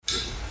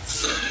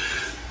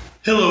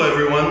Hello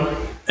everyone,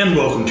 and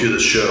welcome to the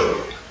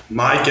show.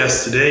 My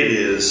guest today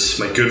is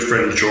my good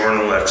friend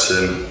Jordan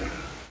Olexan.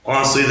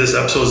 Honestly, this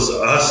episode is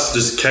us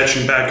just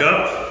catching back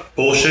up,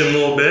 bullshitting a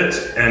little bit,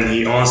 and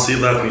he honestly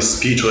left me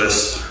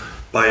speechless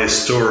by his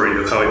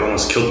story of how he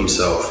almost killed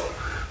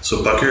himself.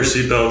 So buckle your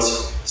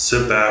seatbelts,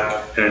 sit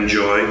back, and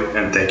enjoy,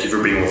 and thank you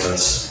for being with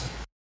us.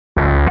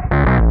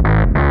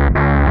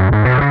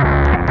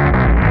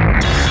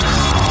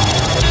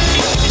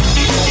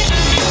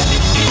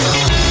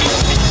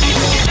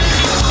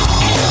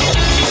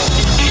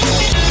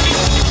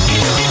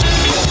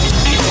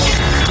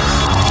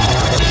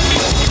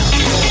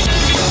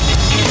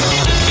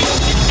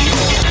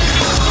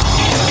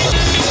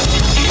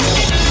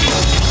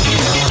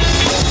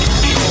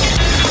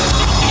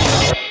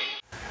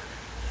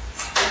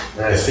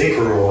 I think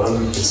we're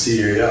rolling. Let's see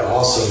here. Yeah,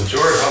 awesome.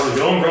 George, how's it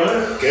going,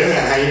 brother? Good,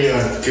 man. How you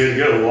doing?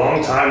 Good. A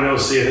long time no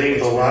see. I think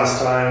the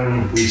last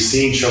time we've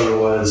seen each other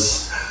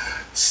was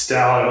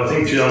Stallion. I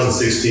think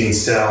 2016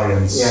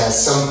 Stallions. Yeah,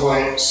 some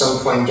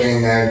point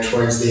getting there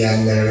towards the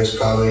end there was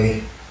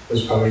probably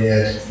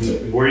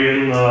it. Were you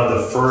in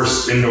the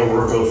first indoor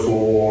workout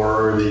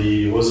for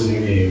what was the new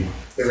name?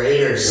 The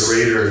Raiders. The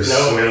Raiders.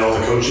 No. We had all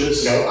the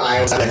coaches? No,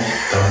 I was done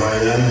by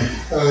then.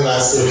 Only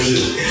lasted a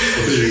week.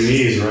 Because of your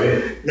knees,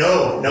 right?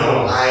 No.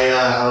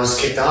 I was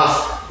kicked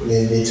off.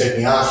 They took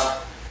me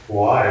off.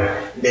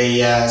 Why?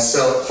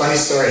 So funny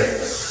story.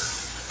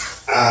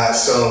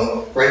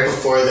 So right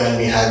before then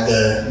we had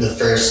the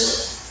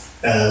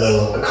first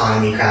little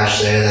economy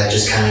crash there that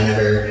just kind of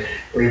never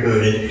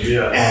rebooted.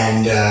 Yeah.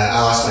 And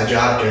I lost my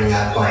job during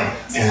that point,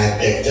 and I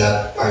picked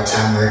up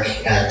part-time work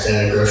at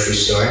a grocery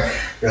store.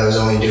 I was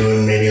only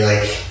doing maybe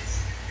like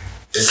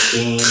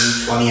 15,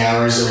 20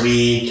 hours a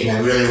week, and I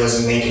really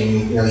wasn't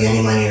making really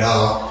any money at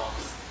all.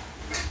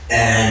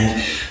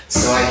 And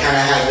so I kind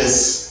of had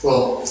this, I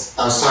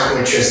was talking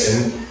with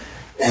Tristan,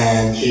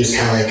 and he was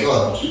kind of like,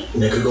 oh,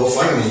 make a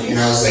GoFundMe. And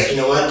I was like, you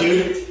know what,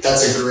 dude?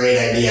 That's a great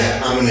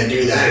idea. I'm going to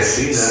do that. I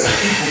see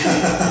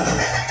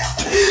that.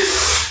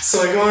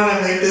 So I go on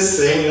and make this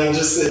thing, and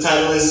the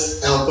title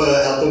is help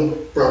a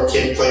broke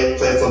kid play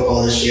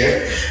football this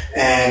year.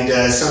 And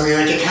so I mean,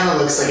 like, it kind of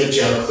looks like a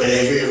joke, but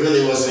it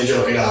really wasn't a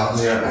joke at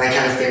all. Yeah. And I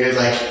kind of figured,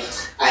 like,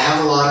 I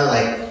have a lot of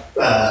like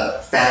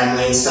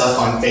family and stuff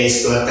on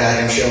Facebook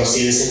that I'm sure will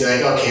see this and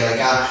be like, okay,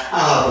 like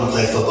I'll help them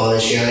play football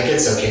this year. Like,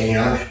 it's okay, you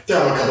know, throw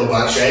them a couple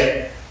bucks,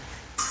 right?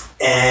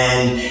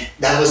 And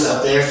that was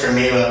up there for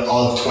maybe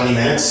all of 20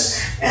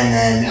 minutes. And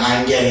then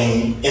I'm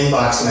getting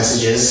inbox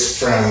messages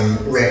from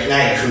Rick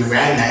Knight, who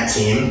ran that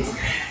team.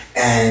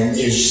 And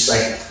he was just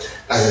like,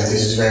 I think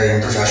this is very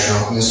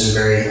unprofessional. This is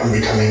very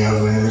unbecoming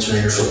of an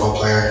amateur football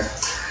player.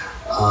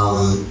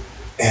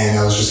 And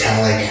I was just kind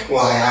of like,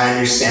 well, I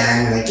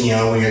understand, like, you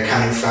know, where you're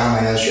coming from.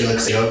 I know it sure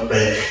looks like a joke,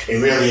 but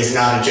it really is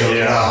not a joke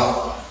at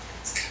all.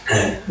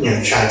 And, you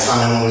know, tried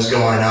telling him what was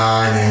going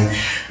on, and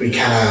we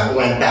kind of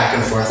went back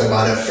and forth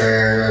about it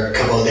for a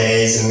couple of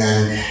days, and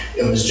then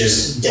it was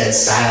just dead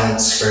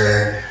silence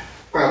for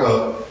probably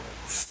about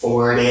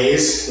 4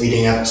 days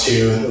leading up to,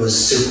 it was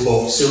Super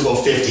Bowl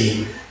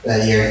 50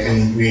 that year,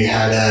 and we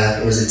had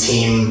it was a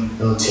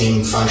little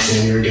team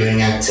function we were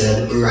doing at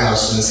the brew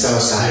house on the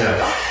south side.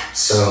 Yeah.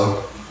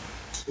 So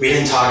we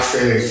didn't talk for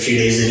a few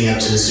days leading up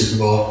to the Super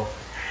Bowl.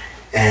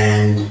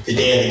 And the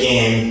day of the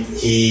game,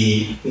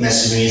 he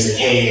messaged me. He's like,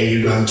 "Hey, are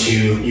you going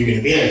to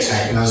be there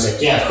tonight?" And I was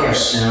like, "Yeah, of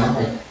course. You know,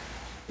 like,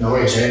 no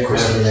worries, right? Of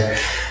course I'll be there."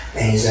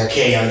 And he's like,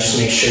 "Okay, just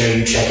make sure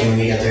you check in when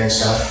you get there and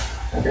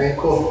stuff." Okay,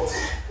 cool.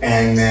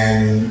 And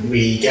then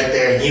we get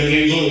there, and he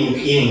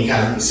didn't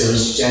come, so it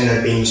was ended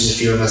up being just a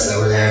few of us that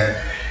were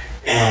there.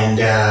 And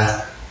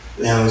that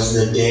was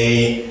the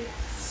day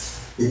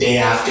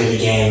after the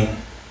game.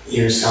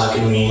 He was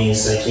talking to me, and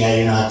he's like, "Yeah,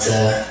 you're not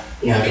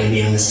going to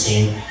be on this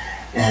team."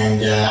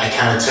 And I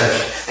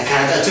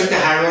took the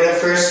high road at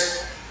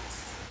first.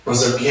 I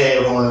was like, okay,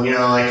 well, you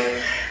know,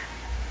 like,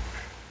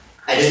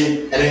 I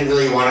didn't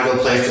really want to go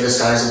play for the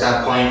Stars at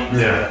that point.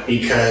 Yeah.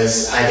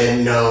 Because I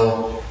didn't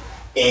know,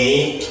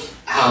 A,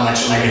 how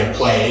much am I going to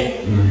play?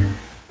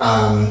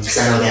 Because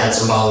I know they had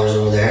some ballers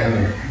over there.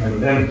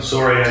 And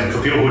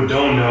for people who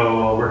don't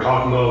know, we're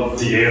talking about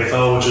the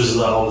AFL, which is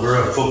the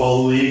Alberta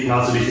Football League,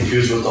 not to be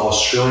confused with the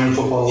Australian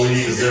Football League,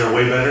 because they're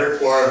way better.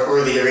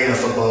 Or the Arena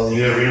Football League.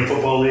 The Arena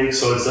Football League.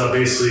 So it's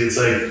basically, it's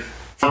like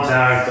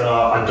contact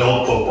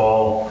adult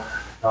football.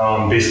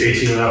 Basically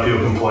 18 and up people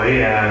can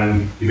play,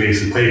 and you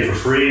basically play for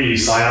free. You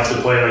sign up to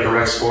play like a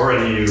rec sport,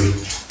 and you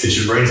get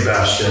your brains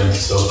bashed in.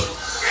 So,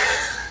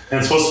 and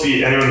it's supposed to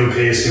be anyone who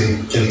pays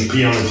can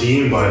be on the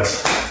team, but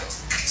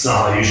it's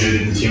not how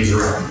usually the teams are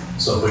run.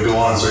 So if we go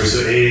on, so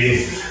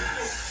A,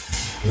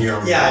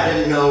 yeah, I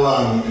didn't know,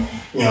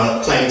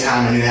 playing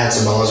time, I knew I had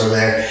some balls over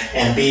there.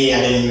 And B,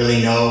 I didn't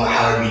really know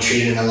how I'd be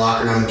treated in the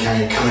locker room,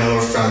 kind of coming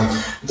over from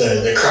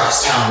the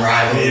crosstown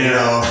rival, you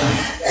know.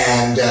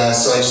 And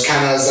so I just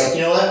kind of was like,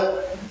 you know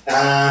what?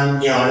 I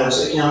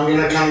was like, I'm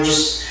going to kind of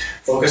just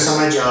focus on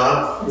my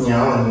job,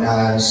 and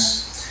I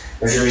was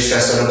really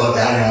stressed out about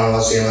that.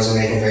 Obviously I wasn't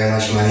making very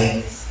much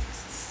money.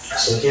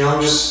 So, I'm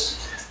just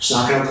just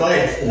not gonna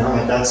play. You know,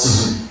 like that's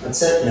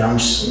it. You know, I'm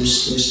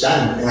just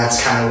done. And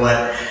that's kind of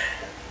what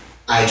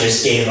I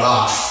just gave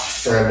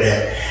off for a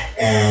bit.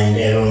 And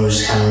everyone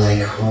was kind of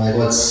like, well, like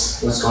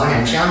what's going on?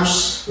 I'm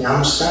just done.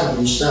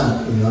 I'm just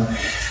done. You know.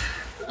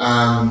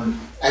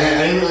 I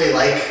didn't really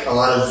like a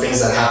lot of the things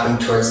that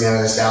happened towards the end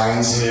of the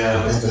Stallions.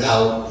 Yeah. With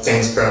how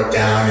things broke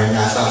down, and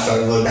I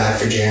felt really bad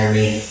for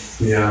Jeremy.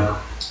 Yeah.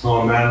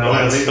 Oh man, no,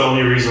 I think the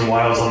only reason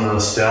why I was on the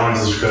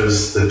Stallions is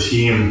because the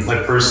team,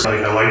 like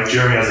personally, I like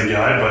Jeremy as a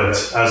guy, but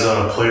as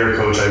a player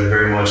coach, I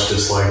very much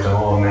disliked him.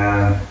 Oh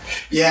man.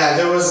 Yeah,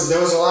 there was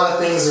a lot of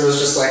things that was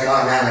just like,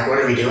 oh man, like what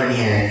are we doing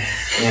here?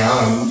 You know,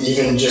 and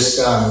even just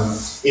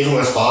even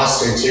with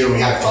Foster too, we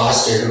had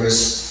Foster who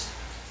was.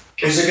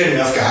 He was a good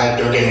enough guy,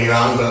 don't get me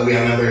wrong, but I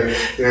remember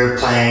we were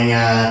playing,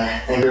 I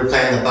think we were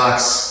playing the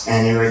Bucks,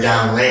 and we were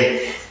down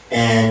late,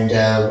 and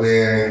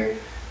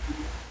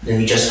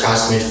we just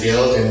crossed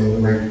midfield,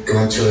 and we're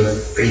going to a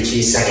pretty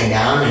key second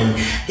down, and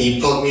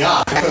he pulled me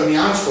off. He put me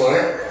on for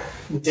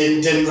it,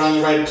 didn't run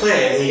the right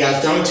play, and he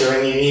got thrown to,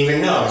 and he didn't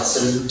even know,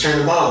 so he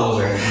turned the ball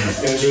over.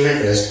 It was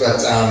ridiculous,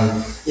 but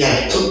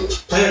yeah,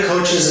 player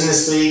coaches in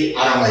this league,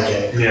 I don't like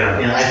it. Yeah.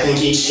 You know, I think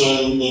each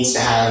team needs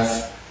to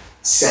have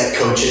set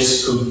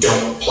coaches who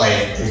don't play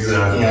it.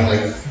 Exactly. You know,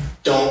 like,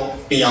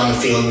 don't be on the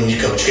field when you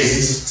coach, because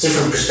it's a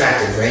different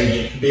perspective,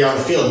 right? You be on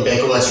the field and be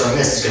like, well, let's run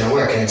this, it's going to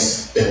work, and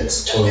it's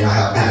totally not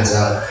how it pans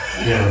out.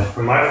 Yeah,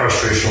 and my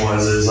frustration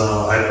was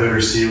I played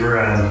receiver,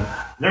 and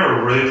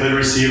never really played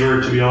receiver,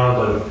 to be honest,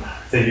 but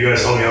I think you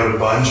guys helped me out a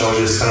bunch. I was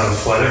just kind of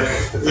athletic.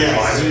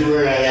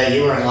 Yeah,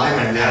 you were in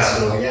lineman in high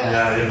school, yeah.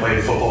 Yeah, I did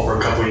play football for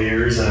a couple of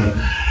years, and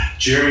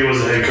Jeremy was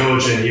the head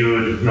coach, and he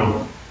would,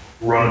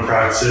 run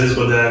practices,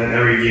 but then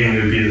every game he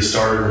would be the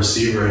starter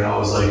receiver, and I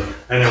was like,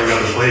 I never got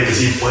to play because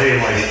he played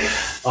like,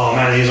 oh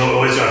man, he's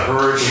always got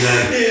hurt,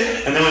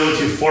 and then we went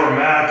to Fort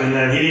Mac, and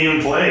then he didn't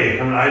even play.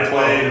 I mean, I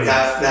played.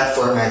 That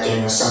Fort Mac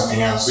game was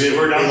something else. We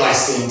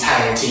lost the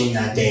entire team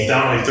that day.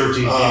 Down like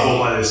 13 people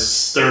by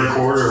this third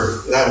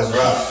quarter. That was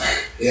rough.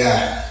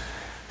 Yeah.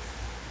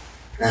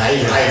 I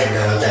even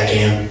got that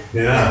game.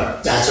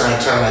 Yeah. That's when I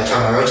tore my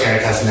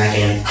rotator cuff in that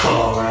game.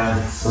 Oh man.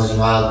 It was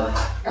wild.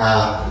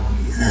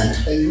 And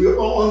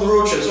on the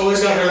road trips,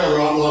 always got her on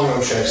the long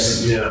road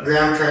trips. Yeah.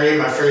 Grand Prairie,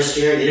 my first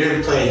year, you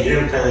didn't play that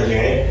year,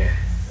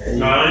 right?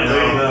 No, I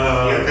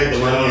didn't play the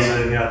one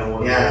year. Yeah, the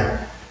one year.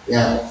 year.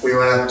 Yeah. We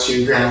went up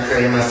to Grand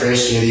Prairie my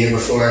first year, the year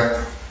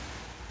before.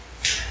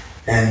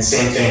 And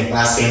same thing,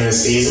 last game of the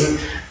season,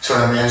 tore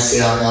my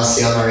MCL and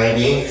LCL my right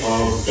knee.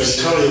 Oh, it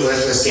was totally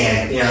worthless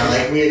game. You know,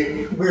 like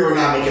we were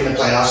not making the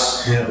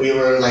playoffs. Yeah. We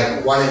were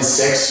like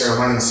 1-6 or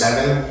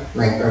 1-7.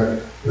 Like,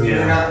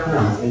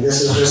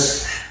 this is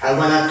just. I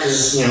went up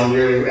because, we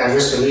were at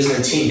risk of losing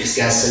the team because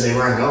guys said they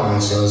weren't going.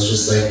 So it was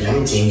just like,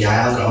 I'm a team guy,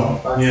 I'll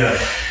go. Yeah.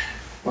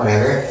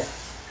 Whatever.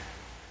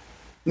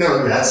 No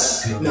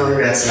regrets. No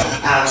regrets. No.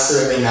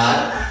 Absolutely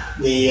not.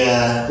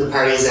 The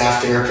parties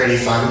after were pretty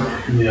fun.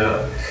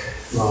 Yeah.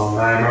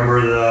 I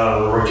remember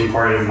the rookie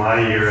party of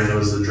my year, and it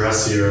was the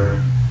dress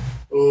year.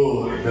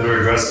 Ooh.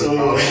 Never dressed up.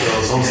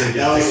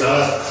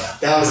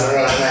 That was a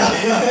rough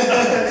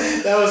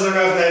night. That was a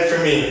rough night for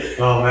me.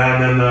 Oh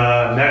man, then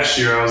next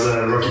year I was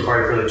at a rookie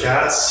party for the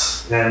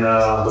Cats and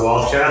the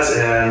Wildcats,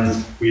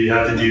 and we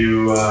had to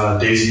do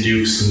Daisy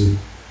Dukes and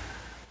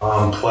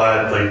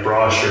plaid like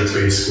bra shirts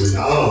basically.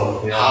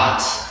 Oh, yeah.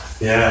 Hot.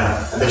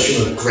 Yeah. I bet you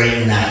look great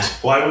in that.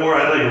 Well, I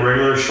had like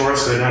regular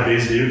shorts, so I didn't have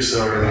Daisy Dukes,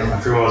 so I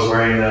forgot what I was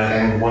wearing then.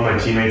 And one of my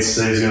teammates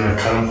said he's going to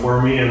cut them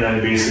for me, and then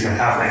basically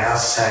half my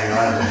ass is hanging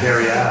on, a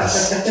hairy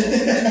ass.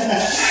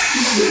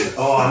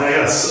 Oh, and I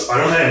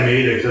don't think I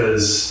made it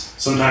because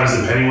sometimes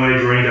depending what I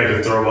drink, I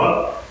could throw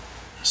up.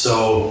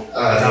 So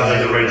I have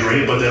like the right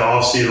drink, but then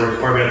obviously the rookie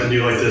party we had to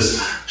do like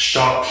this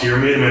shot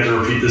pyramid, and we had to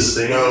repeat this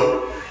thing.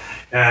 No.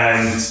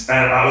 And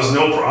I was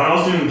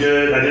doing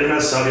good. I didn't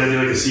mess up. You had to do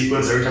like a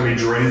sequence every time we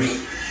drink.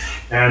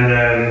 And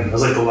then it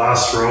was like the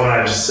last row, and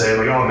I just say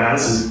like, "Oh man,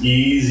 this is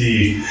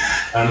easy."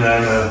 And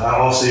then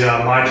obviously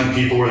my two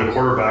people were the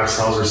quarterbacks,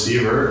 and I was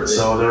receiver.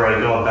 So they're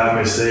like, "Oh, bad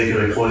mistake,"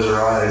 and they close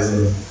their eyes,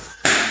 and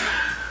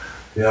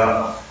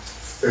yeah.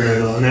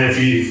 And then if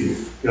you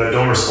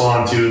don't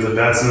respond to the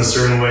bets in a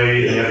certain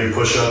way, then you have to do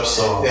push-ups.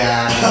 So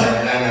yeah,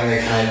 I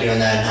remember kind of doing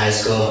that in high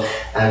school.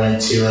 I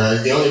went to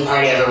the only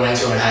party I ever went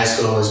to in high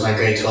school was my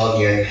grade 12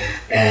 year,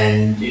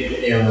 and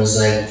it was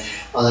like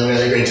all the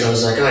other grade 12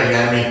 was like, "Oh, you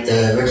gotta make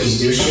the rookies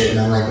do shit," and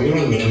I'm like, "What do you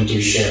mean make them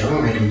do shit? I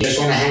don't make them. Just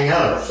want to hang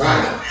out.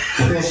 Fuck.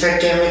 If I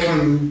can't make them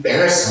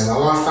embarrass them, I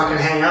want to fucking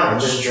hang out and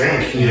just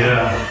drink."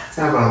 Yeah. It's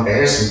not about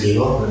embarrassing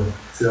people.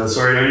 So,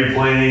 sorry, are you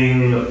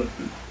playing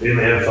in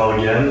the NFL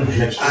again?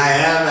 I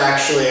am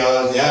actually.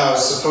 I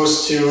was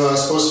supposed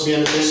to be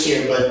in it this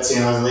year, but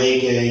the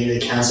league they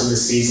canceled the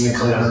season a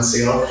couple months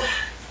ago.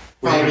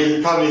 Probably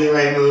the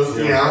right move,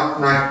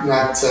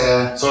 not. So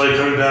are they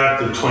coming back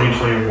to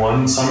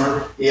 2021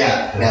 summer?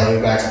 Yeah,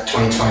 we're back to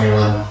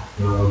 2021.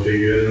 Okay,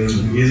 good.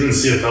 He's in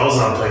CFL's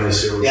not playing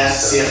this year. Yeah,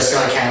 CFL's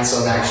got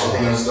canceled actually. I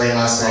think it was late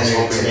last night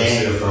or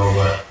today. CFL,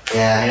 but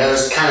yeah, it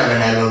was kind of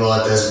inevitable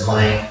at this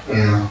point.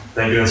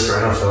 Thank goodness for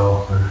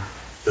NFL.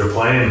 they're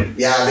playing.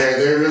 Yeah,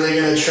 they're really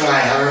gonna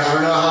try. I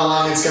don't know how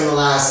long it's gonna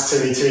last. To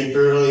be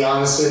brutally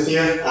honest with you,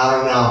 I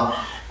don't know.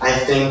 I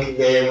think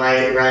they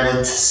might run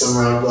into some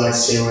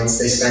roadblocks here once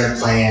they start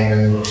playing,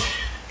 and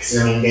because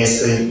I mean,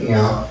 basically,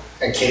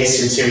 a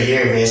case or two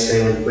here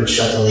basically would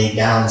shut the league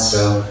down.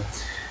 So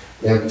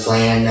they're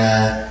playing.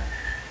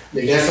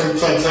 They're definitely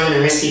playing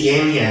a risky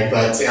game here,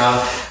 but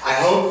I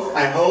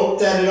hope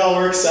that it all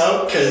works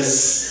out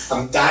because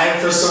I'm dying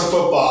for some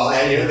football.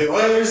 And the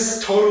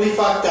Oilers totally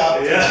fucked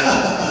up.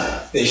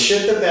 Yeah. They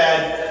shit the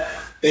bed.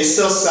 They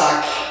still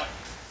suck.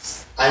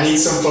 I need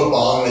some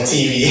football on the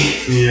TV.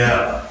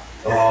 Yeah.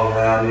 Oh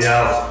man.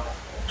 Yeah.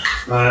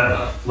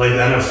 Like the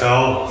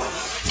NFL,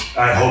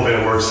 I hope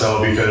it works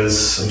out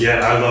because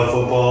again, I love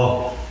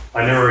football.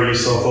 I never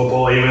used to love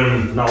football,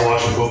 even not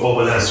watching football,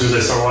 but then as soon as I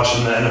started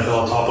watching the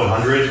NFL Top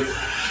 100,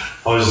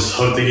 I was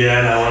hooked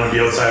again. I wanted to be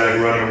outside, like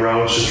running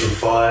routes just for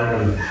fun.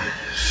 And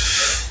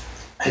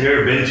have you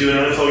ever been to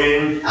an NFL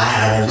game? I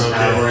haven't. Okay.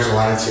 I've always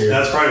wanted to.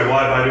 That's probably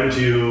why I've been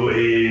to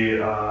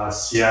a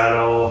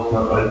Seattle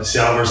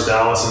versus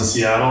Dallas in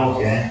Seattle.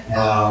 Okay.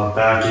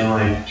 Back in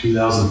like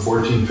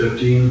 2014,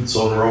 15.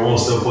 So when Romo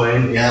was still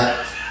playing.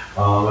 Yeah.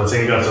 I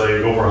think it got to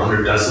like over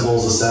 100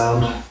 decibels of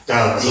sound.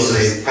 Oh,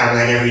 easily. Probably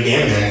like every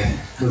game there.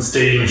 The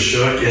stadium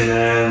shook, and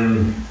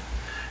then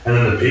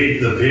the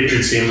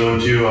Patriots game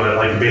went to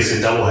like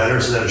basically a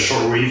doubleheader, so they had a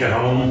short week at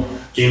home.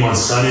 Game on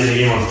Sunday, the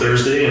game on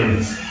Thursday,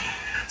 and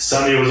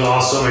Sunday was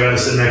awesome. I got to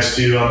sit next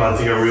to I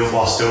think a real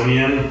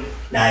Bostonian.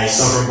 Nice.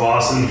 Some from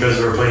Boston because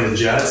we were playing the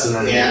Jets, and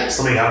then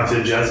something happened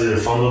to the Jets. They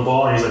fumbled the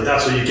ball, and he's like,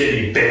 "That's what you get,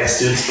 you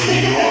bastards, for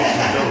me to walk." I'm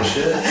like, "Oh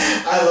shit!"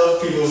 I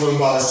love people from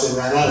Boston,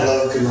 man. I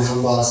love people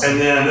from Boston. And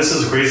then this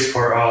is the craziest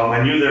part.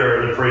 I knew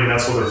they're pretty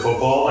nuts with their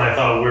football, and I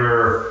thought we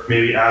were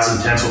maybe as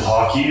intense with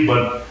hockey,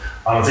 but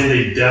I think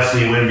they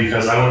definitely win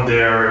because I went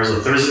there. It was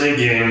a Thursday night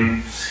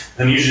game,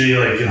 and usually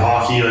like in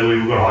hockey, like we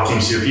go to hockey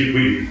games here.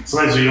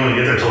 Sometimes we don't even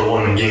get there till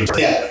 1 in the game.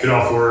 Yeah. Get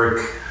off work.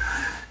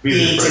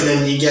 Eat, and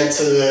then you get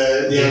to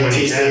the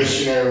MT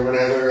station or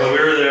whatever. But we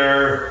were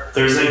there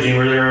Thursday night game.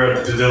 We were there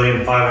at the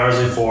pavilion 5 hours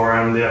before,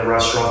 and they have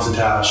restaurants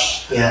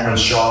attached and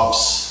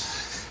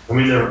shops. And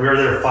we were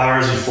there 5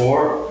 hours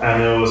before,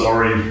 and it was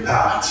already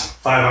packed.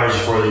 5 hours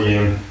before the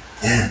game.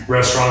 Yeah.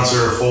 Restaurants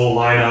are full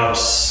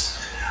lineups.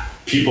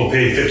 People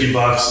pay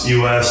 $50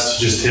 US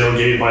to just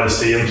tailgate by the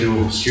stadium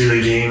to hear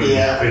the game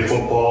and play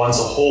football. And it's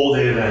a whole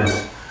day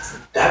event.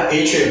 That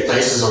Patriot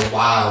place is a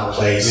wild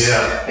place.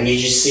 Yeah. And you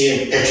just see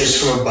it pictures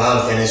from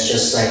above, and it's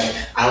just like,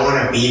 I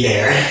want to be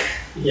there.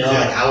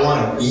 Like, I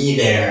want to be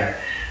there.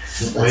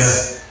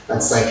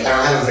 That's like, I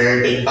don't have a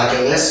very big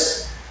bucket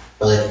list,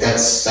 but like,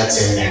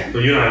 that's in there.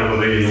 But you don't have a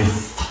big game.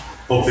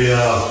 Hopefully,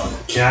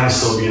 Cam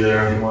still be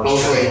there. And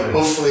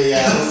Hopefully,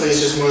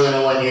 it's just more than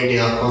a 1 year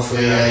deal.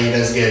 Hopefully, he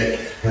does good.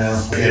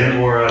 Yeah. Again,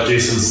 or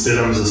Jason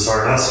Stidham's a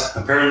star.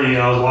 Apparently,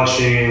 I was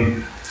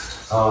watching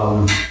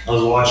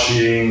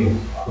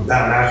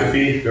Pat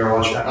McAfee. You ever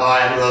watch Pat? Oh,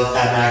 I love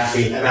Pat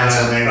McAfee.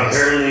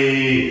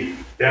 Apparently,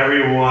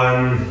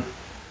 everyone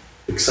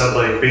except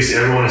like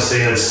basically everyone is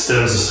saying that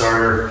Stidham's a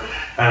starter,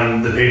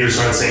 and the Patriots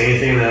aren't saying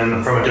anything. And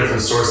then from a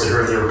different source, they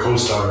heard they were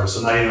co-stars.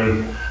 So not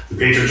even the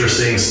Patriots are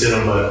saying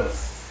Stidham, but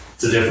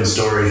it's a different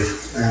story.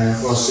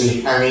 We'll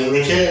see. I mean,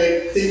 the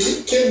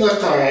kid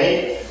looked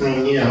alright. I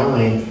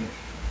mean,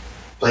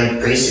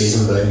 played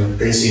preseason, but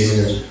preseason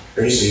is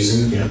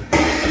preseason.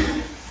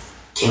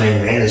 Came in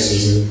the regular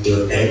season,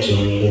 do a big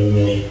game. He didn't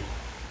really.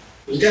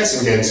 He got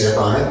some good zip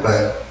on it,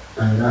 but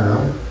I don't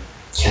know.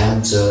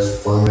 Cam's a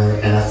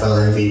former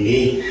NFL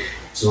MVP.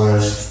 He's one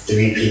of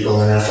 3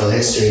 people in NFL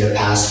history to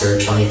pass for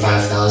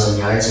 25,000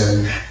 yards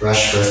and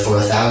rush for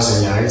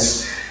 4,000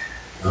 yards.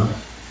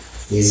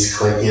 He's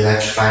quite the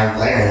electrifying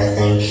player,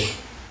 and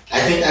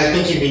I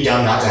think you'd be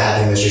dumb not to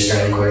have him as your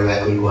starting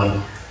quarterback week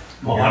 1.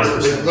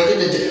 100%. Look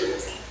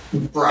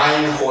at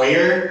Brian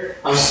Hoyer.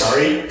 I'm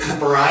sorry,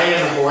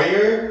 Brian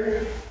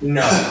Hoyer.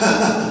 No.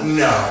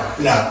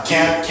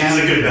 Can't. He's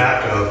a good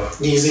backup.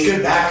 He's a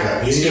good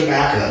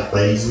backup,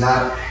 but he's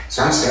not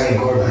starting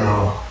quarterback.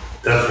 No,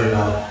 definitely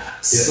not.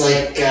 It's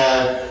like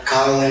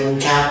Colin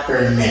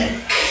Kaepernick.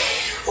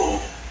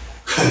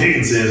 You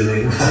can say his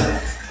name.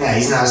 Yeah,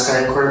 he's not a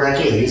starting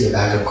quarterback either. He's a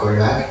backup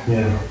quarterback.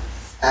 Yeah.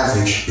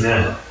 Average.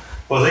 Yeah.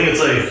 Well, I think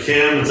it's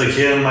like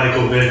him,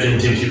 Michael Vick,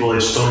 and team people. They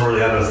just don't really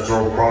have to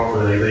throw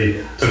properly.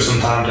 They took some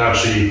time to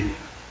actually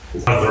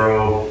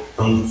throw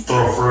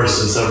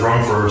first instead of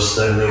run first,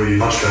 then they would be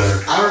much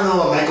better. I don't know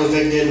what Michael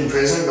Vick did in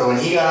prison, but when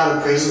he got out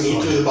of prison,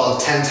 he threw the ball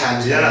 10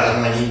 times better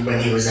than when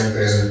he was in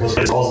prison. Balls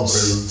in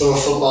prison. Throw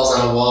footballs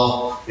at a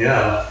wall.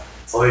 Yeah,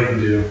 that's all you can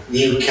do.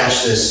 You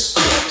catch this,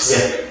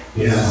 zip.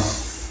 Yeah.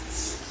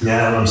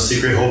 Yeah, and I'm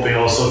secretly hoping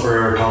also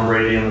for Tom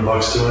Brady and the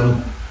Bucs to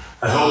win.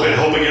 I hope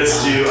it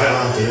gets to.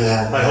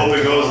 I hope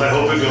it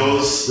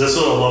goes. This is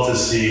what I'd love to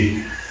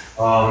see.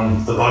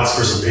 The Bucs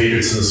versus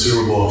Patriots in the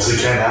Super Bowl, because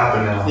it can't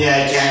happen now.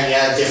 Yeah, it can.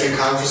 Yeah, different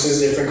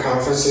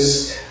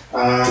conferences.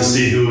 To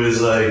see who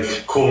is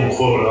like quote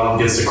unquote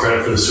gets the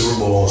credit for the Super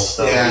Bowls.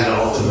 That would be the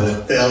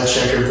ultimate.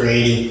 Belichick or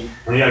Brady.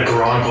 And you got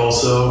Gronk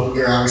also.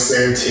 Gronk's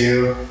there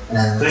too.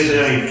 I think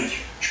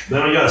they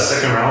only got a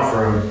second round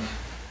for him.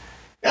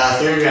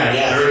 Third round,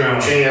 yeah. Third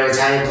round. Trading a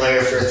retirement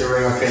player for a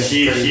third round pick.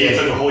 He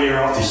took a whole year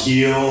off to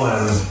heal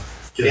and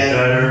get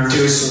better.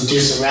 Do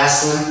some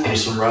wrestling. Do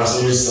some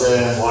wrestling. He was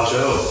the watch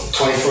out.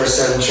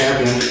 24/7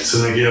 champion. So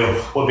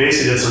like,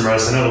 basically did some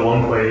wrestling. I know the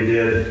one play he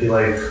did,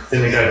 I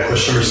think the guy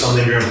pushed him or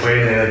something during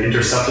play and they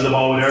intercepted the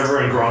ball or whatever,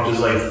 and Gronk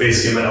just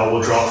basically an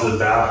elbow drop to the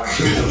back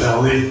with the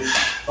penalty.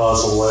 Oh,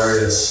 it's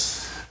hilarious.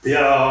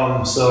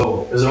 Yeah,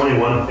 so is there only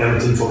one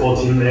Edmonton football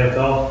team in the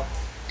AFL?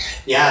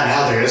 Yeah,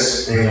 now there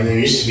is. There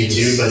used to be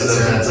two, but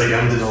it's like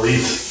Edmonton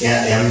Elite.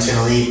 Yeah, the Edmonton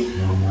Elite.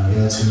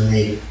 Edmonton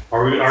Elite.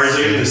 Are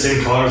they the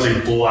same colors,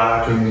 like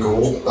black and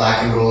gold?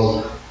 Black and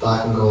gold.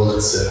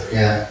 That's it.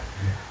 Yeah.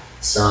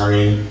 So I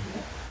mean,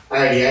 I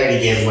already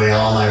gave away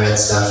all my red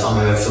stuff, all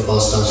my red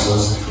football stuff. So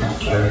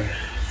whatever.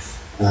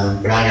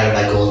 But I gotta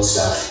buy gold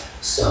stuff.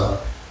 So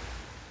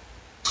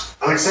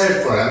I'm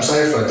excited for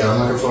it. Though. I'm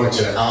looking forward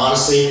to it.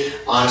 Honestly,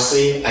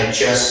 I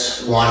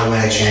just want to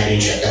win a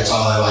championship. That's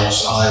all I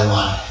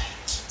want.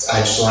 I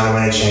just want to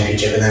win a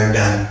championship, and then I'm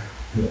done.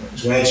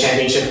 Just win a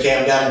championship, okay,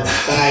 I'm done.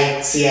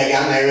 Bye. See, I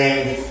got my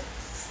ring.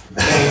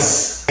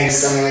 Thanks. I'm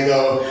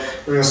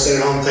gonna stay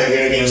at home and play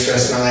video games for the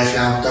rest of my life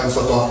now. Done with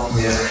football.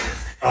 Yeah.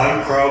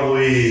 I'm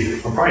probably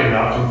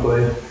not gonna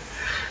play.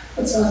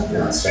 That's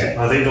fair.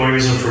 I think the only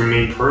reason for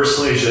me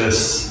personally is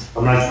just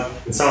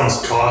it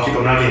sounds cocky, but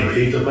I'm not getting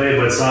paid to play,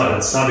 but it's not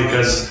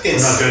because I'm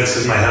not good, it's because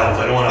of my health.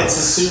 I don't want to. It's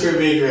a super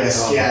big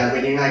risk, yeah,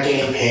 when you're not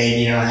getting paid,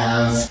 you don't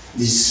have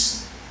these,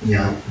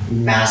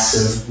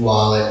 massive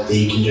wallet that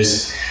you can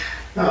just,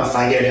 if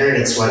I get hurt,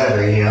 it's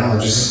whatever,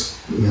 just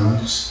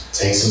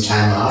take some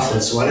time off,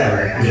 it's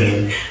whatever. I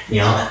mean,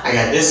 I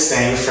got this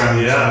thing from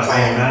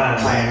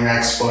playing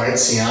rec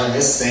sports,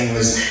 this thing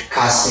was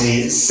costing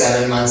me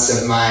 7 months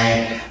of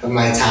my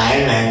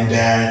time,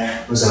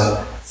 and was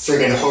a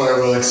friggin'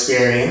 horrible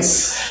experience.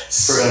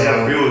 So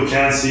people who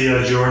can't see,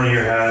 Jordan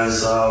here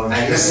has I'm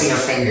missing a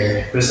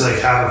finger. Missing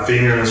like half a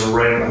finger and his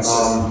ring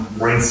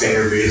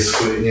finger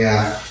basically.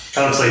 Yeah.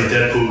 Kind of looks like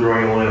Deadpool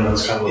growing a limb.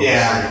 That's kind of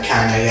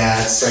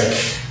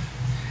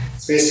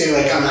It's basically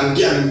like I'm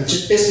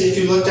just basically, if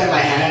you looked at my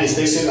hand, it's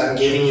basically I'm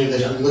giving you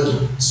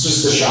it's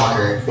just the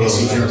shocker.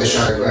 Basically, if you look at the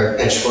shocker or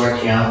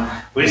pitchfork,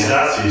 At least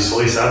that's useful.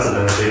 At least that's a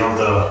benefit. You don't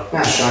have to.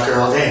 Yeah, shocker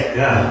all day.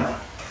 Yeah.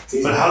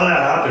 But how did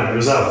that happen?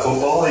 Was that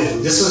football?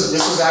 This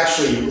was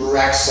actually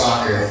rec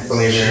soccer,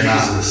 believe it or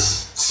not.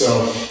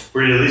 So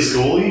were you at least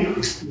goalie?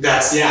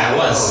 I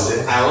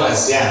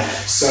was. Yeah.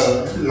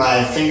 So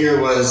my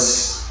finger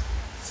was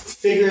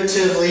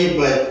figuratively,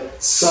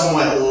 but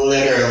somewhat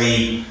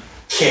literally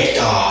kicked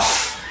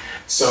off.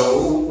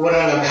 So what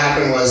ended up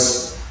happening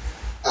was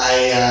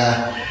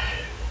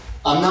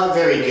I'm not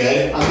very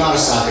good. I'm not a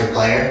soccer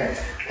player.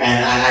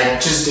 And I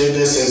just did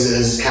this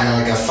as kind of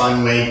like a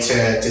fun way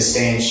to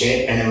stay in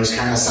shape, and it was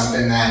kind of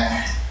something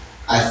that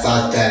I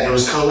thought that it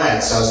was co-ed.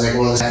 So I was like,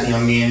 well,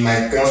 me and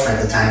my girlfriend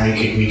at the time, we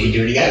could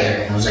do it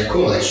together. And I was like,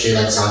 cool, she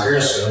likes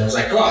soccer, so I was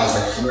like, cool. I was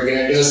like, we're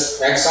gonna do this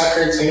rec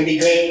soccer. It's gonna be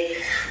great.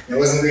 It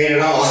wasn't great at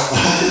all.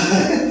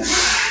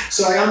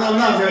 So I'm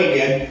not very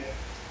good,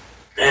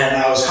 and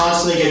I was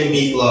constantly getting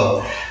beat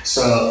low.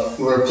 So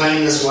we're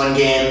playing this one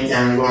game,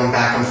 and we're going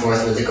back and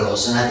forth with the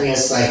goals, and I think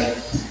it's like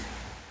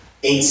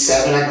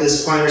 8-7 at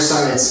this point or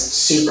something. It's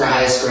super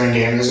high scoring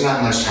game. There's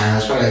not much time.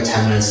 There's probably like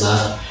 10 minutes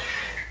left.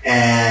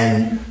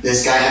 And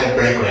this guy had a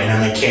breakaway, and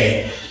I'm like,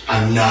 okay,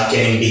 I'm not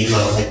getting beat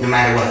low. Like, no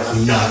matter what,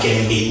 I'm not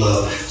getting beat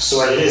low. So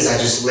what it is, I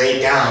just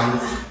laid down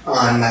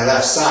on my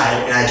left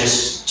side, and I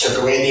just took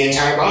away the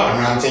entire bottom.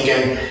 And I'm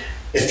thinking,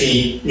 if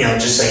he,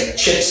 just like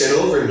chips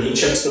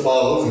the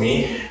ball over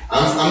me,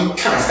 I'm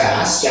kind of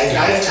fast. I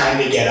have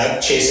time to get up,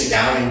 chase it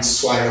down, and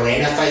swat it away.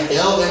 And if I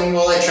fail, then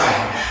I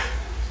try.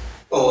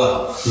 Oh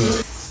well.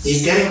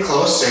 He's getting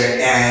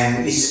closer,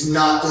 and he's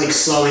not like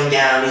slowing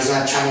down. He's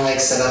not trying to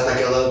set up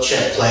like a little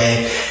chip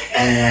play,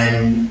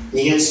 and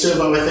he gets to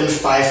about within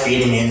 5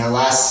 feet of me. And my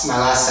last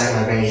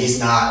second of it,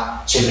 he's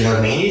not chipping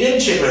over me. And he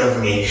didn't chip it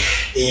over me.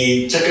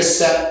 He took a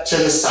step to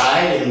the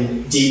side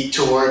and deep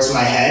towards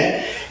my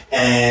head,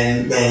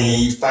 and then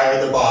he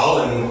fired the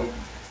ball, and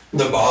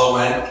the ball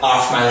went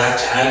off my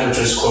left hand, which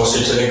was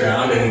closer to the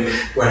ground, and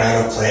went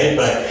out of play.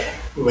 But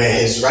with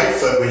his right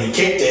foot, when he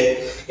kicked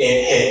it,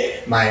 it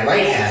hit my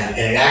right hand,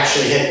 and it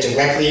actually hit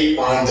directly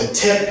on the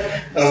tip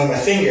of my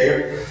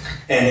finger,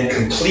 and it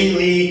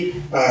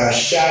completely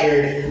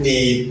shattered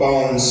the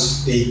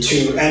bones, the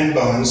two end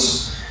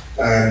bones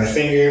in the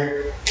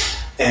finger,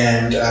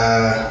 and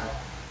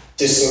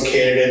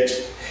dislocated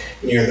it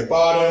near the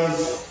bottom,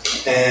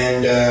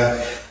 and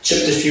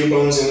chipped a few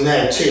bones in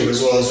there too,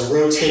 as well as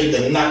rotated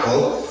the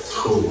knuckle.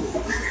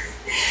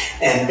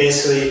 And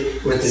basically,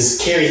 with this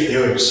carry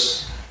through, it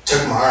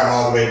took my arm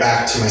all the way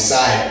back to my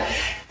side.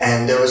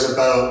 And there was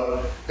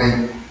about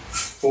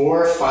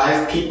 4 or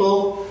 5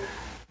 people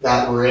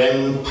that were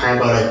in probably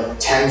about a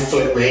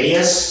 10-foot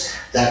radius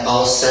that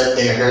all said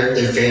they heard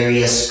the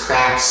various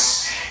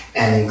cracks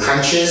and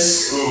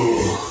crunches.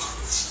 Ooh.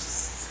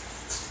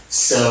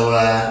 So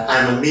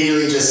I'm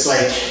immediately just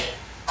like,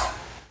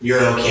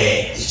 you're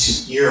okay.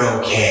 You're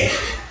okay.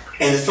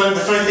 And the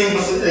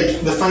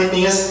funny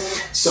thing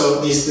is,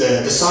 so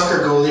the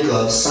soccer goalie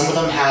gloves, some of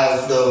them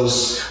have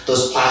those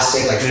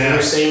plastic like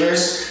finger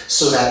savers,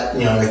 so that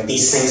like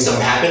these things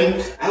don't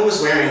happen. I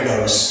was wearing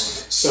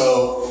those,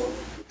 so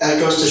that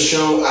goes to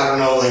show I don't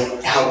know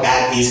like how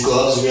bad these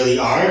gloves really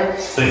are.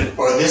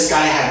 Or this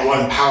guy had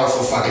one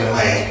powerful fucking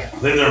leg.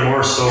 I think they're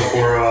more so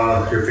for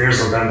your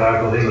fingers will bend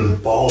back. I think the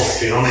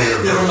balls, you don't need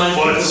their Never mind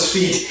people's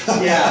feet.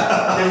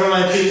 Yeah, never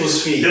mind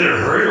people's feet. Did it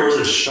hurt or was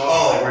it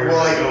shock?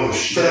 Oh,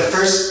 shit. For the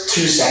first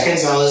 2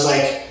 seconds, I was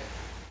like,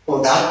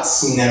 well,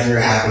 that's never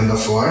happened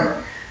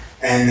before.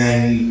 And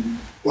then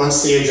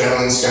once the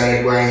adrenaline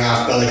started wearing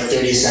off by like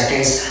 30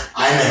 seconds,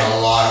 I'm in a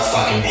lot of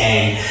fucking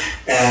pain.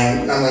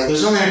 And I'm like,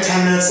 there's only like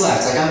 10 minutes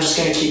left. Like, I'm just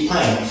going to keep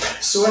playing.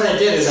 So what I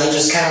did is I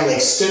just kind of like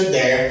stood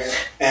there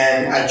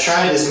and I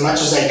tried as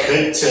much as I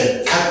could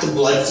to cut the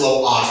blood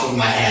flow off of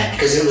my hand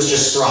because it was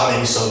just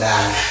throbbing so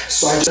bad.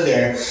 So I stood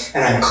there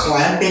and I'm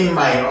clamping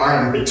my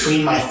arm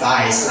between my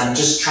thighs and I'm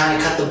just trying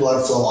to cut the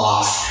blood flow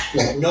off.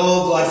 Like,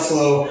 no blood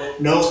flow,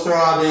 no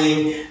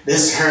throbbing.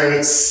 This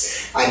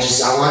hurts. I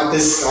want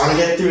to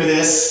get through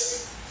this.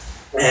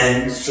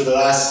 And for the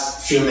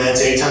last few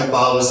minutes, every time the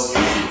ball was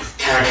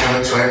kind of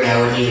coming toward me,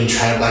 I wouldn't even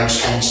try to block.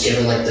 Just give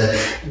it like the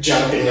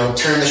jump and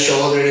turn the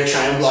shoulder to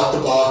try and block the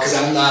ball because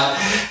I'm not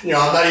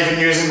even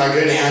using my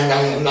good hand.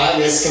 I'm not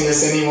risking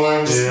this anymore.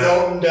 I'm just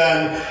I'm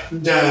done.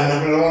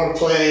 I don't want to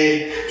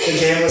play. The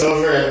game was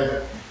over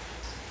and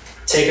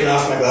taking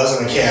off my gloves.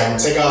 I'm like, okay, I'm gonna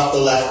take off the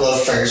left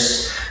glove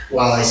first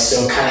while I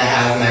still kind of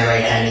have my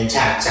right hand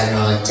intact. I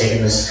know like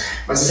taking this.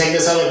 Once I take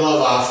this other glove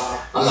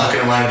off, I'm not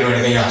gonna want to do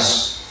anything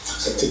else.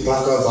 So I take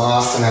my glove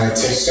off and then I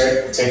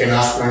start taking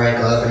off my right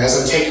glove. And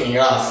as I'm taking it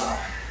off,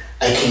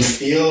 I can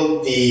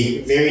feel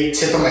the very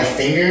tip of my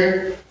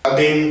finger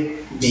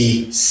rubbing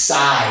the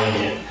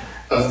side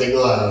of the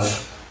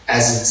glove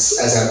as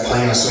I'm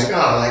playing. So I'm like,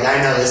 oh, like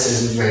I know this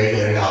isn't very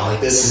good at all.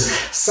 Like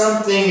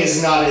something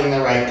is not in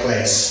the right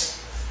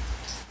place.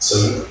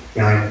 So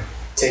I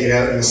take it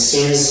out and as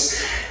soon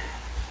as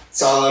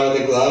it's all out of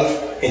the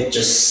glove, it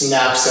just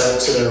snaps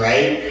out to the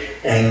right.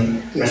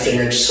 And my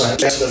finger just went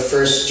to the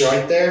first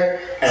joint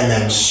there, and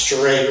then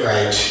straight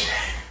right.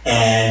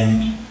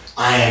 And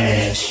I am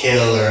in a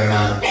killer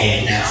amount of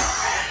pain now.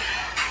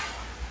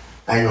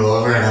 I go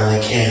over and I'm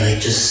like, hey,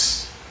 like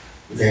just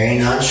very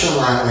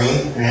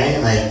nonchalantly, right?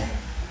 Like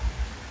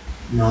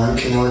no one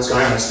can know what's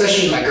going on,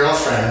 especially my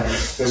girlfriend,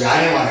 because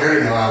I didn't want her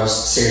to know I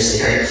was seriously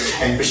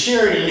hurt. But she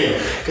already knew,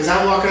 because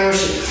I'm walking over,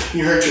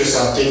 you hurt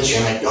yourself, didn't you?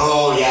 I'm like,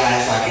 oh yeah, I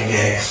fucking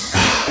did.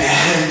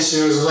 And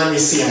she was, let me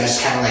see, and I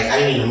just kind of like, I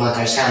didn't even look,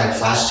 I just kind of like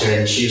flashed her,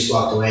 and she just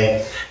walked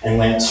away and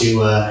went to,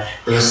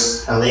 there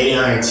was a lady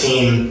on our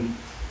team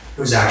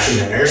who was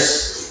actually a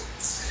nurse.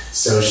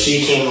 So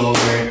she came over,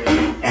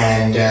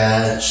 and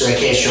she's like,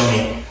 hey, show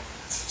me.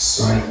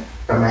 So I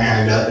put my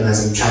hand up, and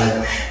as I'm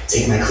trying to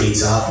take my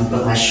cleats off and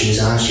put my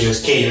shoes on, she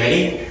goes, okay, you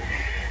ready?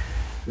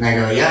 And I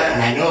go, yeah,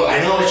 and I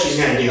know what she's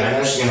gonna do. I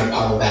know she's gonna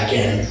pop it back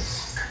in.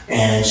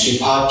 And she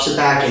pops it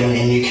back in,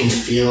 and you can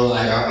feel,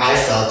 I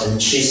felt,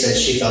 and she said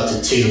she felt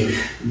it too,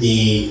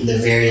 the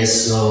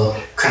various little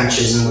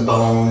crunches in the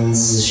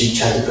bones. She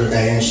tried to put it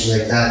back in, she's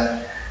like,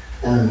 that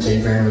doesn't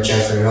take very much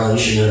effort at all, you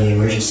should go to the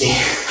emergency.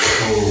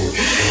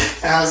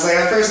 And I was like,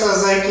 at first I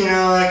was like, I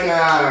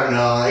don't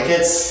know, like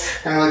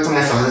and I looked at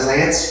my phone, I was like,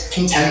 it's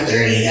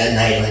 10:30 at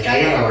night, like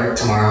I gotta work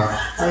tomorrow,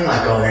 I'm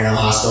not going to the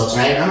hospital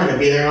tonight, I'm gonna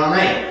be there all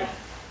night.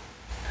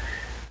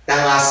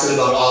 That lasted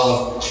about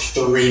all of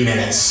 3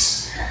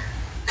 minutes,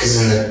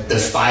 because in the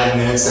 5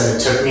 minutes that it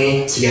took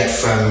me to get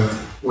from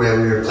where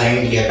we were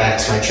playing to get back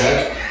to my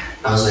truck,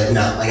 I was like,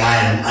 no, like I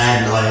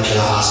am going to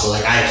the hospital,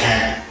 like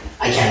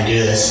I can't do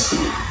this.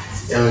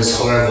 It was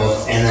horrible.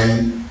 And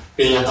then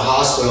being at the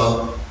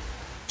hospital,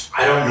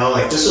 I don't know,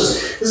 like this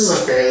is a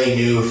fairly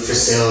new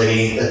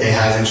facility that they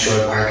have in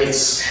Shore Park. I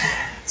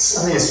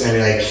think it's maybe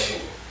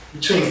like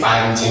between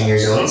 5 and 10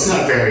 years old. It's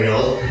not very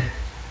old.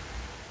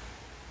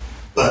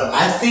 But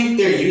I think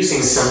they're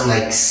using some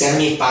like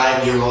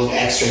 75-year-old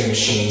x-ray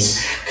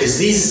machines, because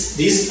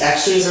these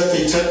x-rays that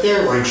they took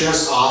there were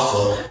just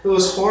awful. It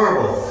was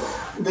horrible.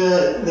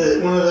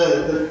 One of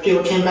the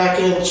people came back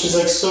in and she's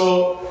like,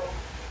 so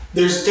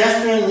there's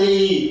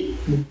definitely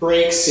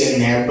breaks in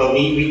there, but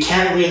we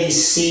can't really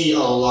see a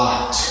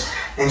lot.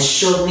 And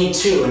she showed me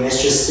too, and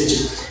it's just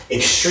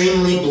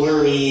extremely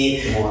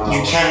blurry. Wow.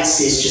 You can't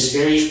see, it's just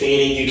very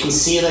faded. You can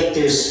see like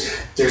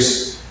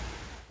there's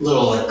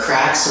little like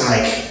cracks and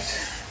like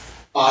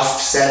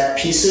offset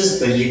pieces,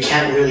 but you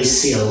can't really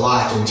see a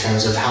lot in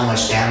terms of how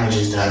much damage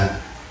is done.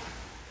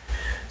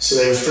 So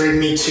they referred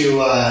me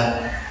to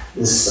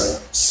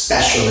this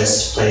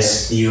specialist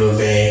place, the U of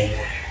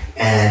A,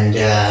 and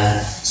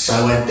so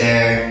I went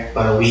there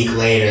about a week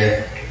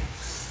later,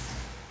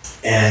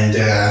 and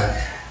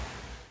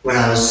when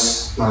I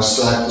was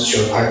still at the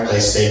Shore Park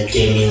place, they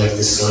gave me like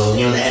this little,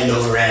 the end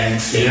over end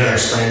finger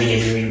splint. They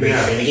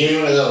gave me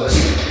one of those,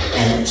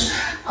 and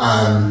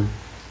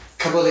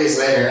couple of days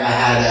later, I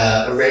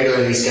had a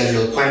regularly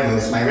scheduled appointment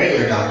with my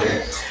regular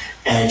doctor.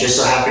 And it just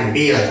so happened to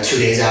be like 2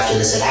 days after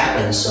this had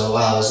happened. So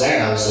while I was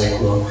there, I was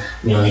like, well,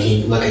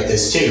 he can look at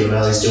this too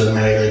while he's doing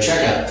my regular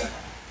checkup.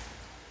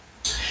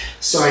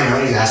 So I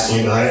know he's asking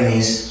me about it, and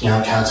he's,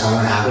 kind of telling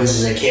me what happens.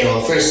 He's like, okay,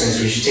 well, first things,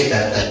 we should take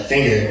that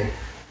finger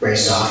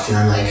brace off. And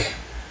I'm like,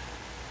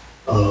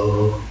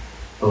 oh,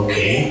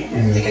 okay.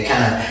 And like, I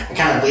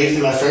kind of believed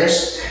him at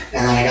first.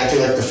 And then I got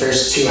through like the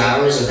first 2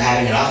 hours of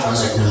having it off, and I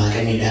was like, no, like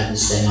I need to have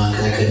this thing on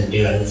because I couldn't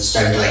do it. It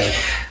started to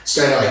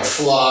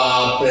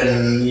flop,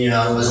 and it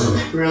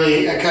wasn't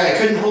really. I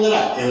couldn't hold it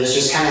up. It was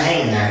just kind of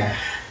hanging there,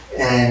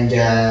 and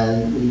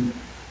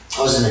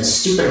I was in a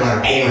stupid amount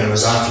of pain when it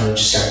was off, and it would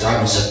just start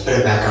throbbing. So I put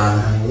it back on.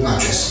 I'm not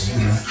interested. I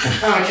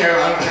don't care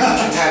what the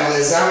title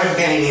is. I'm in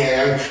pain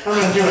here. I'm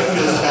gonna do it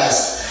for the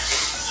best.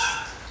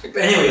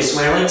 But anyways,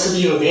 when I went to the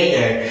U of A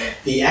there,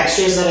 the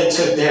X-rays that I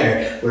took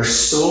there were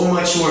so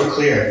much more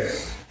clear.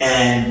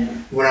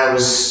 And when I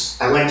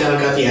went down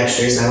and got the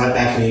X-rays, and I went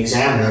back in the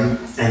exam room,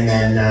 and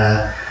then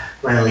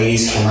one of the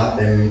ladies came up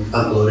and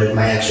uploaded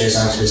my X-rays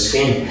onto the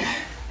screen.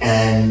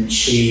 And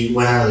she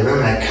went out of the room,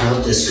 and I kind of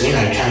looked at the screen,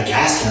 and I kind of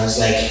gasped, and I was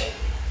like,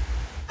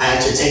 I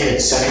had to take a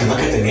second look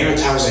at the mirror, and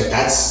I was like,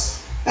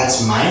 that's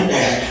mine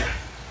there.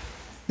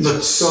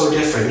 Looked so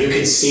different. You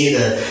could see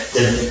the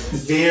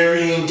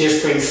varying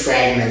different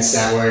fragments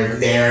that were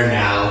there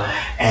now,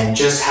 and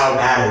just how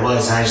bad it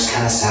was. And I just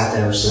kind of sat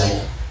there and was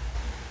like,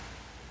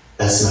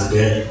 that's not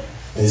good.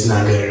 It's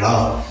not good at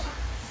all.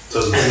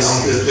 And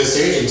the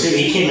surgeon too,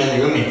 he came in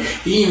the room and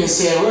he didn't even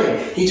say a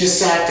word. He just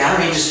sat down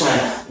and he just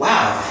went,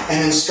 wow,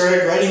 and then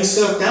started writing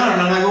stuff down.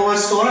 And I'm like, well,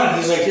 what's going on?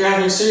 He's like, you're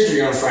having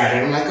surgery on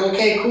Friday. And I'm like,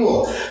 okay,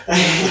 cool.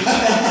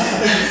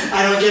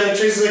 I don't get it.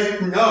 He's like,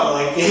 no,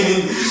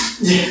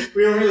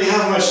 we don't really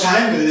have much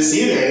time for this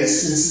either.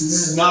 This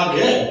is not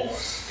good.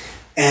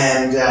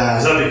 And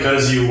is that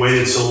because you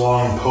waited so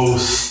long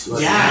post?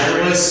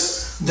 It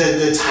was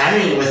the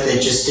timing with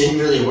it just didn't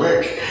really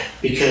work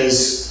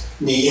because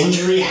the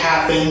injury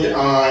happened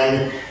on,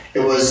 I think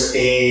it was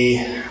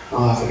a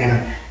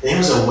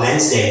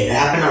Wednesday. It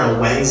happened on a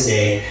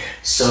Wednesday.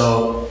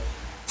 So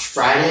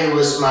Friday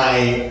was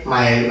my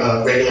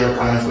regular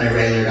appointment with my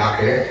regular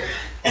doctor.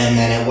 And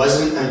then it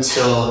wasn't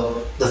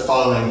until the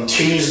following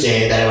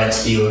Tuesday that I went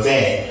to the U of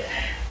A.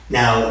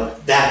 Now,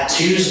 that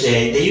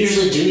Tuesday, they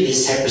usually do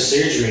these type of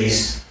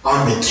surgeries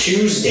on the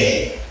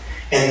Tuesday.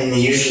 And they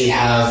usually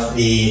have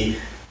the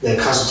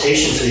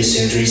consultation for these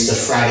surgeries the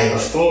Friday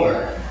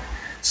before.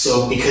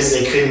 So because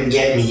they couldn't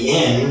get me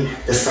in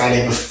the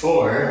Friday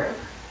before,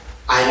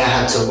 I now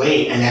had to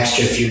wait an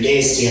extra few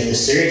days to get the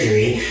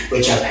surgery,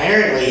 which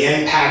apparently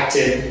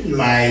impacted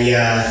my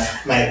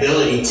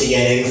ability to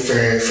get in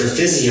for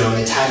physio and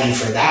the timing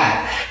for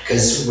that.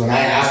 Because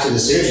after the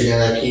surgery,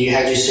 they're like, you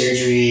had your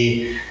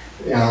surgery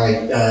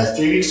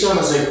 3 weeks ago? And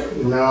I was like,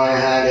 no, I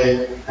had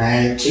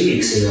it 2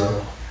 weeks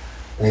ago.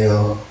 They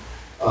go,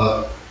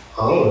 oh,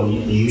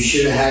 you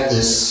should have had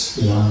this,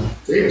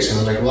 3 weeks ago. I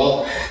was like,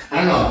 well, I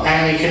don't know.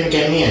 Apparently couldn't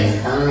get me in.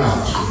 I don't know.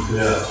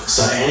 Yeah.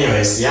 So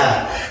anyways,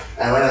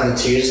 I went on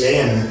Tuesday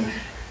and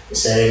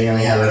said I didn't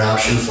really have an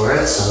option for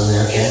it. So I was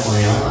like, okay,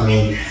 well,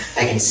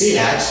 I can see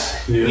that.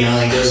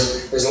 Yeah.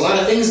 There's a lot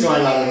of things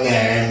going on in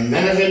there, and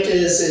none of it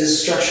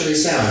is structurally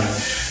sound.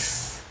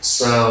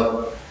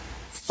 So,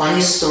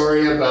 funny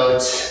story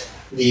about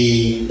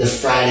the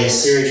Friday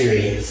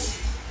surgery.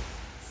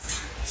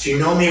 If you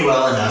know me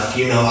well enough,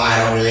 you know I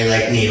don't really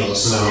like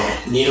needles. No.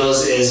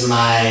 Needles is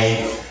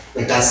I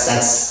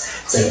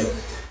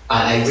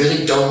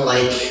really don't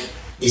like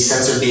the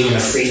sense of being in a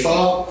free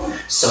fall.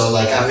 So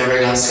I've never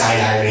gone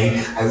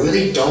skydiving. I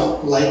really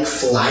don't like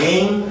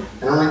flying.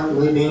 I don't like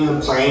really being in a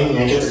plane.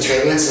 I get the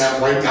turbulence and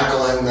that white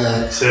knuckle and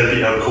the. So that'd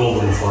be out cold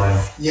when you're flying.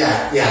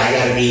 Yeah. I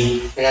gotta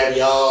be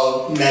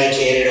all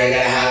medicated. Or I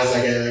gotta have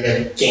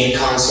a game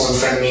console in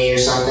front of me or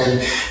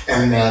something,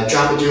 and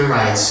drop a doom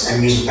rides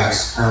and music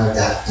packs. I don't like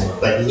that. Yeah.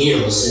 But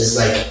needles is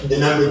the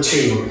number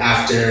 2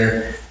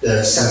 after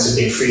the sense of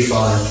being free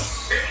falling.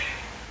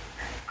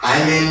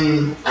 I'm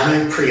in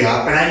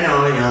pre-op, and I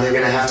know they're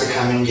gonna have to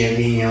come and give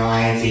me IV,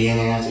 and they're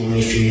gonna have to give me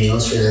a few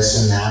needles for this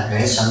and that,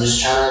 right? So I'm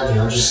just trying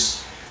to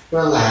just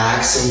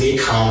relax and be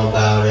calm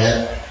about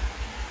it.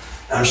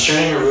 I'm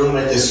sharing a room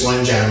with this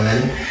one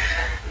gentleman,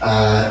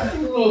 a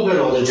little bit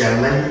older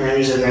gentleman. He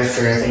was in there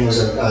for, I think it was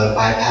a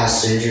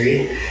bypass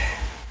surgery,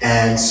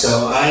 and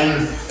so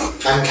I'm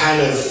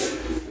kind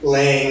of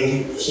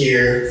laying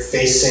here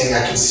facing.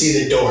 I can see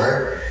the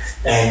door,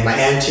 and my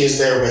auntie is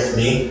there with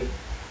me.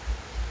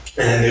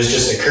 And then there's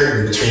just a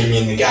curtain between me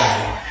and the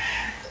guy.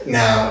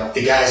 Now,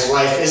 the guy's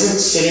wife isn't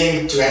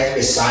sitting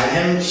directly beside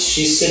him.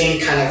 She's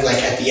sitting kind of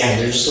at the end.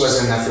 There just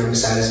wasn't enough room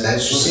beside his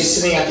bed. So she's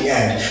sitting at the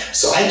end.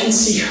 So I can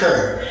see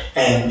her,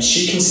 and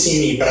she can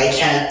see me, but I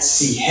can't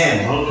see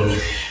him.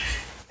 Okay.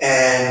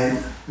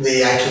 And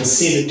I can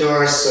see the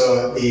door,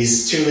 so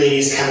these 2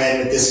 ladies come in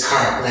with this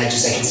cart, and I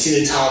can see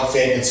the top of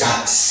it, and it's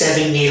got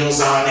 7 needles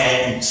on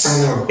it, and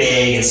some of them are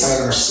big, and some of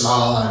them are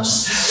small, and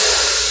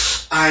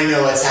I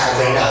know what's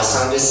happening now,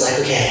 so I'm just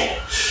okay.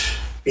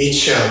 be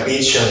chill,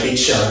 be chill, be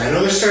chill. And I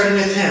know they're starting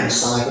with him,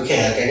 so I'm like,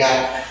 okay, like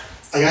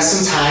I got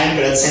some time,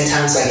 but at the same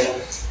time, it's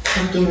like,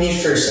 come do me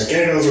first, like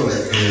get it over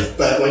with. Mm-hmm.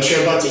 But what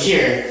you're about to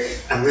hear,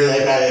 I'm really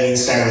glad they didn't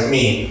start with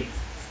me.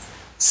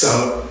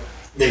 So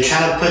they're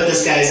trying to put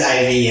this guy's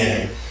IV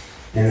in,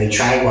 and they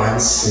tried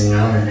once,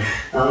 and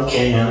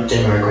okay, no, it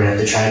didn't work. We're gonna have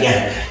to try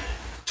again.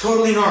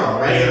 Totally normal,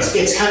 right? Yeah.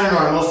 It's kind of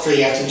normal for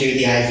you have to do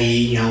the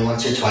IV,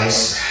 once or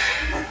twice.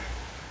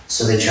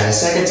 So they try a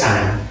second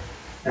time,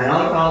 and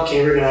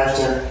okay, we're gonna have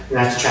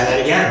to try that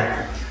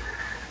again.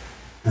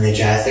 And they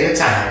try a third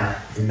time.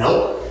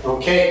 Nope.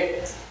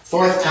 Okay.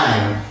 Fourth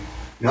time.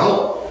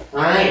 Nope.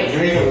 Alright,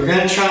 here we go. We're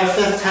gonna try a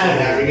fifth time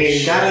now.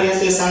 You gotta get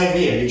this IV.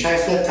 We try a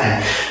fifth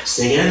time.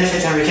 So they get in the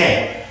fifth time,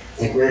 okay.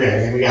 Like, we're good. I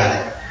think we got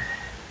it.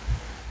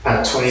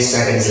 About 20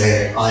 seconds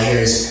later, all I hear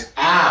is,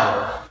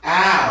 ow,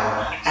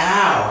 ow,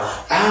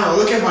 ow, ow,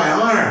 look at my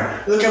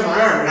arm. Look at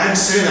my arm. And I'm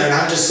sitting there and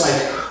I'm just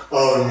like,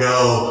 oh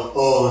no.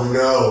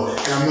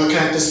 And I'm looking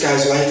at this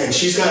guy's wife and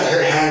she's got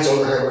her hands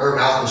over her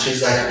mouth and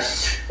she's like,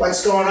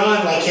 what's going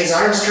on? Like his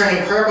arm's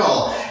turning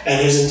purple. And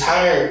his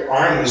entire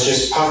arm was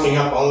just puffing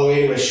up all the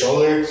way to his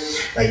shoulder,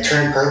 like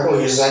turned purple.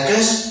 He was like,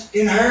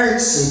 it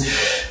hurts. And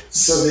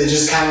so they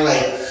just kind of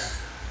like,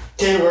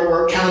 okay,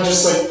 we're kind of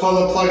just like pull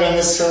the plug on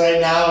this for right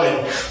now.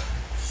 And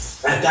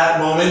at that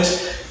moment,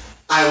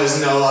 I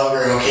was no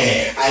longer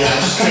okay. I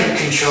just couldn't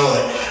control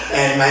it.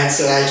 And I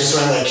just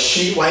went like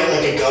sheet white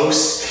like a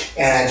ghost,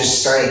 and I just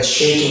started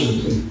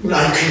shaking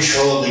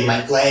uncontrollably,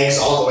 my legs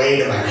all the way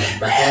to my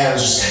head. I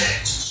was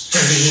just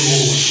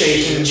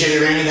shaking,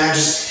 jittering, and I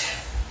just,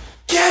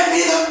 get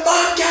me the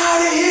fuck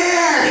out of here!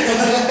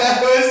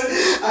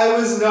 I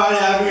was not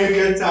having a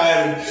good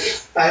time.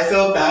 I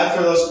felt bad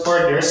for those poor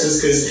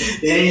nurses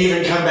because they didn't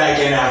even come back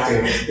in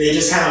after. They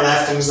just kind of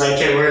left and was like,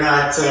 hey, we're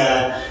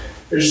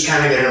just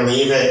kind of going to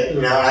leave it.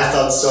 I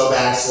felt so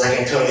bad because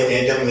I totally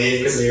made them leave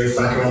because they were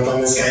fucking up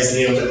on this guy's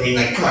needle. But I mean,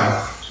 like, come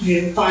on,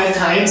 5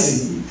 times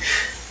and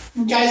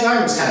the guy's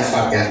arm was kind of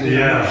fucked up.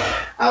 Yeah.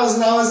 I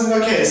wasn't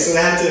okay, so they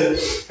had to,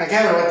 I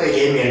can't remember what they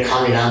gave me to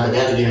calm me down, but they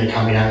had to give me to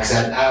calm me down because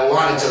I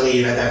wanted to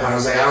leave at that point. I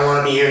was like, I don't want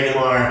to be here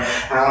anymore.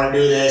 I don't want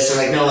to do this.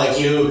 They're like, no, like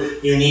you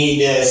need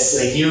this.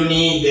 Like you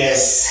need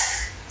this.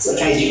 It's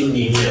like, I do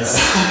need this.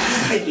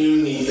 I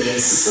do need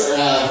this.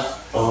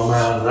 Oh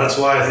man, that's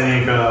why I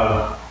think,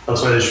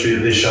 that's why they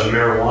should have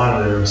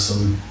marijuana there,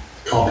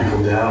 calm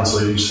people down, so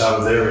you just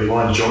have it there. You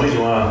want to join?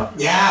 You want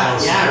to? Yeah,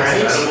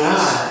 right.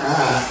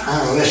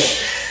 I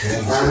wish. Yeah.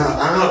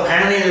 I don't know.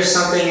 Apparently, there's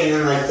something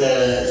in like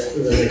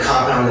the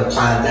compound of the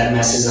plant that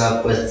messes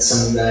up with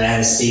some of the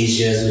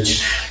anesthesias,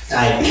 which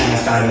I kind of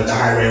found out the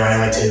hard way when I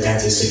went to the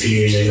dentist a few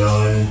years ago,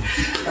 and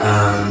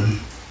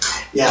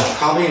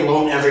probably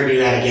won't ever do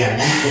that again.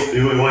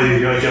 You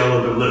got a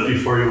little bit lit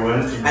before you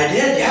went. I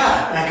did,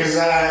 yeah, because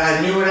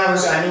I knew what I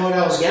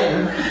was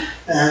getting,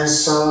 and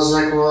so I was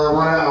like, well,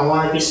 I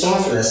want to be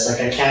stoned for this. Like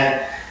I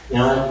can't.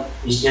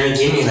 He's gonna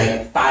give me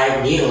like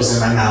 5 needles in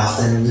my mouth,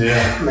 and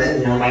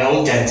my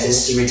old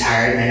dentist, he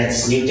retired, and I got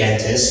this new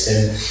dentist,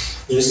 and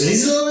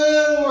he's a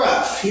little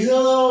rough.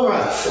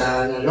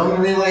 I don't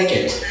really like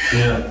it.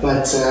 Yeah.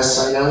 But so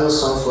I got a little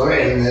stoned for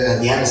it, and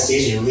the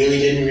anesthesia really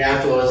didn't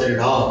react well with it at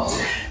all.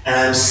 And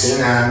I'm sitting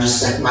there, I'm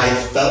just like,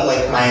 felt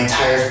like my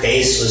entire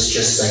face was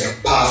just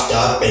like puffed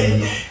up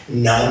and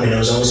numb, and it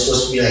was only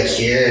supposed to be like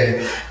here,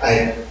 and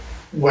I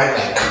went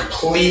like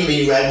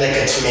completely red like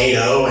a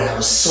tomato, and I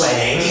was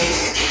sweating.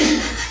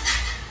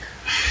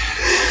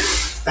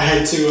 I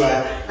had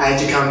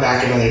to come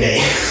back another day.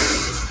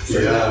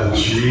 Yeah,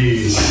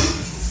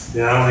 jeez.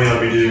 Yeah, I don't think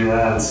I'll be doing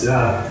that.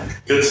 Yeah,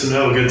 good to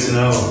know.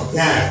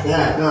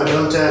 Yeah, no,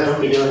 don't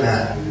be doing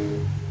that.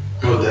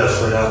 Oh,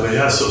 definitely not. But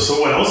yeah,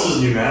 so what else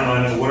is new,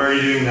 man? What are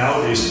you doing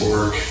nowadays for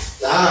work?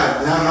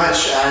 Not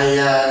much.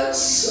 I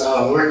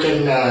work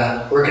in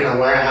a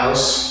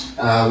warehouse.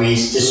 We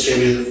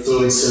distribute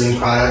fluid sealing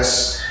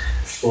products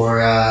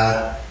for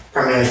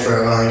primarily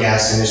for oil and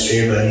gas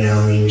industry, but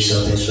we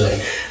sell things for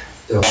like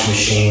the washing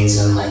machines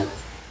and like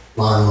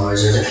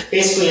lawnmowers.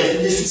 Basically,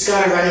 if it's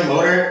got a running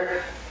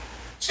motor,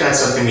 it's got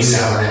something we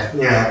sell in it.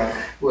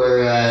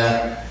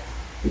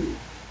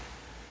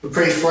 We're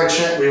pretty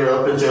fortunate. We were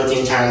open throughout the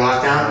entire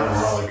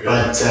lockdown,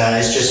 but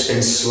it's just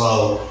been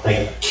slow,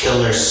 like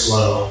killer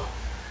slow.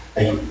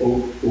 Like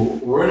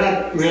we're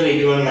not really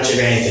doing much of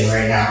anything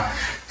right now.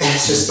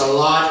 It's just a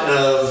lot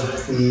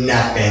of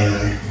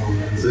nothing.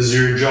 Is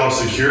your job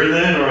secure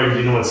then, or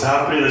you know what's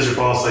happening? Does your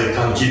boss like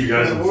kind of keep you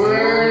guys informed?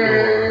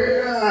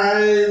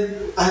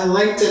 I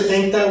like to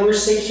think that we're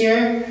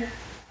secure.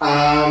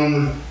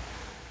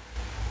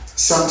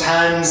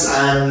 Sometimes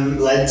I'm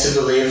led to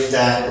believe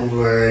that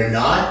we're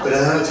not, but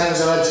other times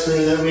I'm led to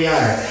believe that we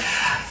are.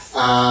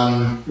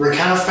 We're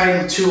kind of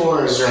fighting 2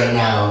 wars right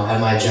now at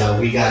my job.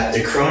 We got the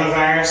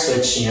coronavirus,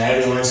 which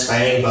everyone's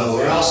fighting, but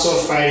we're also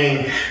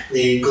fighting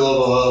the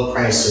global oil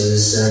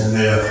prices and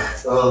the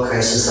oil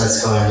crisis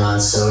that's going on.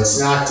 So it's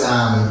not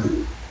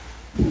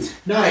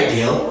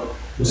ideal.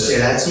 We'll say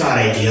that's not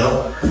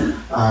ideal,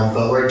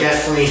 but we're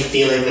definitely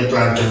feeling the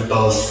brunt of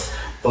both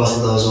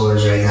of those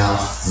wars right now.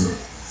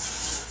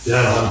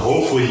 Yeah, and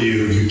hopefully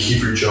you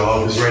keep your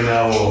job, because right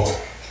now,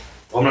 well,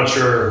 I'm not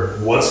sure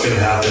what's going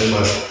to happen,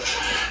 but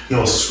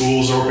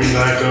schools are opening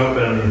back up,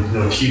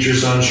 and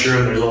teachers unsure,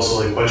 and there's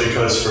also like budget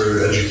cuts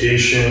for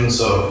education.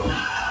 So,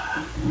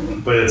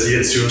 but it's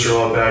yet students are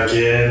allowed back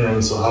in,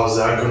 and so how's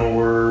that going to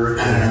work?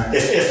 I don't know.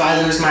 If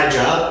I lose my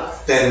job,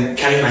 then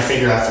cutting my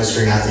finger off is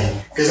for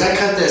nothing. Because I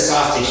cut this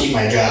off to keep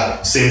my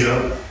job. Same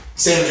job.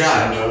 Same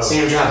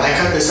job. I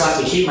cut this off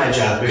to keep my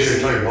job. The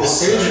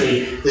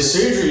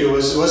surgery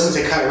wasn't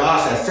to cut it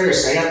off at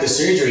first. I got the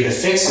surgery to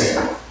fix it,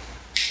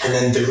 and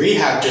then the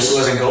rehab just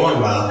wasn't going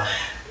well.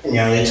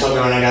 They told me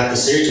when I got the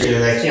surgery,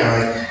 they're like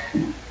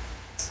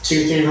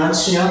 2-3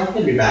 months,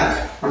 you'll be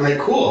back. I'm like,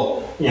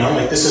 cool.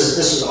 This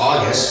is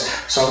August,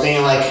 so I'm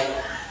thinking like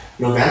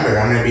November,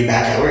 I'm gonna be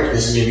back at work.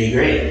 This is gonna be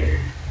great.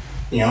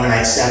 And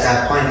at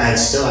that point, I'd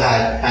still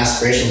had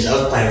aspirations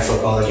of playing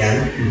football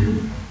again.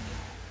 Mm-hmm.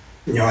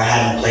 I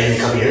hadn't played in a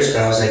couple years,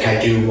 but I was like, I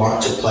do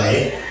want to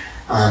play.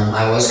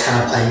 I was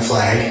kind of playing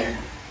flag,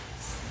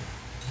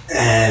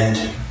 and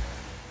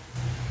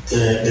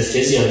the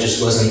physio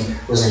just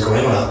wasn't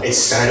going well. It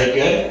started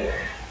good.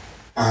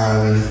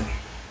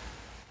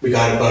 We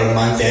got about a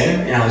month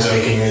in, and I was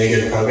making really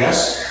good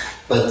progress.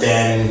 But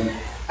then,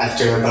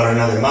 after about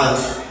another month,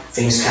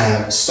 things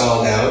kind of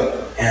stalled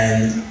out,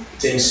 and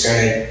things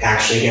started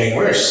actually getting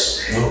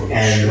worse,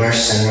 and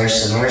worse and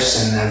worse and worse,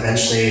 and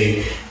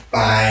eventually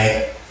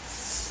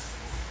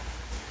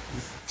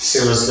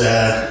so it was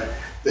the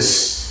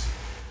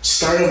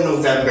start of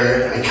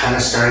November, I kind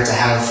of started to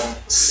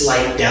have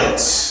slight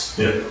doubts.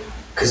 Yeah.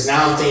 Because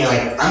now I'm thinking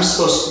I'm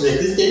supposed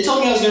to, they told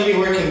me I was going to be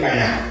working by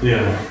now.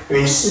 Yeah. I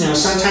mean,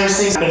 sometimes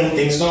things happen,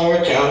 things don't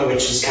work out,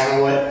 which is kind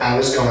of what I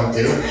was going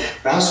through.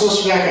 But I'm supposed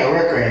to be back at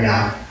work right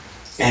now.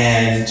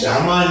 And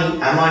I'm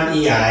on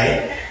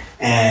EI,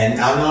 and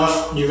I don't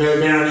know if you've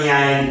ever been on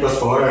EI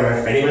before, or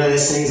if anybody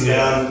listening's been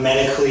on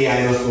medical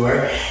EI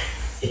before.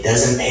 It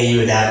doesn't pay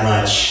you that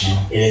much.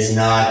 It is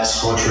not.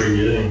 How much were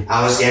you getting?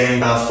 I was getting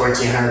about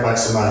 $1,400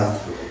 a month,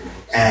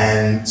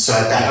 and so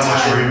at that time. How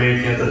much were you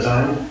making at the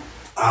time?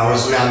 I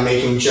was now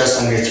making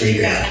just under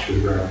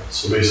 $3,000.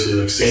 So basically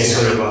like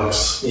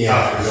 $1,600.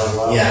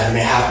 Yeah. Yeah,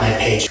 half my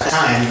paycheck. At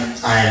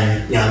the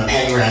time, I'm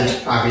paying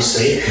rent,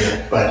 obviously,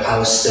 but I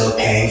was still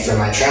paying for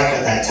my truck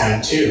at that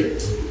time too.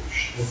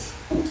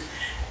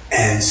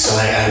 And so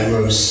I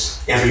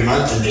was every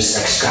month I'm just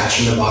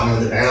scratching the bottom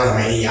of the barrel of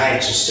my EI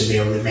just to be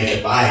able to make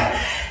it by.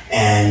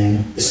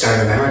 And the start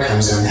of November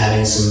comes and I'm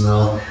having some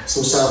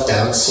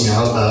self-doubts,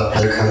 about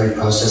how the recovery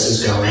process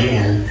is going,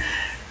 and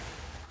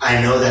I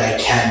know that I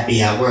can't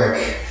be at work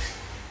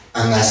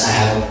unless I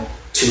have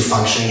 2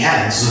 functioning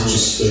hands,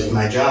 just with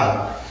my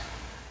job.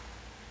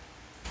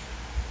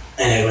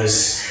 And it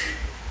was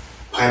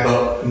probably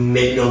about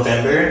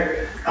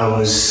mid-November, I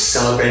was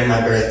celebrating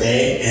my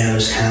birthday, and it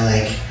was kind of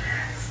like,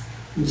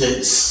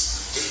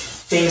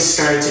 things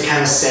started to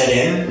kind of set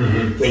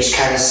in, which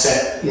kind of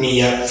set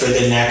me up for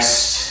the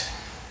next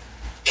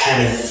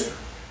kind of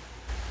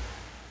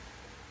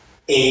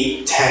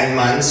 8-10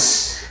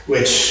 months,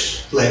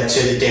 which led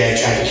to the day I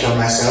tried to kill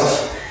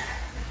myself.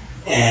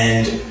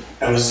 And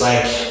I was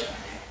like,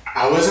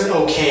 I wasn't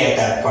okay at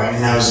that point,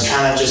 and I was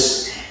trying to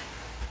just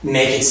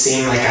make it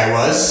seem like I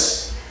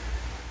was,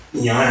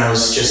 and I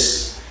was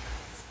just,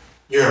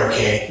 you're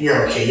okay,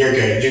 you're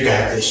good, you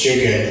got this, you're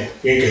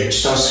good,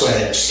 just don't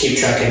sweat it, just keep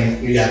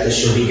trucking, you got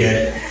this, you'll be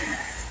good.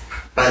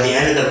 By the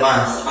end of the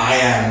month, I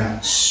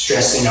am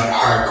stressing out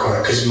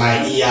hardcore, because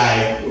my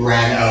EI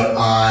ran out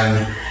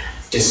on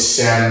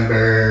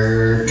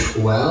December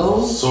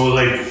 12th. So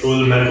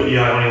the medical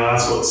EI only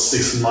lasts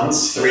 6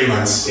 months? 3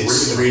 months.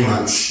 It's 3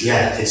 months.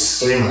 Yeah, it's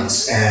 3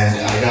 months. And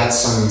I got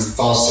some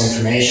false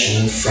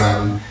information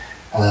from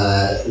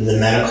the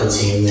medical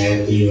team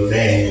there at the U of A,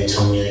 and they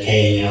told me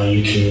hey,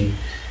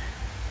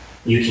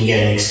 you can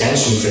get an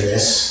extension for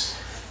this.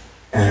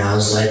 And I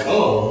was like,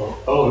 oh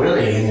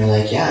really? And they're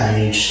like, yeah,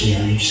 you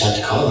just have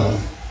to call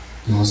them.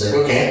 And I was like,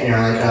 okay. And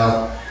they're like,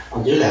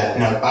 I'll do that.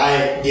 Now,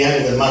 by the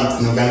end of the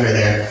month, November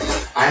there,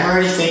 I'm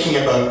already thinking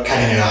about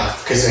cutting it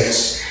off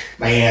because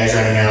my EI is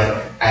running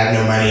out, I have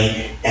no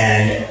money,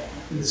 and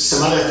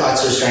some other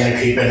thoughts were starting to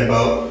creep in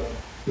about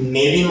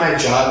maybe my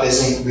job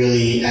isn't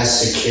really as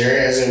secure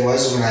as it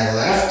was when I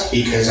left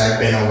because I've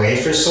been away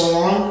for so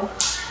long.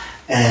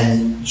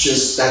 And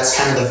just that's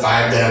kind of the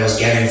vibe that I was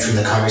getting from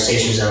the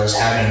conversations I was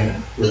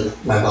having with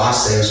my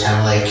boss there. It was kind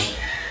of like,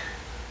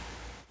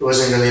 it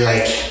wasn't really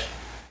like,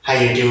 how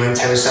you doing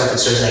type of stuff.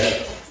 It's just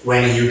like,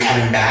 when are you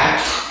coming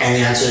back? And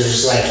the answer is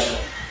just like,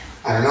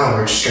 I don't know,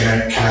 we're just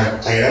gonna kind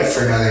of play it out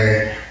for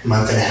another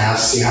month and a half,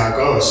 see how it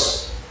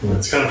goes.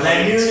 It's kind of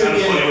funny. It's kind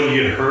of funny when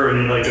you get hurt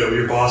and you're like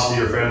your boss and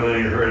your family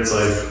and you're hurt. It's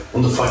like,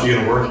 when the fuck are you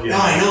gonna work again? No,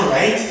 I know,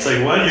 right? It's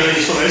like, what? You're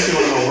so nice you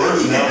want to go work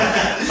now.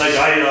 Like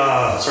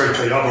sorry to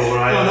cut you off, but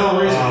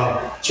when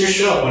it's your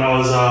show. When I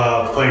was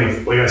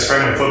playing, I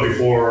sprained my foot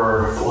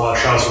before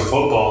trials for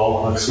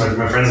football. Because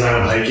my friends and I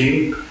went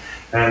hiking,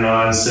 and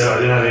instead I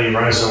didn't have any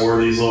runners, so I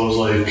wore these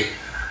little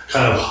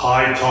kind of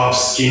high top,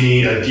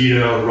 skinny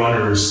Adidas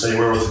runners that you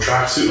wear with the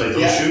tracksuit, like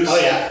those shoes. Oh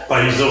yeah.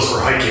 But I used those for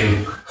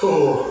hiking.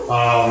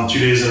 Oh. 2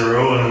 days in a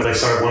row, and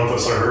one foot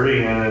started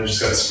hurting, and I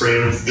just got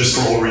sprained just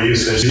from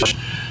overuse.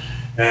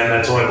 And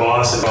I told my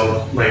boss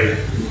about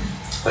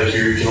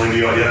you can only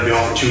you have to be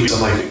off for 2 weeks.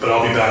 I'm like, but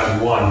I'll be back in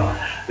one.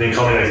 And he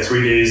called me like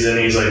 3 days in.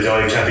 He's like, oh,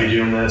 I can't be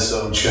doing this,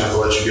 so I'm just gonna have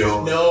to let you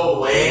go.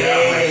 No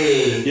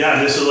way. Yeah,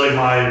 and this was like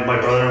my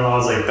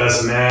brother-in-law's like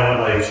best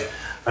man.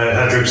 I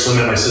had drinks with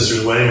him at my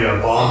sister's wedding. We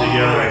got bombed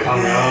together. I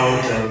hung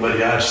out, but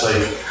yeah, just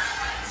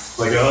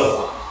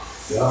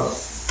yeah.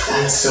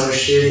 That's so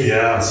shitty.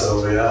 Yeah,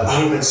 so yeah. I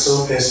would have been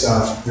so pissed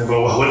off. Yeah, but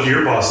what did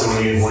your boss do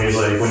when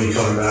you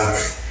coming back?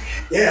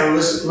 Yeah, it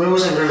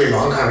wasn't really a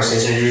long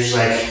conversation. He was just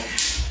like,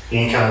 you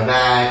ain't coming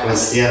back,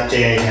 what's the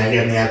update? And I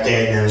gave him the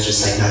update, and it was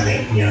just like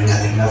nothing,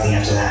 nothing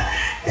after that.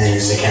 And he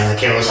was like, kind of like,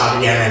 okay, we'll talk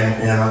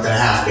again in a month and a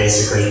half,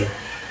 basically.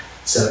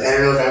 So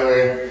end of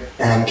November,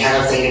 and I'm kind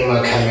of thinking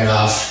about cutting it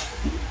off.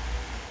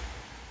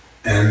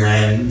 And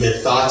then the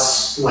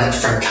thoughts went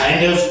from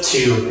kind of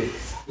to,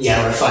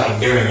 yeah, we're fucking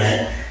doing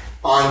it,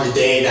 on the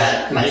day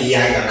that my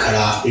EI got cut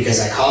off, because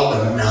I called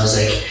them and I was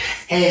like,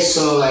 hey,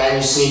 so I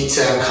just need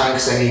to come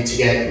because I need to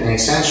get an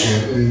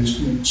extension. And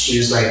she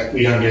was like,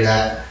 we don't do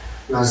that.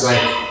 And I was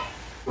like,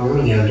 what do you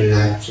mean you don't do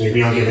that? She's like, we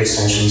don't give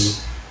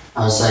extensions.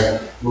 I was like,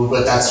 well,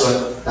 but that's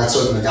what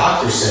the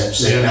doctor said.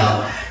 She's like,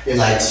 no, they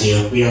lied to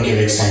you. We don't give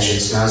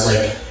extensions. And I was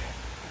like,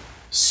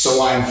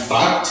 so I'm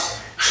fucked?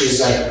 She's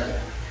like,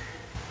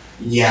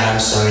 yeah, I'm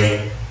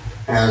sorry.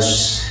 And I was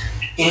just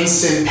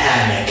instant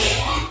panic.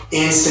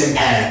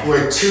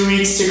 We're 2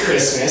 weeks to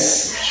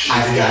Christmas.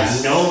 I've got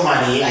no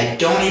money. I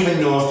don't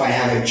even know if I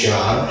have a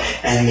job.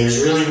 And there's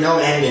really no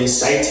end in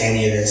sight to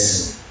any of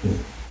this.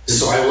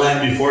 So I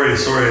went before you.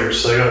 Sorry, we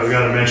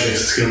gotta mention it.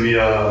 It's gonna be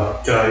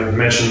gotta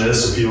mention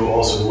this so people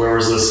also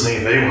whoever's listening,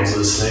 if anyone's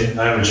listening.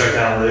 I haven't checked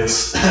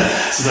analytics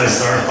since I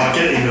started. Fuck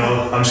it,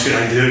 I'm just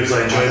gonna do it because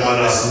I enjoy it.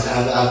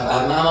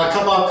 I'm a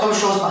couple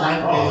shows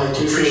behind, like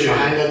 2 shows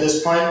behind at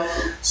this point.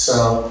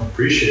 So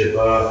appreciate it.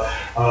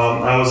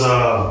 I was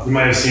you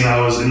might have seen I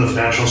was in the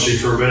financial industry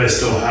for a bit. I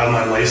still have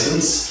my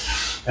license,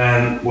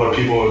 and what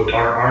people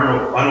are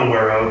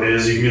unaware of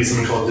is you can get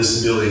something called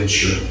disability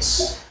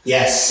insurance.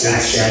 Yes,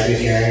 actually, I did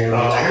hear.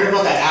 I heard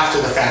about that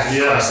after the fact.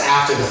 Yeah,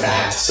 after the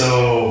fact.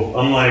 So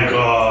unlike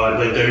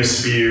there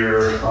used to be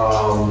your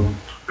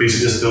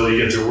basic disability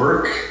you get through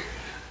work,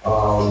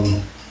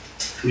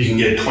 you can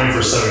get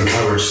 24/7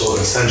 coverage. So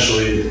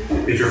essentially,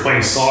 if you're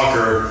playing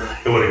soccer,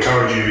 it would have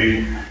covered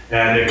you,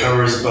 and it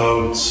covers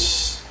about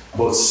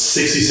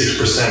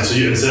 66%. So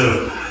you instead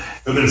of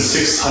it would have been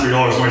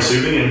 $600 more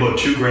saving and about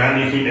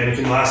 $2,000 and it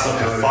can last up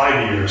to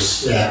 5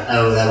 years. Yeah,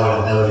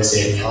 that would have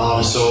saved me a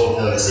lot. So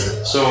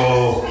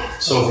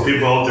for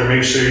people out there,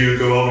 make sure you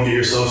go out and get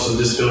yourself some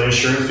disability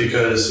insurance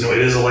because it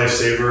is a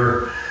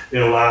lifesaver.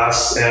 It'll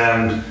last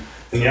and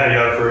yeah, you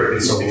got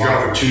if you're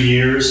out for 2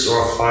 years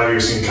or for 5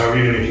 years, it can cover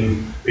you and it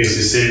can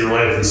basically save your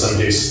life in some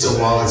cases. It's a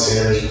wallet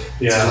saver.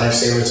 Yeah. It's a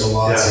lifesaver. It's a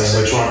wallet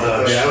saver. So I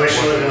wish I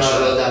would have known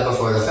about that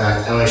before the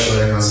fact.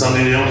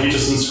 Something they don't teach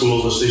us in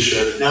schools, which they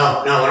should.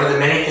 No. One of the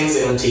many things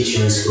they don't teach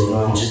you in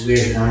school, which is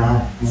weird. I don't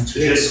know. It's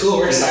weird. School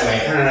works that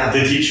way. I don't know.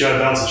 They teach you how to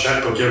balance a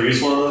checkbook. You ever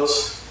use one of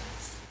those?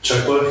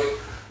 Checkbook?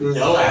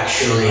 No,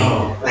 actually.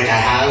 Oh. I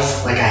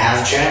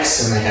have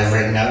checks and I've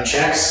written out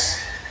checks.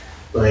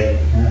 I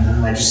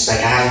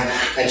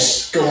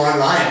just go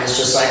online. It's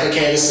just like,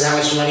 okay, this is how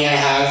much money I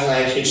have.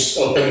 And you just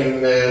go here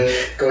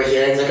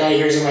and it's like, oh,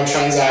 here's all my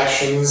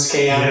transactions.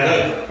 Okay, I'm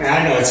good. And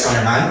I know what's going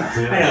on.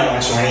 Yeah. I know how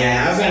much money I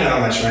have. I know how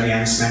much money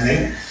I'm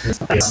spending.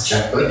 It's a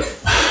checkbook.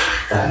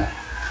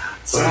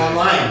 It's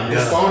online.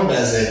 Your phone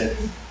does it.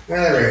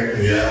 Whatever.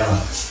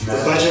 Yeah.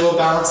 The budget will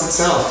balance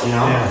itself,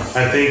 Yeah.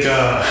 I think,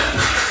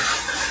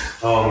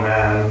 oh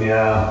man,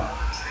 yeah.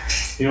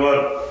 You know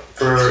what?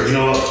 For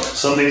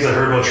some things I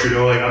heard about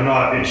Trudeau, I'm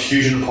not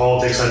huge into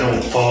politics. I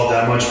don't follow it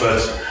that much, but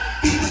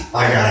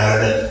I got out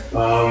of it.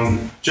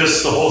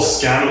 Just the whole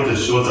scandal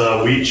with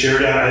the wheat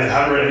charity. I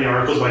haven't read any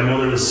articles, but I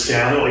know there's a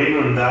scandal.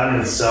 Even that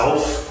in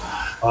itself,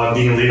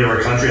 being a leader of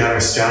our country, having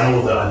a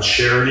scandal with a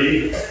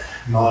charity,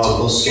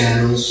 multiple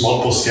scandals,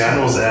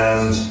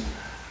 and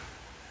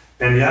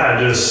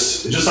yeah,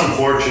 it's just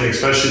unfortunate,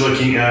 especially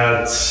looking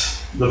at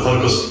the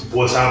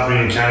what's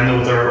happening in Canada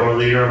with our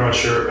leader. I'm not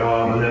sure,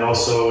 and then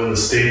also in the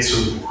States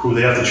who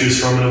they have to choose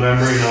from in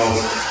November. It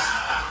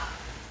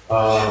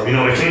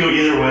can go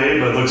either way,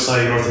 but it looks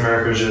like North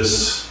America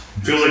just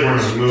feels like we're in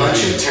a movie.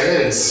 Bunch of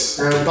turds.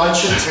 We're a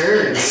bunch of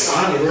turds.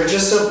 Honey, we're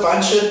just a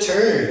bunch of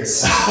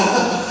turds.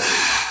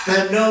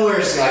 But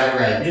nowhere's got it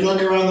right. You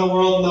look around the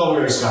world,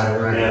 nowhere's got it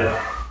right. Yeah.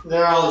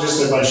 They're all just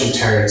a bunch of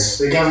turds.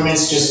 The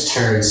government's just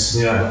turds.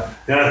 Yeah.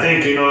 Yeah, I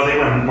think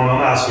my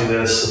mom asked me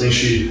this. I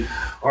think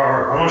I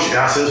don't know if she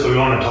asked this, but we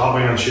were on a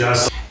topic and she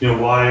asked,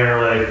 why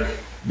are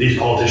these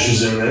politicians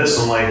doing this?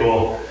 I'm like,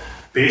 well,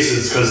 basically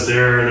it's because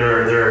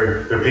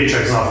their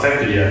paycheck's not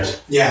affected yet.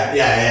 Yeah,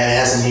 it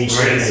hasn't reached.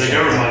 Right, it's the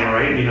government money,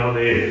 right?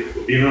 They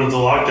even with the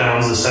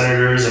lockdowns, the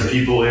senators and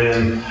people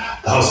in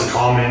the House of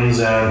Commons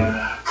and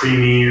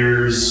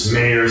premiers,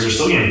 mayors are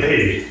still getting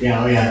paid.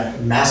 Yeah,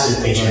 massive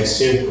paychecks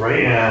too.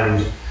 Right,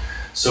 and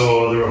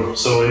So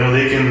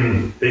they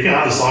can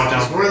have this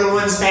lockdown. We're the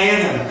ones paying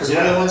them. Because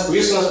we're the ones we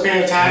used to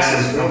pay the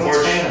taxes. And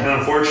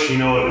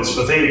unfortunately, it's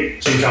the thing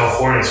in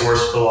California. It's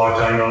worse with the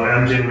lockdown.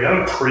 Edmonton, we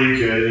have it pretty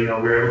good.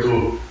 We're able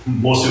to.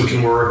 Most people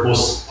can work.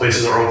 Most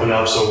places are open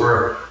up, so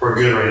we're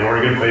good right now. We're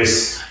in a good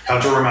place.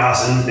 Have to wear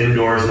masks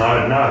indoors.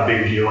 Not a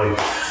big deal.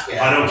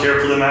 I don't care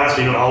for the mask.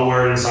 I'll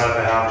wear it inside if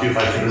I have to. If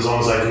I can, as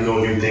long as I can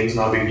go do things,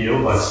 not a big deal.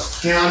 But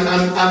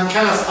I'm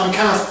kind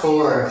of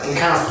for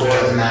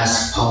the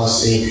mask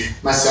policy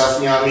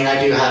myself.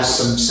 I do have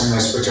some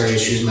respiratory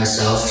issues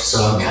myself,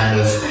 so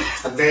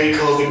I'm very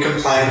COVID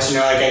compliant.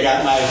 I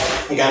got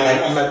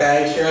my on my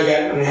bag here. I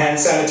got my hand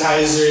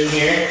sanitizer in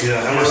here.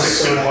 Yeah, and we're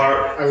 6 feet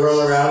apart. I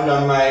roll around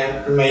on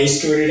my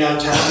e-scooter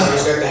downtown. I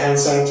always got the hand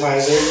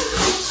sanitizer.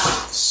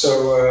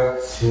 So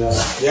and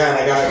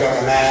I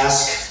got my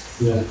mask.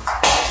 Yeah.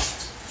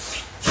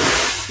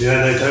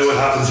 Yeah, did I tell you what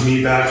happened to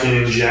me back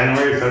in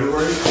January,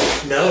 February?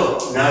 No.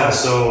 Yeah,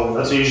 so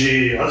that's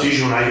usually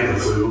when I get the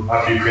flu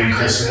after Ukraine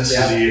Christmas.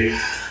 Yeah. A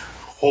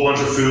whole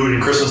bunch of food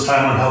and Christmas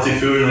time, unhealthy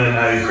food, and then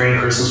at Ukraine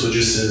Christmas with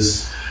just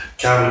his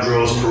cabbage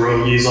rolls,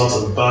 pierogies, lots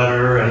of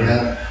butter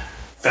and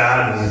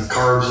fat and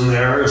carbs in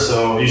there.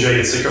 So usually I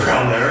get sick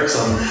around there.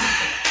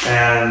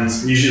 And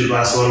usually it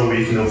lasts about a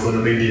week, flu,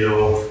 no big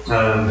deal.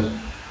 And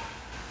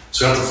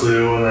so I got the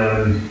flu, and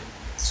then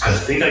I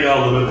think I got a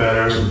little bit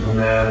better, and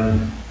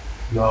then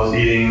I was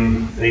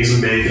eating eggs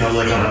and bacon. I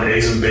was on an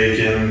eggs and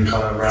bacon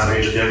kind of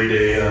rampage every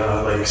day,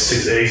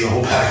 6 eggs and a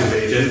whole pack of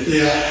bacon.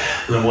 Yeah.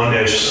 And then one day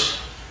I just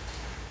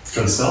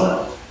couldn't smell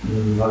it.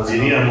 And I was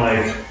eating it, I'm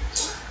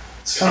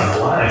it's kind of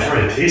bland. I can't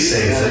really taste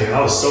anything. And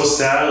I was so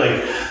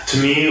sad. To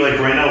me,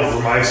 right now,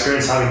 from my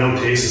experience, having no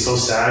taste is so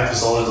sad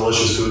because all the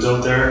delicious foods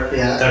out there.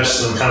 Yeah. That's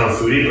just kind of a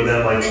foodie, but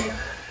then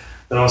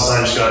then all of a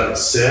sudden I just got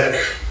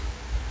sick.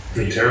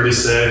 Terribly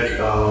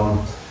sick. I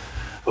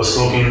was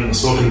smoking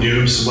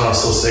dubs when I was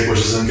still sick, which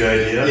isn't a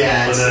good idea.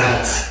 Yeah, but then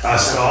I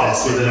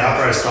stopped. But then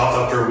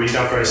after a week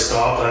after I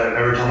stopped,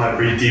 every time I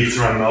breathe deep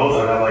through my mouth,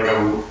 I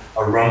have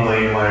a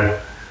rumbling in my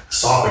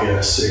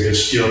esophagus. So you could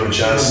feel it in my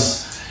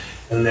chest.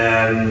 And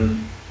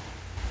then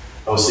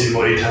I was sleeping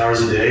about 8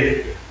 hours a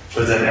day.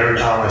 But then every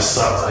time I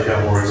slept, I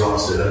got more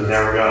exhausted. I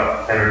never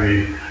got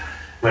energy.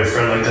 My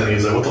friend looked at me,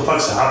 he's like, what the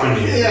fuck's happened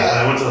to you? Yeah. And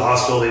I went to the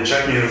hospital, they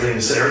checked me and everything,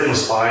 they said everything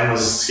was fine, I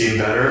was getting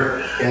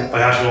better. Yeah.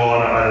 But I had to go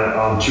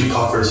on 2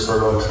 puffers for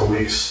about a couple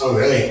weeks. Oh,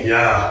 really?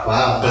 Yeah.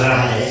 Wow. But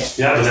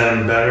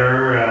then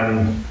better,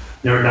 and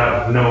no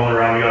one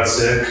around me got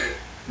sick,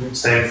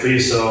 thankfully,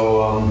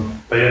 so,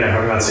 but I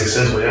haven't got sick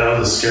since, but that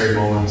was a scary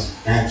moment.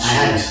 Man,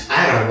 I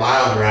had a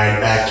wild ride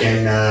back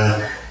in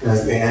the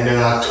end of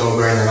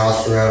October and then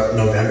all throughout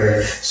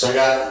November. So I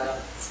got...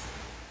 Is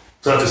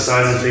that the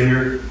size of the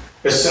finger?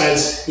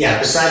 Besides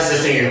the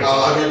finger,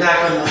 I'll get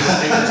back on the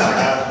finger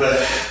talk,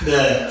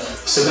 but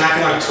so back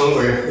in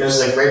October, it was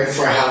right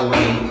before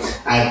Halloween.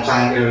 I had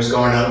planned, it was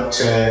going out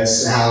to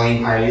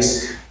Halloween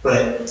parties,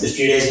 but a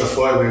few days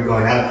before we were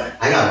going out,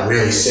 I got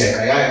really sick.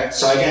 I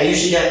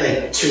usually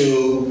get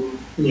 2,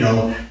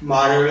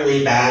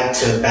 moderately bad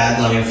to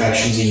bad lung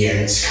infections a year.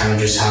 It's kind of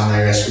just how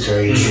my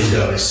respiratory issues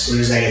go. As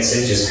soon as I get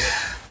sick, just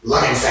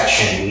lung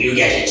infection, you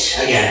get it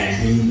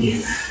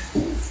again.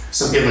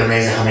 Some people are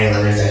amazed at how many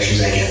lung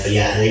infections I get, but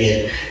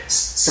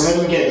some of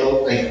them get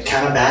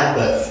kind of bad,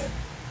 but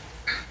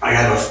I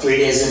got about 3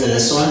 days into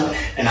this one,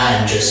 and I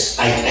am just,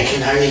 I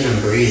can hardly even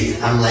breathe.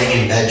 I'm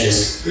laying in bed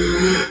just,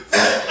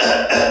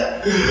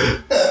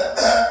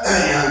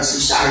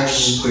 it's hard to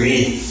just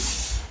breathe.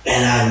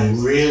 And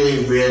I'm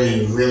really,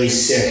 really, really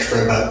sick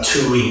for about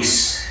 2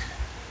 weeks.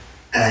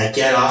 And I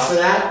get off of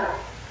that,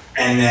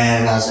 and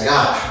then I was like,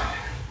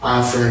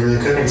 I'm feeling really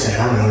cooking today.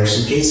 I'm gonna order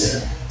some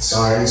pizza. So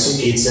I ordered some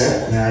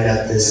pizza, and then I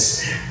got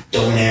this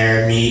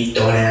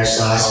donair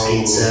sauce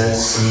pizza,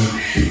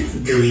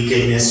 some gooey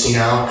goodness,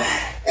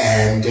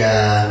 and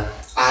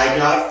I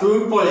got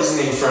food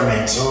poisoning from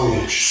it.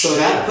 Oh, so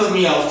that put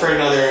me out for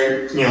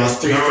another,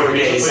 3-4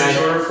 days. Where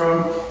did you order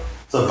from?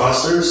 The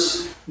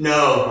Busters?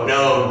 No.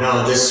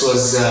 This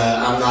was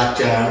I'm not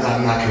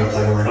gonna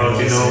plug one.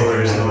 Okay, no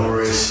worries.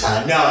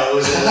 No, it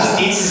was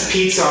Nietzsche's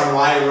Pizza on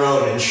Y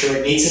Road in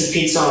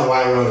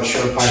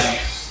Sherwood Park.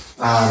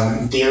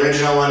 The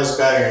original one is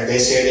better. They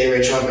say the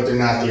original, but they're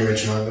not the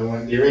original.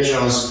 The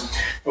original is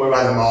over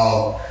by the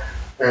mall.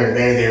 Or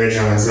they're the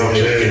original ones. They're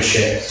good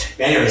shit.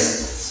 But anyways,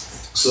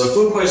 so the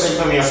food poisoning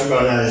put me off for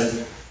about another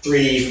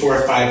 3,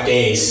 4, 5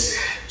 days.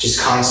 Just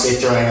constantly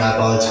throwing up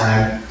all the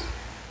time.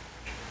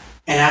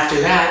 And after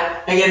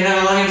that, I get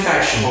another lung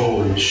infection.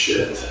 Holy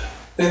shit.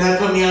 And that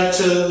put me up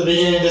to the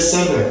beginning of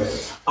December.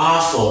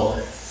 Awful.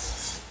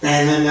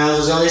 And then there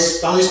was all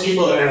these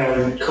people,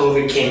 when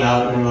COVID came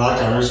out and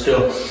lockdown, there was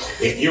people,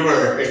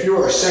 if you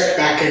were sick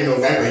back in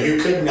November,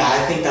 you couldn't.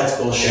 I think that's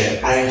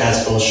bullshit.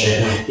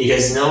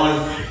 Because no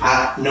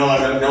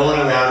one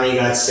around me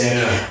got sick.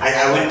 Yeah.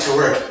 I went to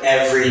work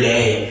every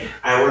day.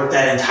 I worked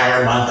that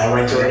entire month. I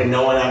went to work and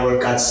no one at work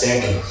got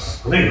sick. I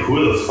think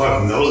who the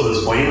fuck knows at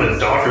this point? Even the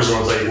doctors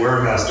are like, wear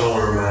a mask, don't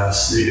wear a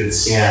mask.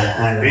 It's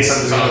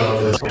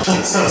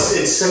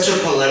it's such a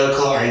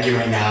political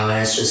argument now,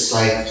 and it's just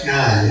like,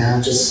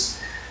 just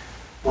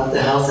let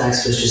the health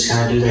experts just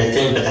kind of do their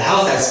thing. But the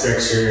health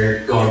experts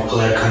are going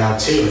political now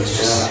too. It's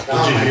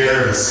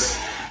just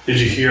Did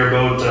you hear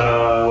about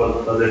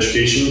the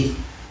education?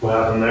 What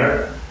happened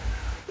there?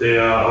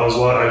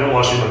 I don't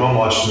watch my mom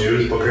watched the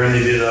news, but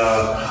apparently they did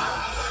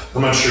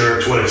I'm not sure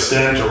to what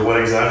extent or what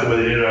exactly, but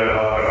they did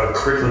a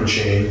curriculum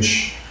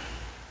change.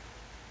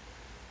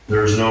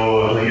 There's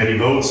no, I think, any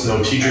votes,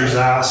 no teachers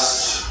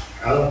asked,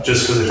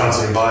 just because they found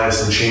something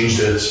biased and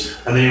changed it.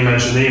 And they even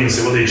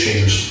say, well, they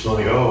changed. I'm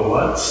like, oh,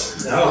 what?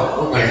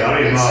 Oh, okay. Like, I don't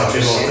even know how to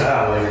feel about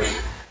that. Like,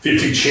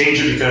 if you change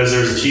it because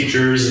there's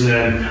teachers and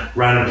then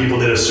random people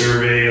did a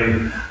survey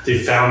and they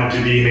found it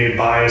to be maybe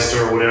biased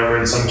or whatever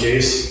in some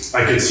case,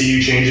 I could see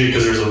you change it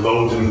because there's a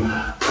vote and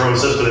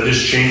process, but I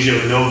just change it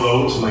with no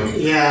vote. I'm like,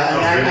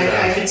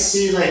 I could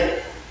see,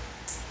 like,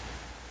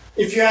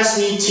 if you ask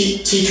me,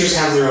 teachers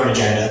have their own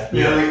agenda.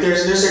 You know, like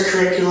there's a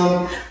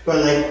curriculum,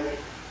 but like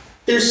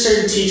there's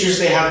certain teachers,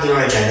 they have their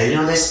own agenda. You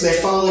know, they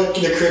follow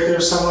the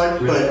curriculum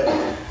somewhat, but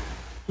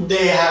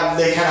they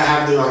kind of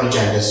have their own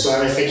agenda.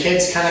 So if a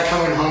kid's kind of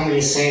coming home and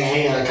he's saying,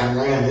 hey, like I'm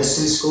learning this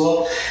in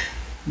school,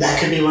 that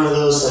could be one of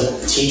those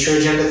like teacher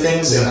agenda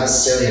things, and not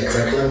necessarily a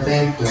curriculum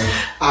thing.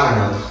 I don't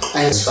know. I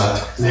think it's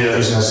fucked.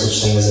 There's no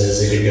such thing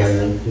as a good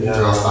government.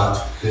 They're all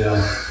fucked.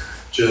 Yeah.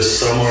 Just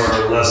some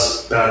are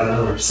less bad than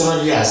others. Some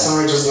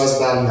are just less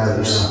bad than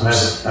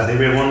others. I think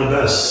we have one of the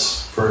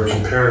best for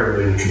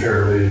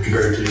comparatively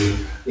compared to.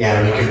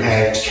 Yeah, when you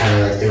compare it to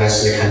kind of like the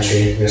rest of the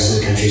country, the rest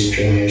of the country's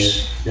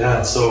premiers.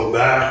 Yeah, so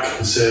back,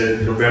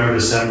 say November,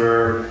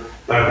 December,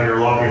 back when you were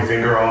lopping your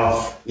finger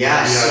off.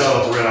 Yeah,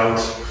 so ran out.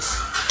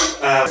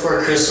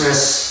 Before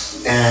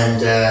Christmas,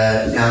 and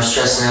now I'm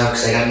stressing out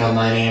because I got no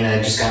money and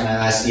I just got my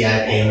last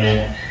EI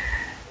payment.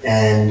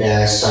 And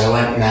so I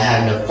went and I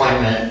had an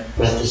appointment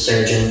with the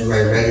surgeon, a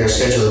regular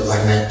scheduled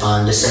appointment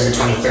on December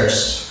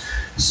 21st.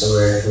 So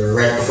we're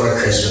right before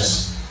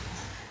Christmas.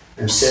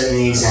 I'm sitting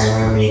in the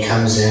exam room and he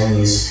comes in and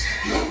he's,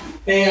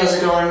 hey, how's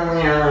it going?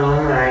 You know, I'm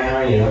alright, how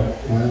are you?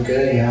 I'm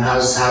good, you know,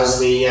 how's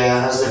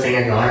the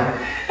finger going?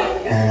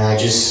 And I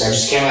just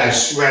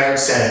right out and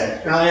said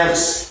it. Oh yeah,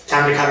 it's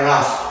time to cut it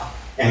off.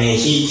 I mean,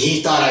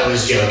 he thought I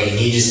was joking.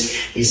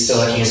 He's still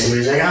looking at his computer.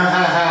 He's like,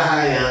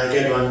 yeah,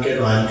 good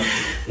one.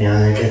 You know,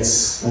 like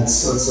let's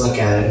look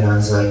at it. And I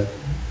was like,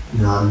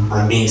 no,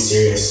 I'm being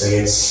serious. Like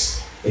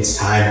it's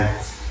time.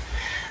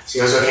 So he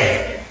goes,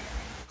 okay,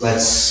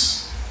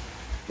 let's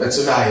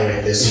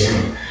evaluate this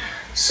here.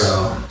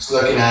 So it's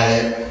looking at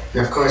it,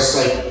 and of course,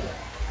 like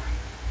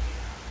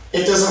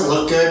it doesn't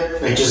look good.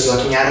 Like just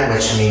looking at it,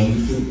 which I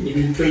mean,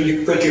 you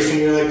break your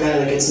finger like that,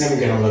 like it's never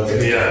gonna look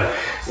good. Yeah.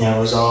 You know,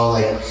 it was all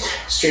like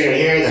straight out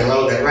here, then a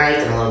little bit right,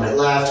 then a little bit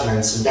left, and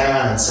then some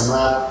down and some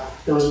up.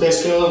 It was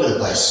basically all over the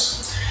place.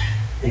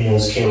 And he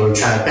goes, okay, we're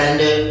trying to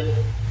bend it.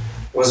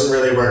 Wasn't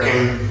really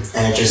working,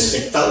 and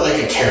it felt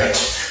like a carrot.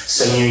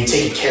 So you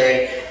take a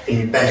carrot and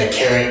you bend a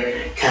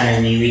carrot, kind of,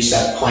 and you reach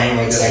that point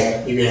where it's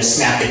like you're gonna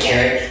snap the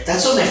carrot.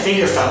 That's what my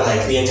finger felt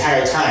like the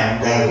entire time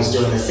that I was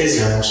doing the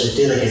physio. And I was like,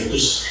 dude, like it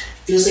just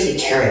feels like a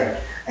carrot.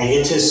 I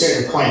get to a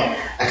certain point,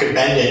 I could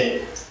bend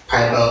it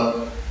probably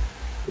about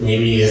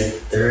maybe a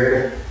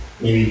third,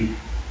 maybe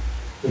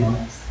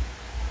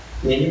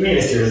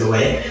a third of the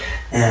way,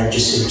 and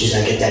just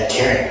I get that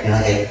carrot,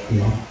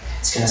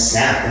 it's gonna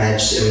snap, and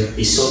it would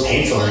be so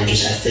painful, and I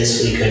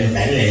physically couldn't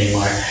bend it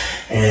anymore,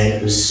 and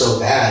it was so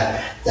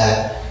bad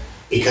that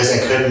because I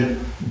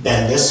couldn't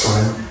bend this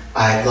one,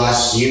 I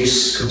lost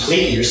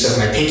complete use of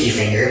my pinky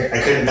finger.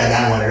 I couldn't bend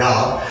that one at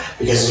all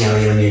because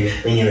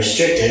when you're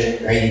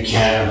restricted, right, you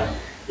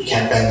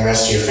can't bend the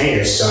rest of your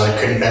fingers, so I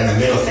couldn't bend the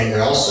middle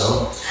finger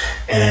also,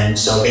 and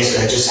so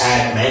basically I just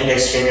had my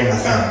index finger and my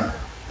thumb.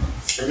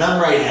 And I'm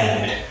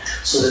right-handed,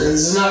 so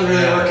this is not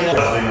really working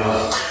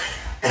out.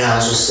 And I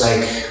was just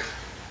like,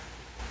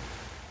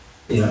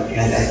 I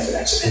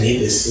need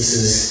this. This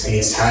is, like,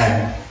 it's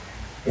time.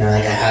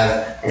 I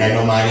got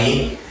no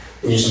money.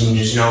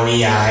 There's no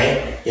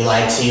EI. You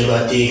lied to me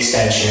about the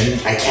extension.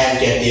 I can't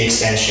get the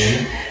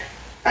extension.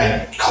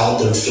 I called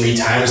them 3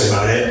 times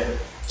about it.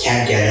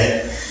 Can't get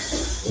it.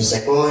 He's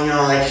like, well,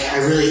 I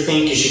really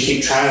think you should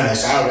keep trying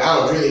this. I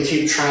would really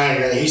keep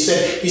trying. Really. He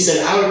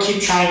said I would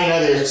keep trying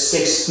another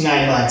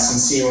 6-9 months and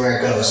see where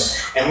it goes.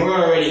 And we're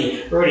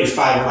already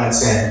 5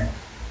 months in.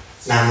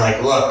 And I'm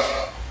like, look,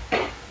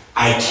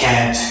 I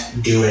can't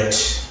do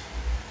it.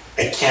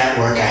 I can't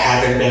work. I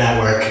haven't been at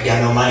work. I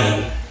got no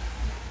money.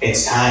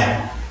 It's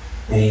time.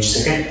 And he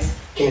just said,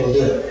 okay, we'll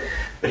do it.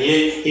 But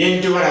he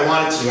didn't do what I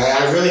wanted to do.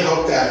 I really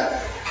hoped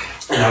that,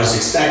 and I was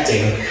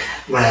expecting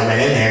when I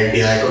went in there, he'd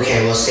be like,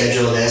 okay, we'll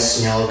schedule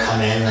this, we'll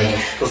come in like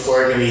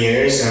before New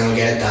Year's and we'll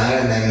get it done,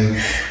 and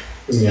then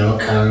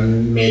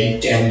come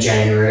mid and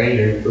January,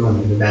 you're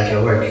back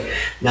at work.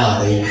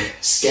 No, they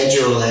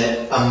schedule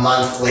it a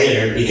month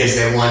later because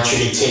they want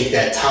you to take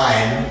that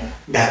time,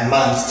 that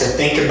month, to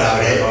think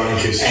about it,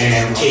 and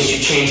then in case you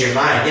change your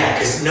mind,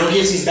 because nobody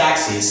gives these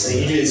backseats.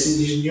 Like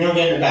you don't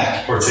get in the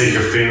back. Or take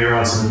your finger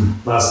on some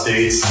last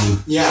dates. And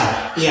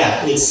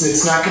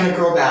it's not going to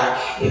grow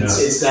back.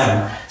 It's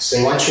done. So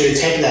they want you to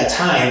take that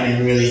time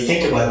and really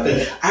think about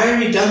it. But I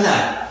already done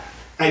that.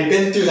 I've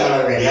been through that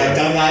already. I've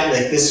done that.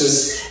 Like this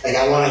was like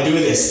I want to do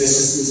this.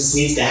 This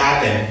needs to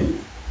happen.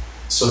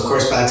 So of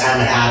course, by the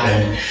time it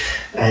happened,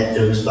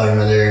 it was about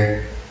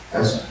I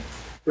was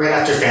right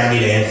after Family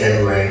Day in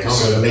February. Okay.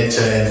 So mid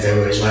to end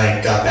February is when I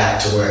got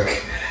back to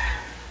work,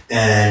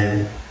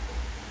 and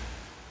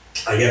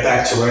I get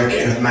back to work,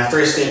 and my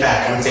first day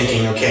back, I'm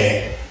thinking,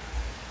 okay,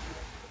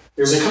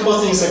 there's a couple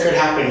of things that could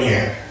happen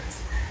here.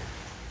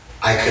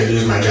 I could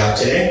lose my job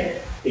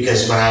today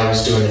because when I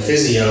was doing the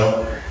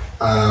physio.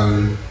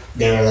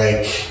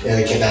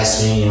 They kept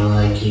asking me,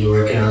 you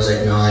working? I was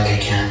like, no, I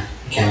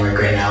can't work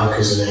right now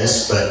because of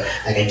this, but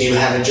I do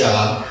have a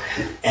job.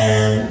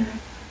 And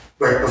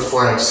right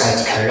before I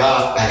decided to cut it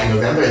off, back in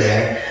November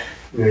there,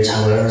 we were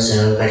talking about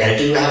it, I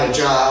do have a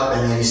job.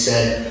 And then he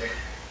said,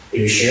 are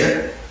you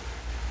sure?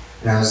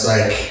 And I was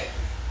like,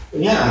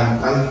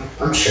 yeah,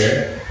 I'm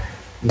sure.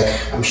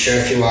 I'm sure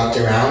if you walked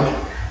around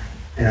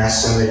and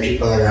asked some of the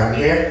people around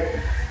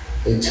here,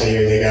 they'd tell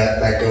you they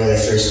got let go their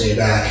first day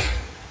back.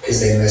 Because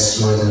they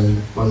missed more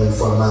than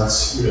 4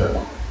 months.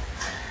 Yeah.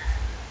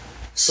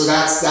 So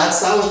that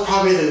was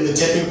probably the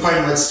tipping point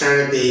when it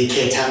started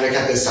time to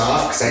cut this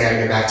off because I gotta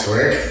get back to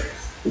work.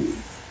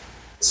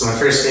 So my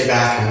first day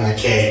back, I'm like,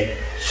 hey,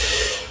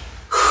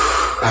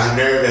 I'm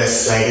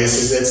nervous.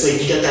 It's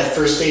like you get that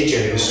first day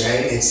jitters,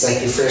 right? It's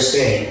like your first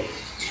day,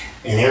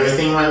 and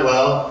everything went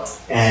well.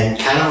 And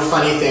kind of a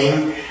funny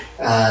thing,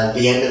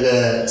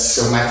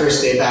 so my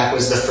first day back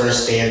was the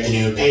first day of the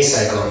new pay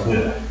cycle.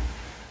 Yeah.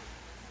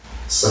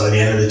 So the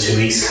end of the 2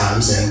 weeks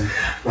comes and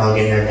we're all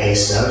getting our pay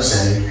stubs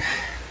and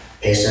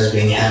pay stubs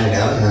being handed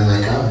out, and I'm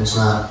like, oh, it's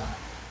not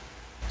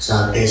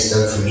a pay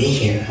stub for me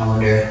here. I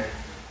wonder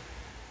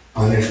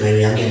if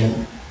maybe I'm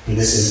getting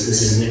this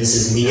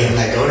is me getting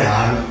let go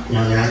now.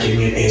 They're not giving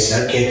me a pay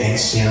stub. Okay,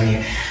 thanks.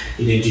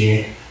 You did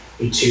your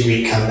 2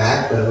 week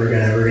comeback, but we're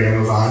gonna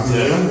move on from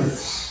you.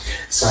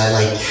 So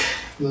I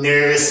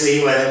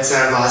nervously went into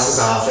my boss's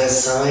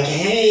office. I'm like,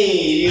 hey,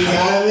 you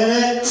got a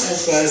minute?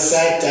 So I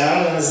sat down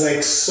and I was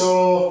like,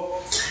 so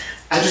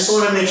I just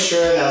want to make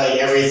sure that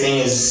everything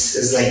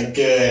is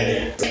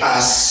good.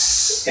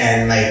 Us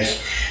and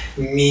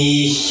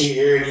me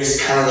here, and he's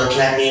kind of looking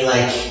at me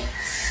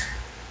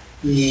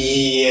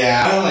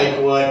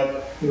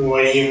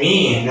what do you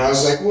mean? And I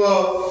was like,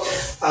 well,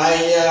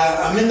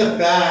 I'm in the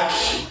back,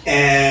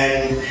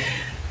 and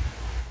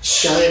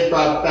Shelly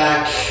brought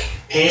back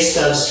pay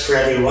stubs for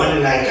everyone,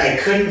 and I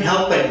couldn't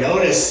help but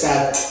notice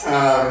that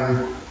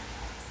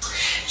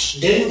she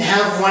didn't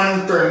have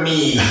one for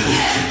me.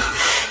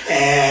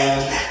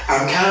 And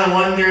I'm kind of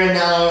wondering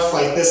now if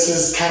this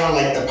is kind of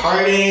the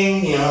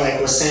parting,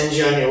 we'll send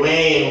you on your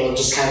way, and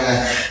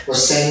we'll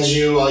send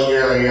you all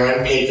your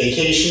unpaid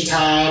vacation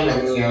time,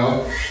 and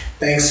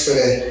thanks for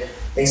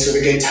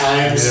the good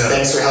times. Yeah.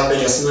 Thanks for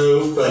helping us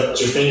move, but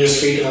your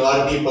finger's freaking a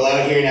lot of people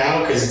out here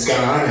now because it's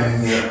gone,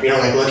 and we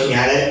don't like looking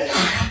at it.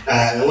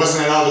 It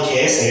wasn't at all the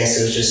case. I guess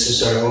it was just some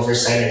sort of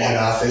oversight at head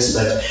office,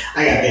 but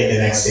I got paid the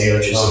next day,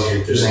 which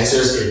was nice.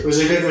 It was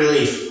a good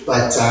relief,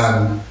 but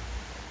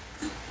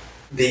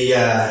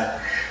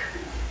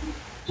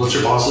what's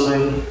your boss's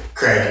name?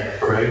 Craig.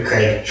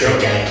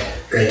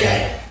 Great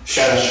guy.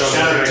 Shout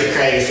out to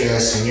Craig if you're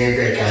listening. You're a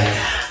great guy.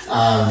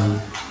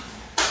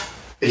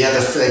 But yeah,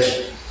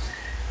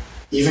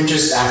 even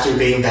just after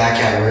being back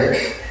at work,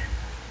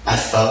 I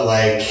felt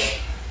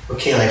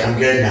okay, I'm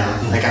good now.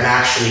 I'm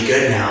actually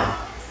good now.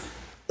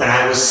 But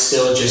I was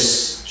still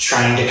just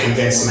trying to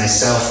convince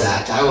myself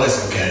that I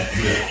wasn't good.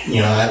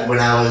 Yeah.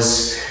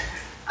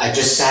 I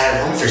just sat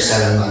at home for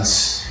 7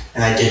 months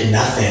and I did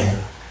nothing.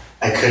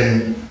 I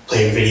couldn't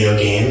play video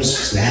games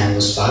because my hand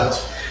was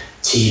fucked.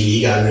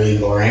 TV got really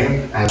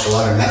boring. I watched a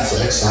lot of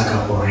Netflix, that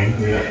got boring.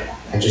 Yeah.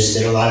 I just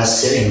did a lot of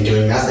sitting,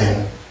 doing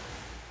nothing.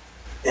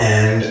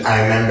 And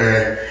I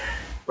remember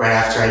right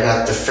after I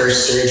got the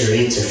first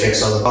surgery to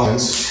fix all the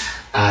bones,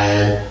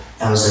 I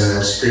was in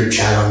this group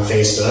chat on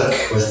Facebook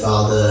with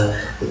all the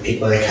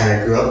people I kind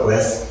of grew up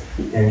with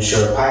in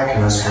Shore Park,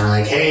 and I was kind of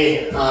like,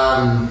 hey,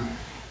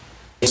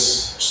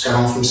 just got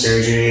home from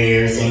surgery,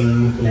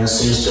 everything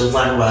seems to have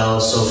went well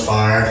so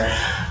far,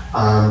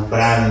 but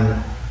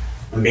I'm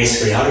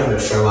basically out of it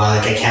for a while.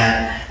 I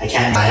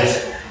can't drive.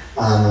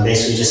 I'm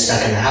basically just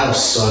stuck in the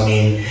house. So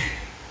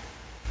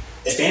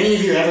if any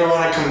of you ever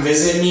want to come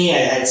visit me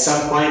at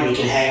some point, we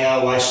can hang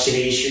out, watch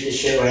TV, shoot the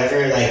shit,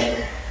 whatever.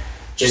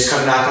 Just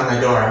come knock on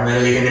the door. I'm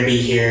literally going to be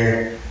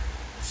here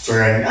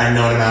for an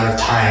unknown amount of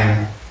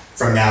time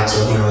from now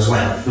till who knows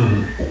when.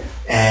 Mm-hmm.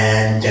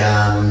 And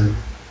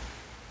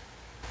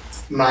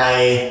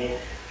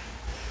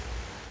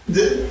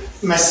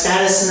My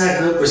status in that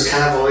group was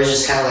kind of always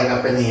just kind of like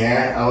up in the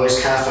air. I always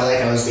kind of felt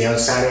like I was the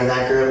outsider in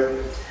that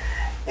group.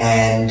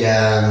 And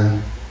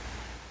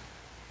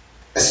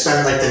I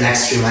spent like the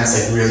next few months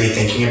like really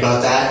thinking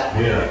about that.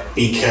 Yeah.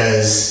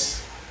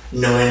 Because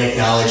no one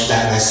acknowledged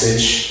that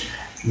message.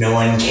 No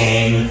one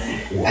came.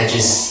 I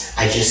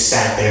just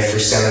sat there for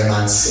 7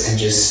 months and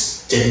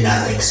just did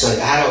nothing. So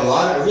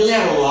I really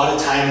had a lot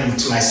of time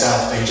to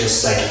myself and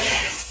just like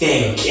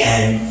think,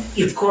 and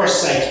of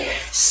course like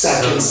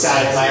stuck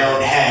inside my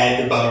own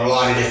head about a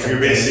lot of different things. You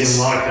were basically things.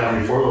 in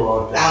lockdown before the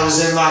lockdown. I was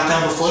in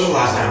lockdown before the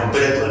lockdown,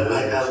 but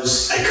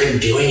I couldn't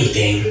do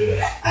anything.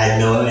 I had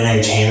no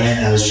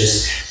entertainment. I was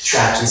just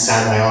trapped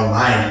inside my own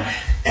mind,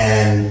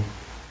 and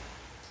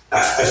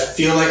I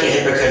feel like a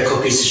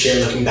hypocritical piece of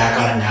shit looking back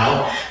on it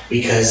now,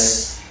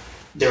 because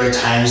there were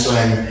times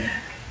when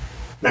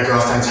my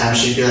girlfriend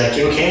she'd be like,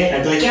 "You okay?" And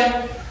I'd be like,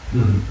 "Yeah."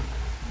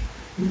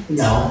 Mm-hmm.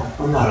 No,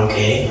 I'm not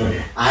okay.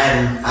 Mm-hmm.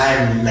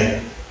 I'm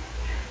like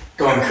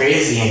going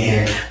crazy in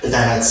here. But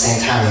then at the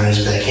same time, I'd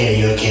just be like, "Hey, are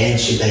you okay?" And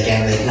she'd be like,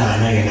 "Yeah." I'm like, "No, I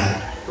know you're not.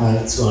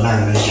 What's going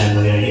on?" I'm just trying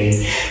to look at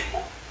you.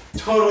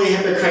 Totally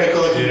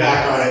hypocritical looking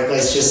back on it, but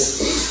it's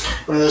just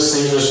one of those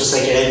things where it's just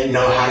like I didn't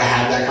know how to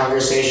have that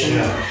conversation.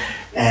 Yeah.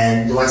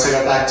 And once I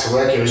got back to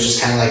work, it was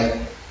just kind of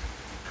like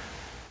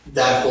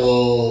that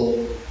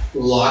whole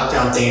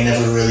lockdown thing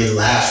never really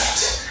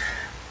left.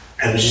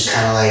 I was just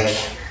kind of like,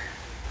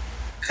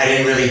 I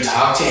didn't really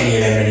talk to any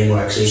of them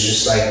anymore, because it was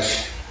just like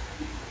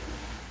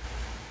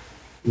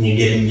you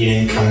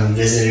didn't come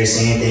visit or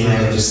say anything.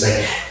 Mm-hmm. I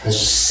was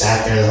just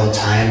sat there the whole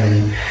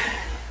time,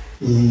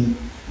 and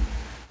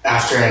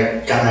after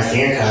I got my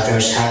finger cut off, I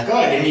was just kind of like,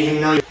 oh, I didn't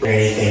even know you or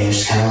anything. It was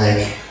just kind of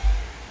like,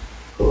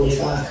 holy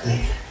fuck,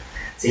 like,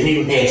 didn't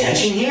even pay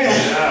attention here.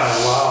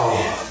 Yeah, wow.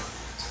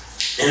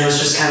 And it was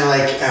just kind of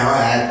like,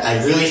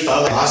 I really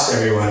felt like I lost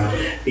everyone,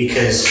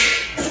 because,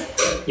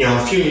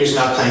 a few years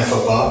not playing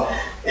football,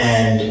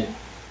 and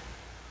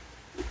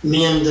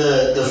me and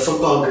the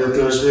football group,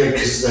 it was weird,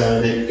 because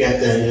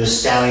the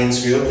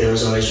Stallions group, it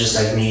was always just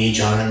like me,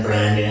 John, and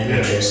Brandon,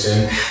 and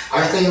Tristan.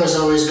 Our thing was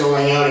always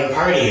going out and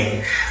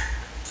partying.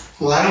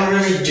 Well, I don't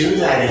really do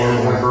that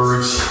anymore. Or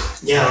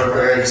birds. Yeah, or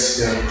birds.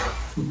 Yeah.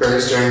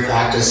 Birds during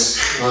practice.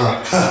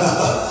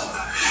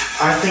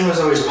 Our thing was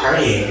always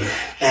partying,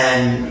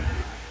 and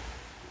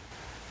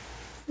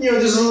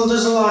there's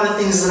a lot of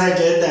things that I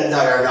did that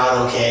are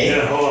not okay.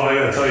 Yeah, hold on, I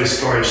gotta tell you a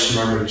story. I just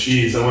remember.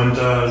 Jeez, I went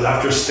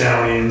after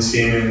Stallions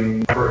game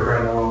in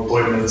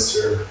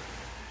Lloydminster.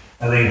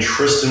 I think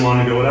Tristan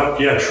wanted to go out.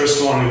 Yeah,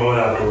 Tristan wanted to go out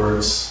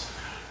afterwards.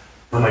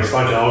 I'm like,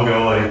 fuck it, I'll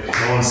go. Like,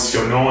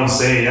 no one's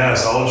saying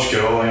yes. I'll just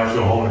go. I have to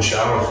go home and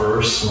shower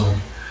first.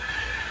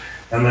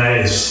 And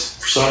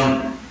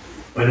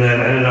then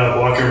ended up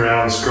walking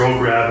around. This girl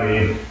grabbed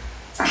me.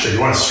 She said, "You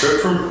want to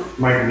strip from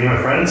me and my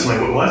friends?" I'm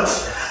like, "What?"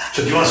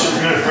 She said, "You want to strip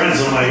from me and my friends?"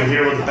 I'm like, "I'm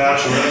here with the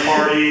bachelorette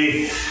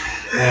party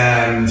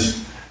and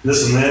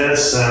this and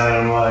this." And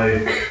I'm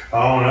like, "I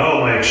don't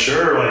know." I'm like,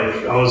 "Sure."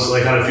 Like, I was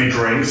like, had a few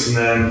drinks, and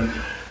then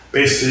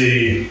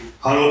basically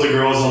hung out with the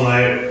girls all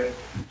night.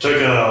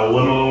 Took a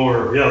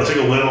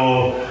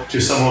limo to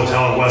some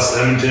hotel in West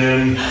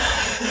Edmonton.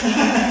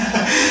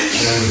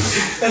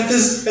 At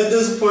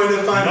this point,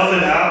 if nothing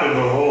happened,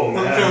 but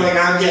I'm feeling like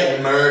I'm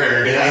getting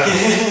murdered.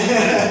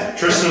 Yeah.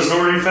 Tristan was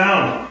nowhere to be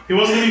found. He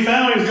wasn't going to be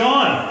found. He was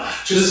gone.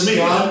 Just me.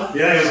 Gone?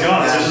 Yeah, he was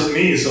gone. Yeah. It's just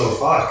me. So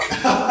fuck.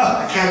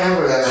 I can't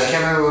remember that. I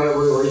can't remember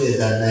what we did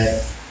that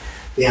night.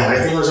 Yeah, I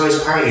think it was always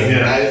partying.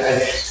 Yeah.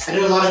 I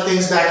did a lot of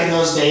things back in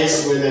those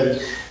days where they're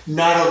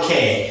not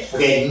okay.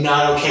 Okay,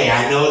 not okay.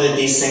 I know that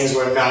these things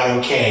were not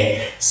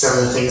okay. Some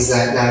of the things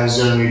that I was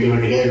doing, we were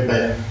doing together.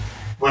 But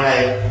when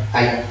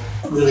I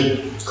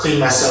really cleaned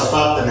myself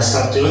up and I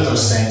stopped doing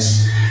those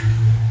things,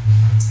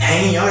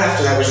 hanging out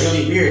after that was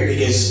really weird,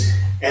 because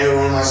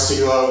everyone wants to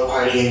go out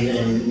party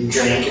and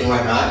drink and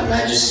whatnot, and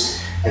I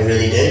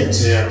really didn't.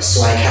 Yeah.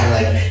 So I kind of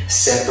like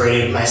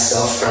separated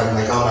myself from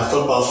like all my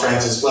football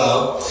friends as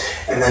well,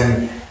 and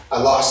then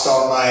I lost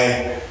all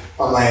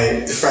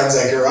the friends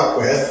I grew up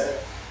with,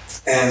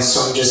 and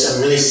so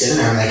I'm really sitting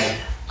there like,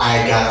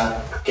 I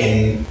got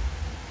fucking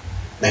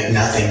like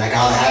nothing. Like,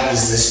 all I have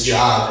is this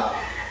job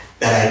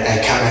that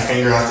I cut my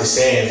finger off to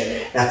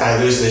save, and if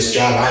I lose this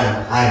job,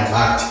 I'm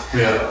fucked.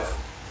 Yeah.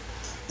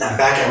 I'm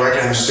back at work,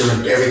 and I'm just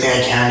doing everything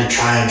I can to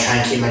try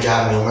and keep my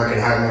job, and I'm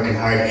working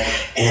hard,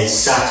 and it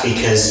sucked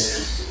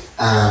because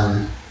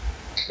my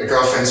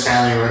girlfriend's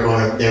family were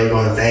going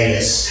to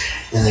Vegas,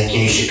 and they're like,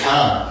 "You should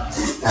come."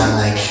 And I'm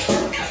like,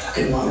 I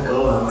fucking want to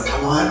go.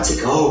 I want to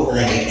go, but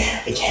like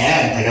I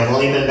can't. Like, I've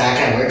only been back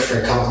at work for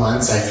a couple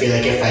months. I feel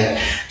like if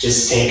I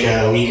just take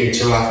a week or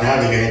two off now,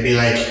 they're gonna be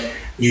like,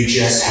 "You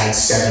just had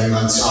 7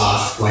 months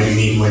off. Why do you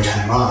need more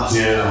time off?"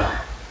 Yeah.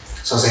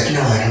 So I was like,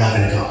 I'm not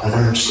going to go. Like,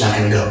 I'm just not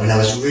going to go. And I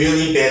was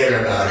really bitter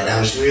about it. I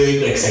was really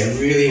bitter because I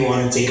really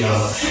wanted to go.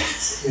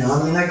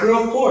 I grew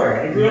up poor.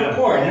 I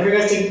never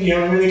got to,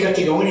 really got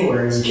to go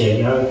anywhere as a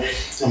kid,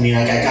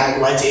 I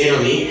went to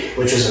Italy,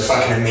 which was a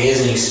fucking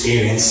amazing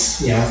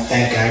experience.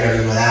 Thank God I got to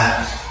go with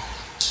that.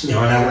 And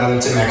I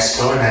went to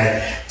Mexico and I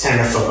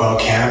attended a football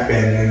camp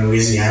in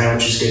Louisiana,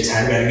 which was a good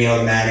time. Got a meal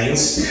at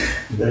Manning's.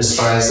 But as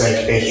far as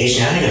like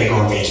vacation, I didn't gotta go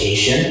on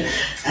vacation.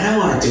 I don't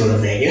want to do it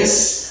in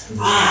Vegas. And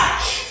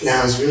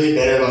I was really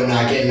bitter about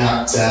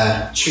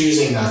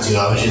choosing not to go.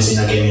 I was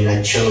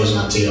I chose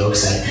not to go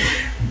because I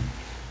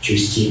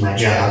choose to keep my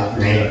job,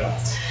 right?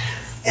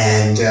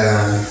 And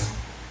I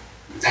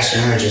just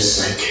remember just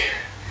like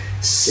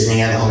sitting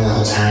at home the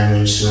whole time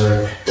and just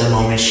remember the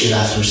moment she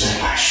left, I'm just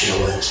like, I should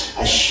have went.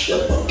 I should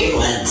have fucking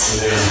went.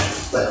 Yeah.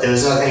 But there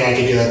was nothing I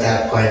could do at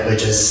that point but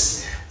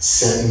just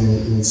sit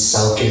and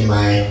sulk in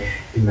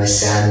my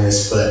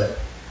sadness. But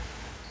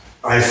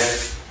I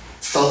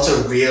felt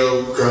a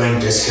real growing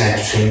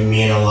disconnect between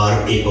me and a lot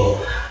of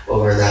people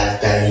over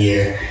that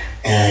year.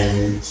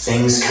 And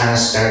things kind of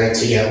started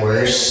to get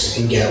worse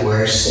and get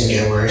worse and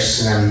get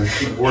worse. And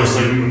worse,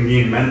 like you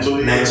mean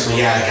mentally? Mentally,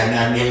 yeah. Like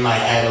I'm in my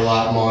head a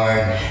lot more,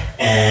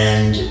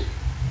 and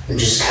I'm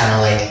just kind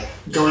of like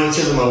going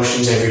through the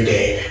motions every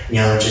day.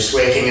 Just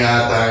waking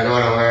up, I go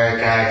to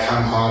work, I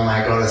come home,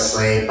 I go to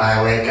sleep,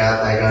 I wake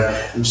up,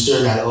 I'm just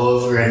doing that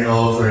over and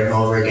over and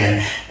over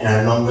again. And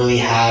I don't really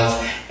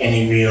have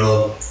any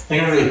real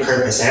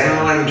purpose. I don't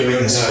know what I'm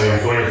doing this for. You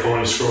go on your phone,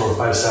 you scroll for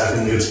 5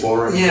 seconds, it gets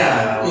boring.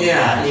 Yeah,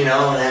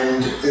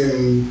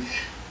 and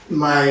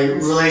my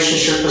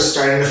relationship was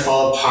starting to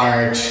fall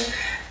apart,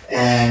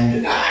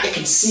 and I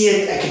could see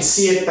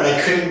it, but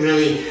I couldn't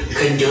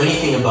do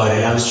anything about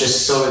it. I was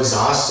just so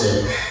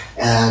exhausted,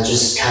 and I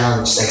just kind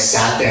of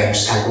sat there and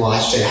just kind of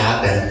watched it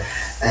happen.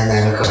 And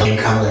then of course, came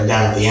crumbling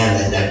down at the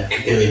end, and I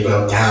completely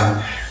broke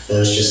down. It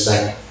was just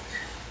like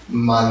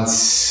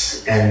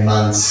months and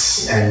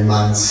months and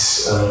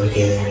months of,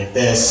 okay, let me get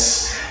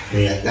this, let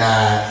me get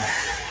that,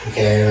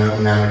 okay,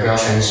 now my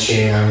girlfriend's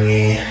cheating on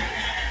me,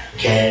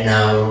 okay,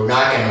 now we're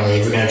not going to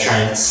leave, we're going to try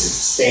and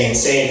stay and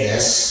save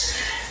this,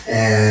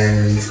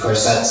 and of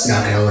course that's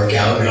not going to work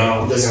out.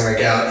 No. It doesn't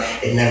work out.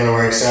 It never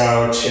works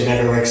out. If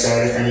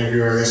any of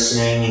you are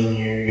listening and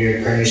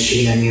your partner's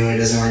cheating on you, it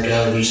doesn't work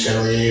out, you just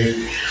got to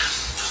leave.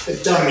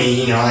 It's done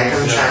me,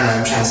 I'm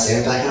trying to say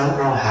it, but I don't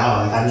know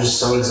how. I'm just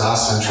so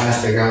exhausted. I'm trying to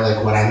figure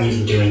out what I'm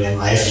even doing in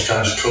life. Just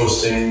kind of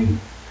coasting.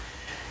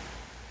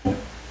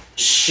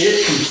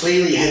 Shit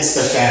completely hits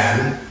the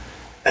fan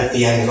at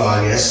the end of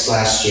August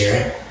last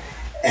year,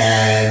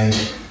 and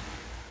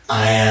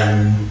I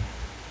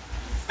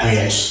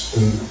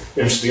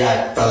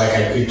felt like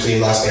I completely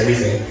lost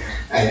everything.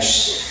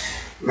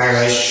 My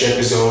relationship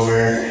is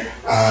over.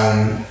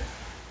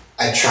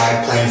 I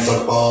tried playing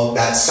football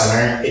that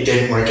summer. It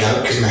didn't work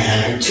out because my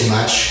hand hurt too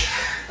much.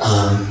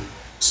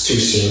 It's too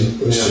soon.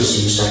 It was too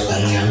soon to start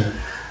playing again.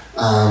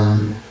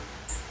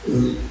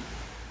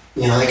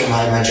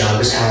 My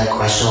job is kind of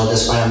questionable at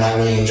this point. I'm not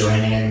really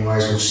enjoying it anymore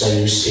as much as I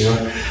used to.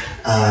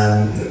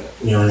 And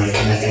I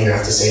cut my finger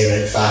off to save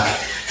it. Fuck.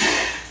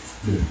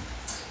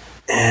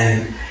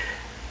 And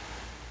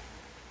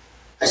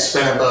I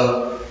spent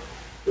about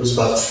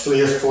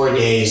 3 or 4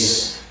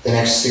 days, the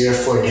next 3 or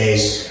 4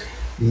 days,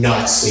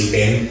 not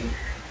sleeping.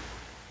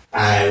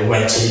 I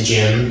went to the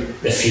gym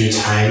a few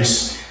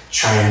times,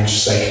 trying to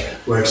just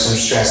work some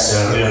stress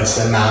out. Went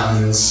to the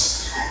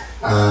mountains.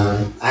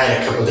 I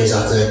had a couple of days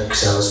off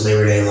because it was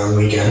Labor Day long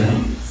weekend.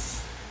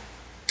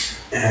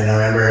 Mm-hmm. And I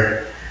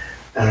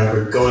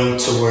remember going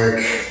to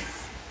work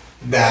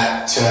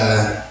that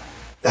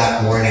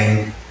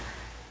morning,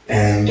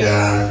 and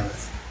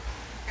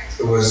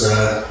it was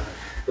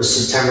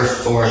September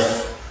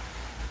 4th,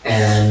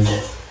 and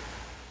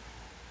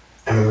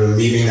I remember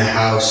leaving the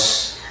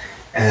house,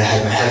 and I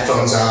had my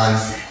headphones on,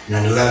 and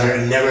I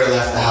never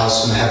left the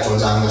house with my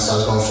headphones on unless I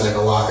was going for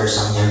a walk or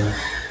something.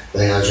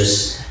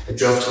 I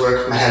drove to work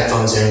with my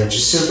headphones in, which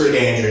is super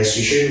dangerous.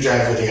 You shouldn't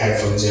drive with your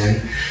headphones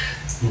in.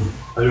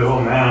 Oh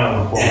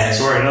man,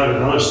 sorry,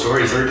 another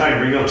story. Every time you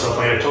bring up stuff,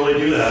 I totally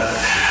do that.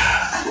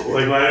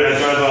 When I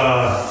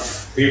drive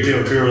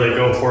people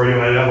go for you.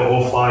 I have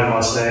a 05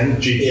 Mustang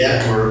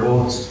GT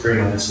convertible. It's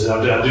pretty nice. I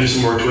do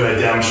some work to it. I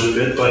damaged it a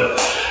bit, but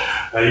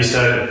I used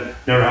to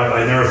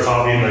I never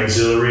thought being an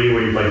auxiliary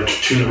where you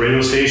tune the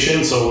radio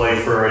station. So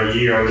for a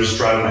year I would just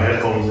drive my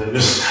headphones in,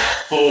 just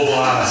full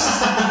blast.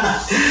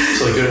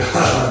 So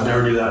I'd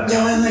never do that.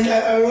 No, and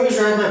I always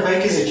ride my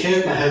bike as a kid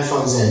with my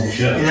headphones in,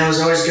 and that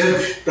was always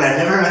good. But I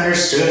never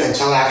understood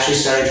until I actually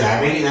started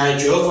driving, and I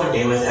drove one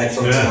day with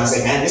headphones, and I was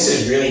like, man, this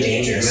is really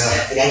dangerous.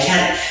 Yeah.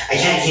 I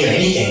can't hear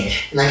anything.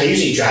 And I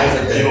usually drive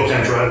with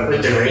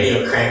the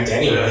radio cranked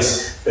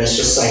anyways, but it's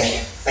just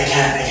I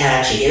can't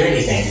actually hear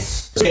anything.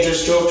 So I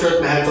just drove to work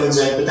with my headphones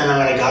in, but then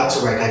when I got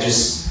to work, I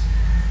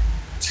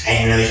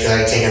didn't really feel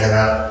like taking them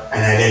out,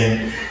 and I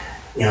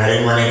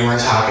didn't want anyone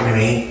talking to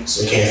me.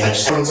 So if I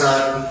just have headphones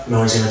on, no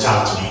one's gonna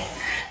talk to me.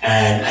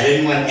 And I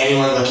didn't want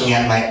anyone looking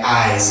at my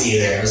eyes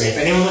either. I was like, if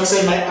anyone looks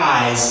at my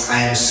eyes,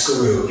 I am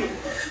screwed.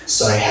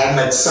 So I had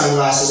my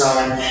sunglasses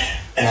on,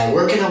 and I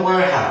work in a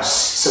warehouse,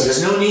 so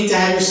there's no need to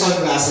have your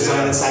sunglasses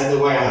on inside the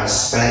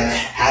warehouse. But I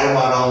had them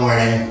on all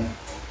morning.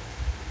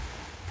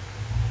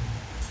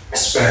 I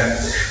spent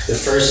the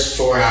first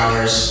 4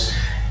 hours,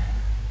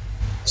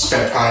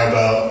 probably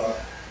about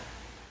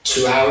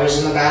 2 hours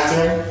in the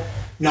bathroom.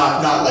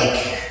 Not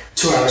like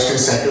 2 hours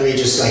consecutively,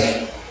 just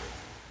like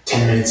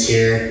 10 minutes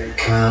here,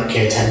 come out,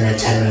 okay, 10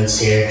 minutes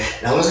here.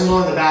 And I wasn't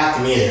going to the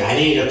bathroom either. I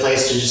needed a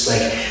place to just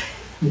like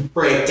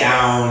break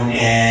down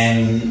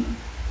and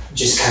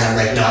just kind of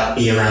like not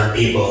be around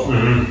people.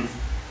 Mm-hmm.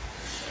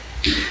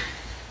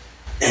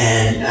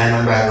 And I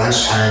remember at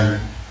lunchtime,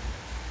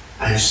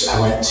 I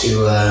went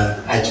to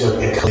I took a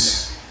pickup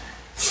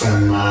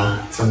from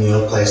the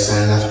old place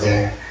that I left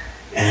there,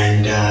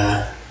 and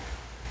I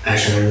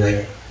actually was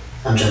like,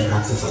 I'm jumping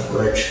off the fucking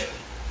bridge.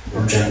 And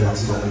I'm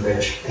just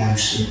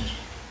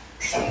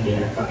fucking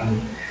doing it.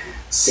 Fucking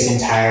sick and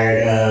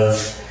tired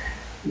of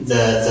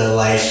the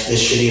life, the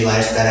shitty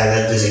life that I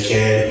lived as a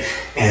kid,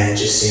 and it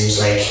just seems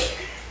like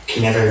I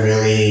can never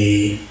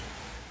really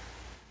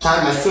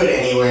plant my foot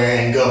anywhere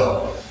and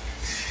go.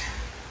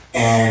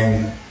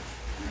 And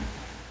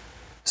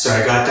so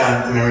I got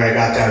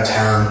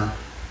downtown,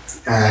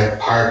 and I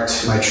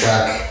parked my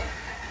truck,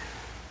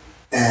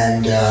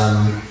 and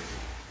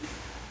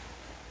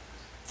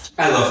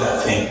I love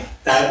that thing.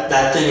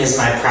 That thing is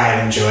my pride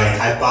and joy.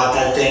 I bought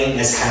that thing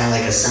as kind of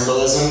like a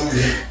symbolism.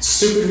 Mm-hmm.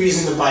 Stupid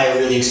reason to buy a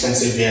really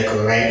expensive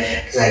vehicle,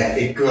 right? Because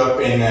I grew up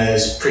in a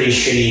pretty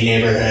shitty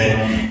neighborhood,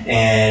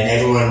 and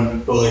everyone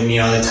bullied me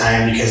all the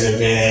time because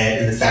of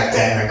it, and the fact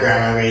that my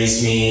grandma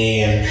raised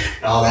me and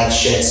all that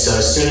shit. So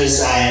as soon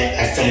as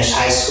I finished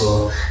high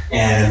school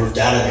and I moved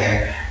out of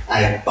there,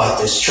 I bought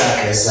this truck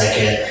as like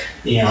a,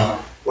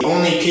 the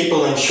only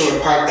people in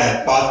Short Park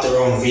that bought their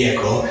own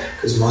vehicle,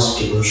 because most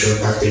people in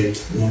Short Park, their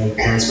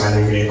parents buy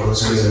their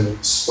vehicles because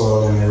they're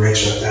spoiled and they're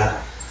rich like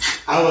that.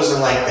 I wasn't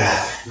like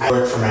that. I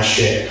worked for my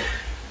shit.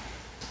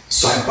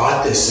 So I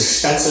bought this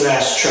expensive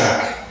ass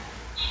truck.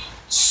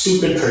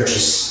 Stupid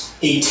purchase.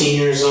 18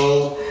 years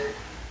old.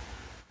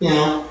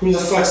 Who the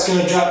fuck's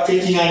gonna drop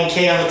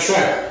 $59K on the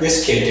truck?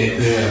 This kid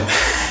did. Yeah.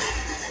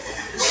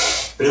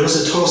 But it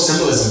was a total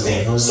symbolism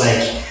thing. It was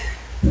like,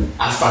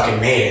 I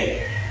fucking made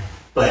it.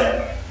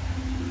 But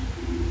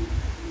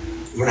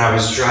when I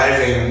was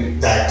driving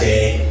that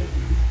day,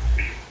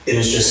 it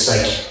was just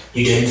like,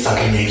 you didn't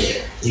fucking make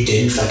it. You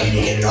didn't fucking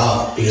make it at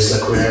all. Because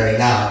look where we're at right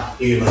now.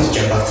 You're about to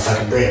jump off the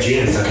fucking bridge.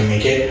 You didn't fucking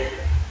make it.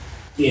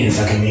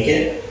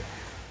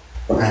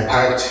 And I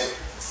parked,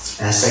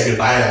 and I said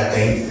goodbye to that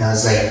thing, and I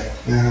was like,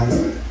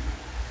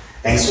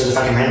 thanks for the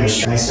fucking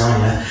memories. Nice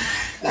knowing you.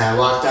 And I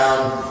walked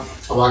down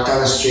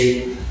the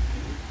street,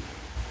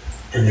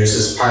 and there's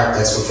this park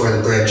that's before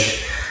the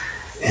bridge.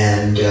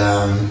 And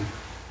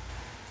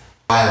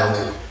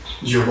wild,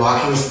 you're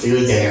walking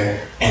through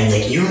there, and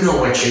like you know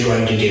what you're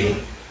going to do,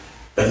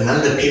 but none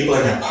of the people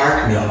in the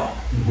park know.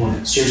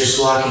 Mm-hmm. So you're just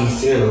walking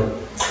through,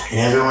 and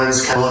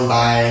everyone's going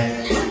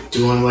by,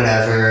 doing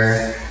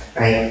whatever,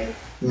 right?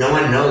 No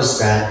one knows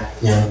that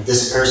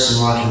this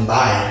person walking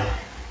by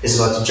is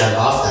about to jump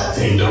off that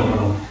thing. They don't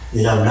know.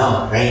 They don't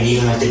know, right? And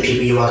even like the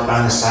people you walk by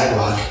on the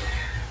sidewalk,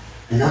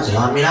 I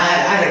mean, I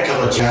had a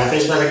couple of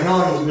traffics, but like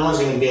no one's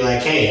gonna be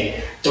like,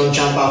 hey, don't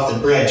jump off the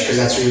bridge, because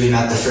that's really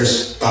not the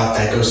first thought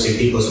that goes through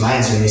people's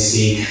minds when they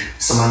see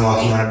someone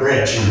walking on a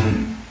bridge.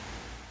 Mm-hmm.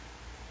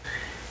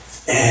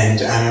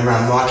 And I remember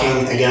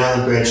I get on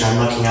the bridge, I'm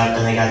looking up,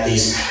 and the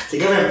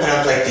government put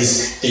up like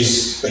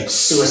these like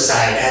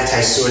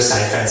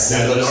anti-suicide fence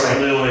that looks like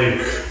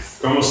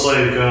almost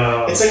like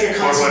it's like a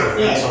wire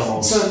fence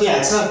almost. So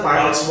it's not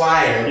bar, it's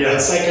wire. Yeah,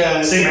 it's like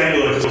a same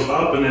angle. It goes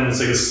up, and then it's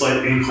like a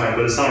slight incline,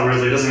 but it's not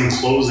really. It doesn't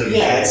enclose it.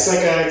 Yeah, it's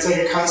like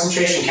a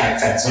concentration camp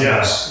fence.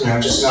 Almost. Yeah,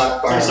 just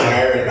not barbed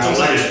wire. It seems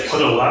like they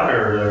put a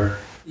ladder there.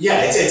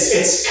 Yeah,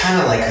 it's kind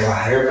of like a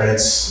ladder, but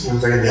it's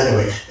inverted the other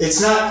way. It's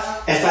not.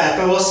 If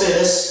I will say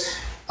this,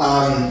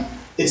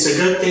 it's a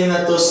good thing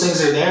that those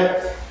things are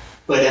there.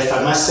 But if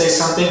I must say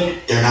something,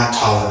 they're not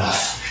tall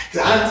enough.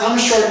 I'm a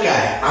short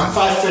guy. I'm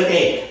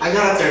 5'8". I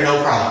got up there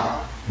no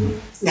problem.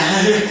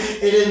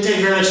 It didn't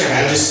take very much time.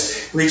 I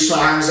just reached my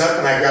arms up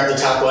and I grabbed the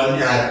top one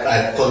and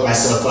I pulled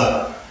myself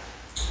up.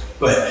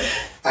 But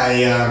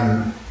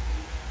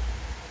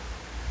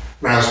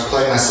when I was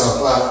pulling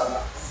myself up,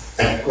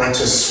 I went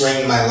to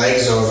swing my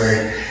legs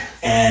over,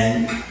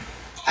 and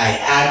I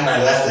had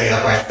my left leg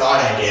up, or I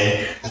thought I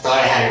did. I thought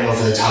I had it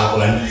over the top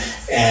one,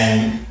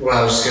 and what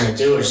I was going to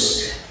do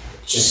was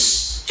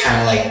just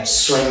kind of like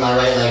swing my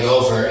right leg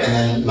over, and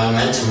then my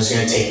momentum was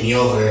going to take me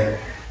over,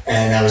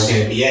 and that was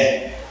going to be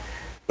it.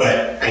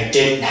 But I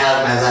didn't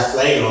have my left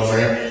leg over.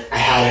 I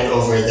had it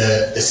over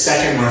the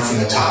second one from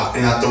the top,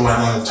 and not the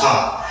one on the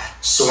top.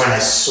 So when I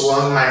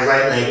swung my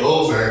right leg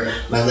over,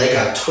 my leg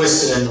got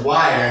twisted in the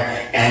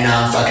wire, and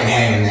now I'm fucking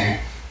hanging there.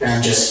 And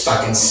I'm just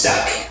fucking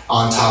stuck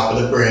on top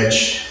of the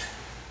bridge.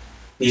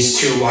 These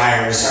two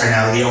wires are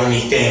now the only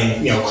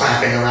thing,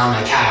 clamping around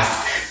my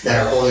calf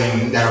that are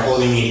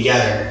holding me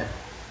together.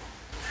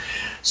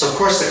 So of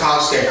course the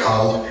cops get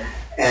called,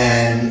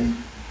 and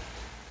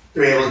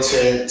they're able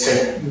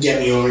to get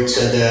me over to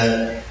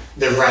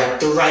the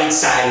right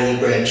side of the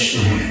bridge,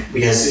 mm-hmm.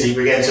 because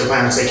we're getting to a point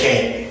where it's like,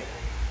 hey,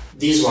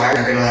 these wires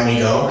aren't gonna let me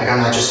go. Like,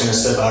 I'm not just gonna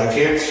slip out of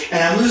here.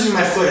 And I'm losing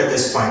my foot at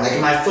this point. Like,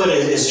 my foot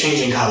is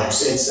changing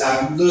colors.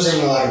 I'm losing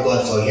a lot of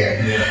blood flow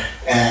here. Yeah.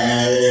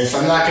 And if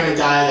I'm not gonna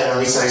die, then at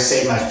least I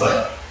save my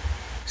foot.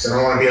 Because I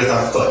don't want to be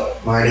without a foot.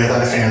 I'm already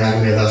without a finger, I'm not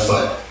gonna be without a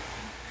foot.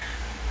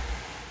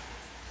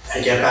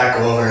 I get back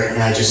over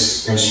and I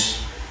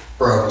just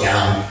broke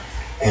down.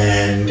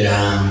 And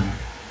I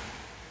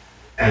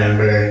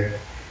remember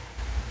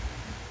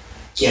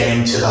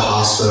getting to the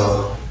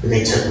hospital.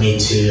 They took me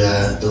to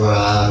the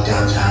Royal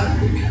downtown.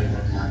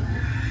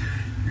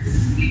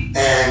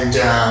 And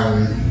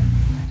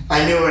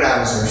I knew what I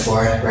was in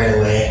for right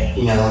away.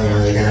 You know,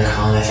 they're gonna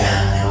call my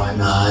family and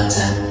whatnot.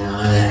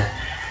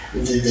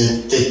 And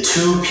the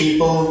two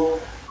people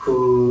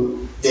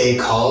who they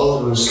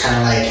called was kind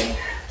of like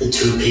the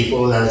two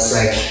people that was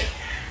like,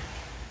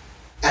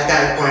 at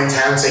that point in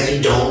time, it's like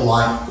you don't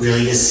want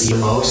really to see the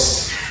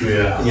most.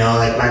 Yeah. You know,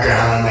 like my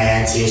grandma and my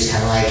auntie was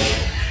kind of like,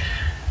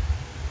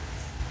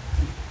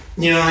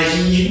 you know, like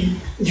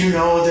you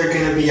know they're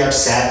gonna be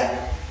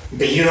upset,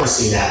 but you don't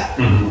see that.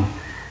 Mm-hmm.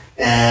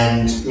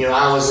 And you know,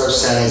 I was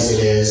upset as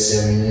it is,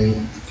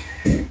 and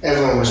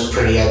everyone was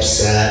pretty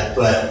upset.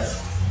 But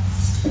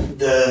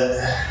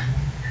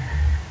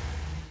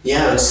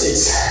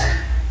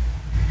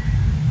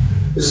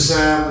it was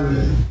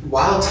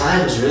wild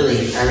times,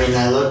 really. I mean,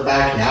 I look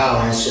back now,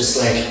 and it's just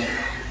like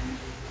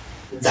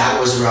that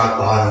was rock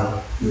bottom.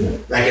 Yeah.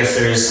 Like if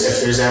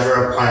there's ever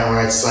a point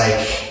where it's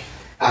like,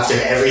 after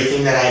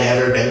everything that I'd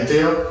ever been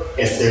through,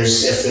 if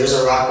there's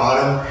a rock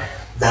bottom,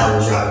 that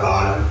was rock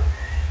bottom.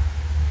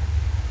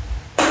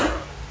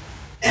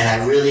 And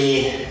I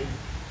really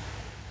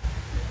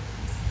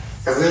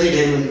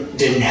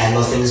didn't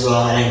handle things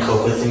well. I didn't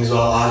cope with things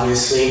well,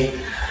 obviously.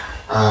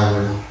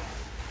 Now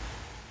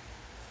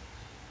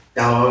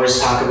I always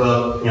talk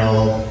about, you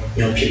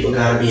know, people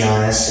gotta be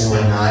honest and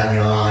whatnot, you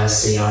know,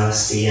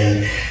 honesty,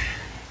 and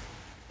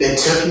it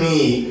took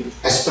me,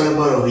 I spent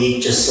about a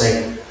week, just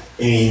like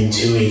maybe even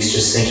 2 weeks,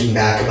 just thinking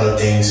back about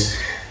things,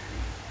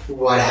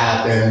 what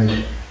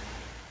happened,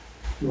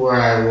 where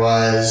I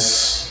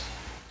was,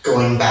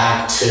 going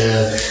back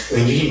to, I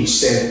mean, you can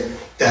say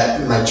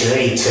that my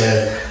journey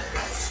to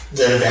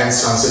the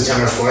events on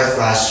September 4th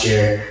last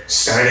year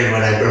started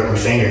when I broke my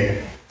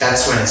finger.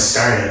 That's when it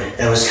started.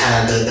 That was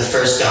kind of the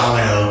first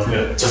domino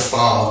to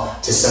fall,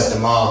 to set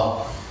them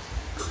all.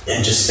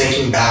 And just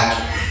thinking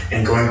back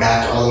and going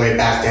back all the way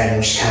back then,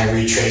 and just kind of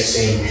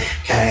retracing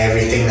kind of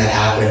everything that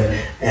happened.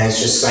 And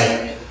it's just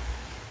like,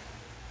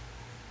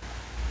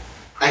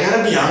 I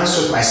gotta be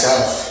honest with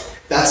myself.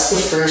 That's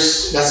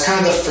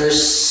kind of the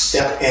first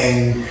step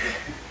in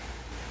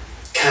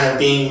kind of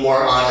being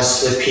more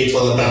honest with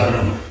people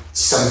about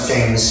some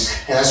things.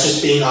 And that's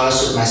just being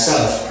honest with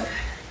myself.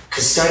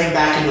 Because starting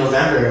back in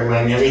November,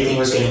 when everything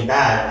was getting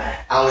bad,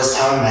 I was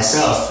telling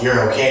myself,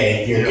 you're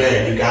okay, you're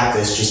good, you got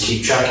this, just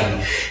keep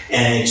trucking.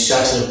 And it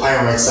got to the point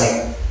where it's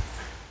like,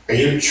 are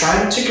you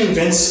trying to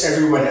convince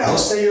everyone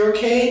else that you're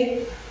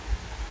okay?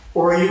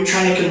 Or are you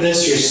trying to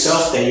convince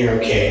yourself that you're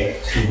okay?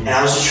 Mm-hmm. And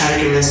I was just trying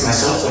to convince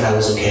myself that I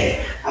was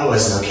okay. I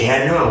wasn't okay,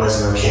 I knew I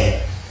wasn't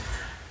okay.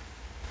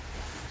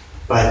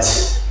 But,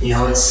 you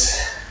know, it's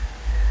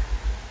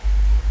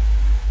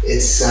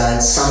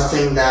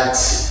something that,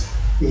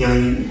 you know,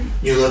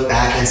 you look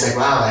back and it's like,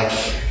 wow, like,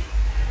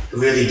 I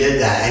really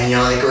did that. And, you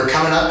know, like, we're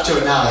coming up to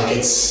it now. Like,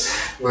 it's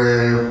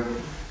the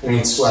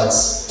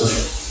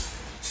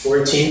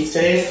 14th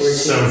today?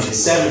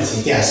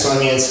 17th. Yeah, so, I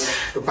mean,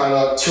 we're probably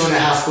about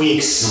 2.5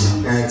 weeks,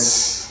 mm-hmm. and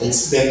it's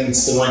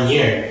the 1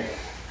 year.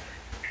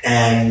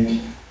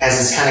 And as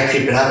it's kind of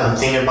creeping up, I'm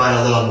thinking about it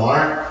a little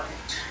more.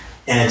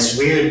 And it's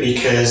weird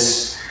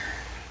because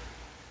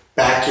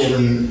back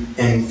in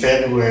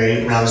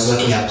February, when I was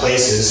looking at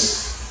places,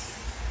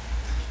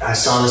 I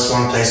saw this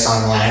one place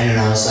online, and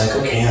I was like,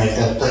 okay, like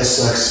that place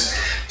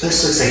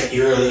looks like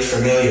eerily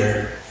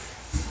familiar.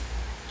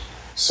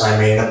 So I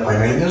made an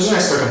appointment, and it was a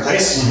nice looking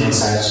place mm-hmm.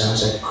 inside. So I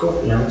was like,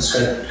 cool, you know, it's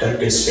got a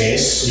good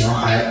space, you know,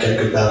 high up, got a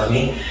good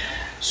balcony.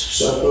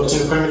 So I booked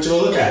an appointment to go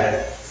look at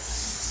it.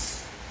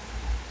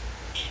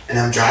 And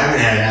I'm driving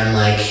there, and I'm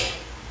like,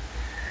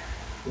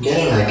 I'm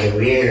getting like a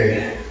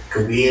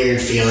weird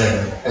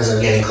feeling as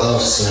I'm getting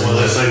close. Well,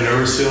 that's like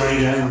nervous feeling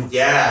again?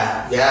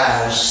 Yeah.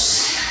 I was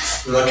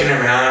just looking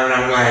around, and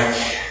I'm like,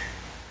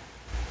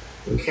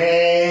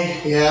 okay,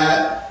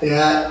 yeah.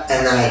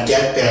 And then I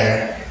get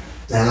there,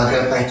 and I look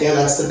up like, yeah,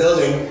 that's the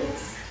building.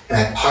 And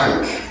I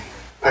park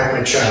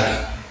my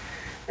truck,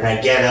 and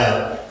I get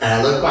out, and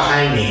I look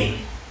behind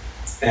me,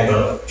 and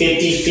about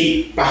 50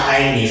 feet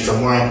behind me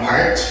from where I'm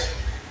parked,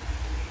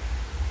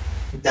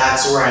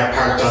 that's where I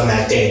parked on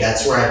that day.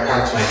 That's where I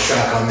parked my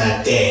truck on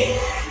that day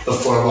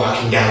before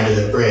walking down to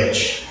the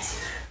bridge.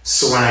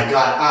 So when I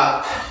got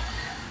up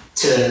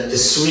to the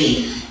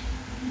suite,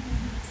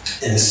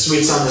 and the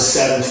suite's on the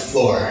 7th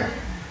floor.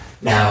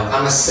 Now,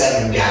 I'm a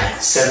 7 guy.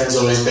 7's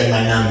always been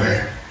my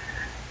number.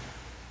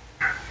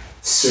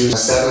 Suite on the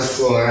 7th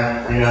floor.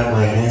 I got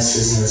my this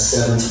is in the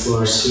 7th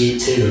floor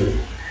suite too.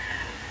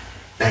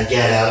 I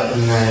get out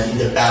in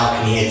the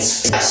balcony,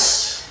 it's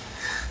west.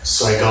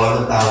 So I go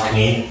on the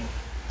balcony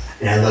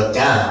and I look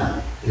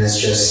down, and it's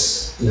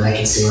just, I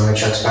can see where my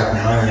truck's parked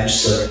now, and I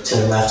just look to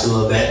the left a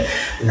little bit,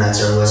 and that's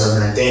where it was on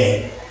that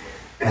day.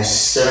 And I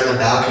stood on the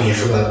balcony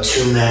for about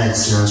 2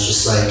 minutes, and I was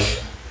just like,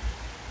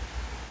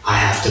 I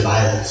have to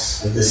buy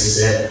this. Like, this is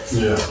it.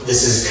 Yeah.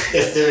 This is,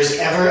 if there's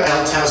ever a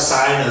telltale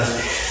sign of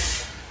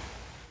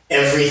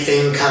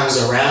everything comes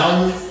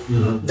around,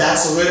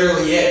 that's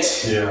literally it.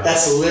 Yeah.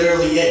 That's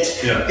literally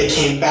it. Yeah. It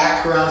came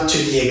back around to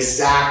the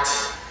exact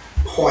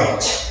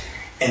point,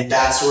 and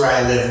that's where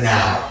I live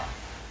now.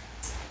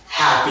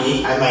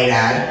 Happy, I might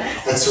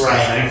add. That's where I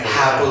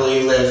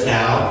happily live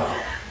now.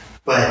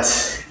 But,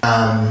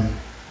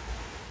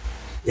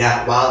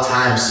 yeah, wild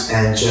times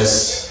and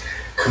just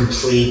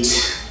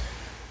complete.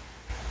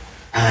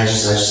 And I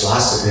just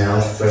lost it, I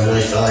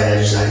really felt like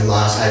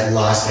I'd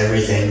lost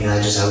everything, and I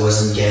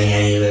wasn't getting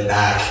any of it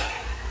back.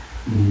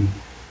 I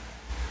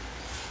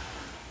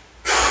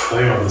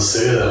don't know what to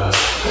say to that.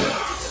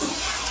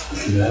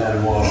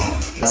 Yeah, well,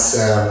 That's,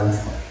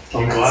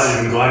 I'm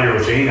glad you're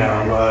okay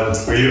now. I'm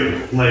glad. Are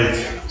you, like,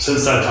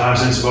 since that time,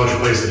 since you bought your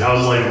place, like,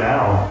 how's life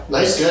now?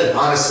 life's good,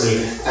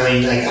 honestly. I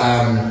mean, like,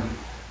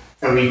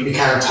 we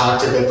kind of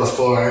talked a bit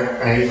before,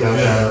 right,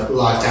 about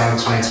lockdown in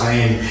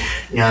 2020, and,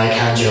 I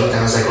kind of joked, and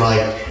I was like, well,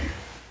 like,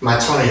 my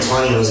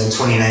 2020 was in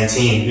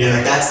 2019.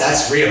 Like,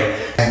 that's real.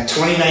 And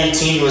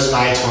 2019 was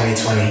my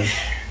 2020.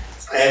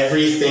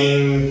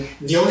 Everything,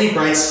 the only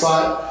bright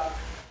spot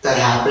that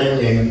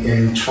happened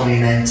in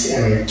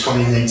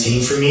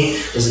 2019 for me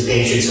was the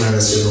Patriots winning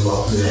the Super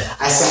Bowl. Yeah.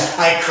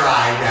 I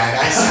cried, man.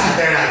 I sat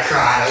there and I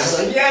cried. I was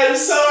like, yeah, I'm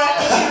so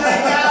happy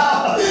right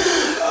now.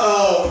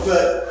 Oh,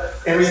 but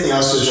everything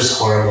else was just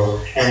horrible.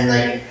 And,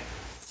 like,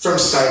 from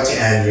start to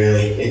end,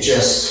 really, it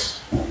just.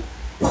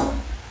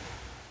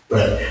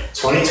 But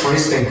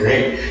 2020's been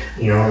great.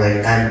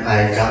 Like,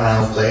 I got my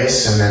own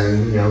place, and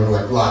then,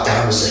 like,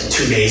 lockdown was like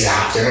 2 days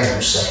after, and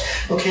I'm just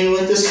like, okay,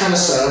 well, this kind of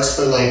sucks,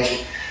 but,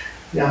 like,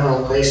 I got my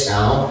own place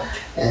now,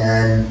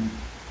 and,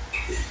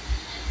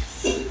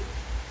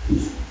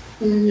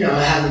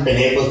 I haven't been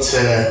able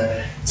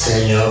to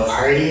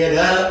party it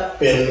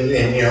up and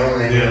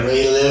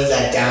relive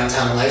that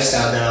downtown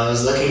lifestyle that I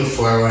was looking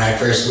for when I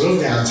first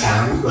moved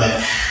downtown,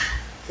 but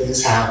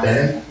things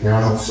happen.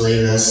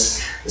 Hopefully this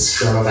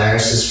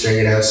coronavirus is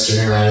figured out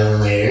sooner rather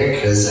than later,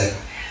 because I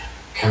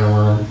kind of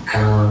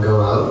want to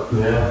go out.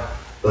 Yeah.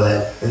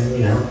 But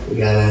we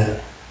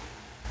gotta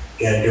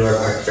do our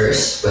part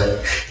first.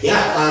 But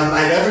yeah,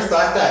 I never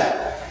thought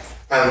that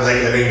I would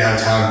like living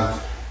downtown.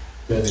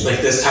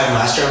 Like this time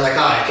last year, I'm like,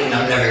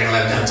 I'm never gonna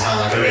live downtown.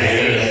 Like, I'm gonna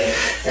hate it.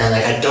 And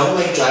like, I don't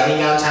like driving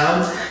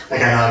downtown.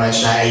 Like, I know I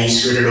mentioned I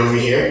e-scootered over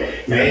here,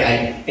 right?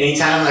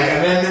 Anytime like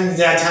I'm in the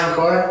downtown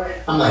core,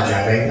 I'm not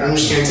driving. I'm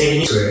just gonna take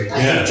an e-scooter.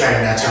 I hate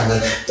driving downtown.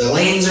 The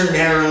lanes are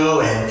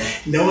narrow, and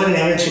no one in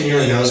Edmonton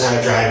really knows how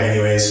to drive,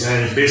 anyways.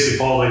 Yeah, you basically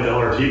follow like the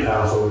LRT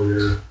path over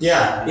here.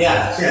 Yeah.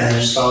 I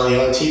just follow the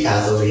LRT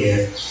path over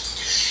here.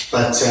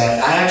 But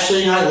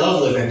I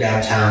love living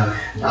downtown.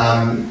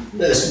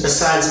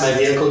 Besides my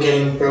vehicle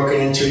getting broken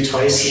into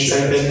twice since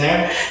I've been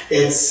there,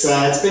 it's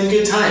been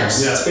good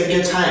times. Yeah. It's been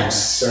good times.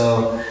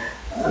 So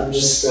I'm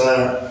just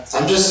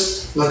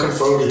looking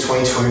forward to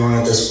 2021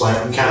 at this point.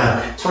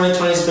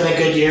 2020's been a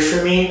good year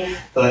for me,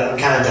 but I'm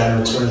kind of done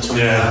with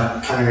 2020 now.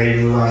 I'm kind of ready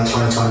to move on to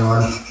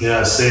 2021.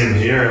 Yeah, same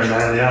here,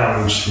 man. Yeah,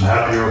 I'm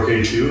happy you're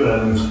okay too,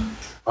 and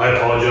I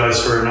apologize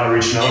for not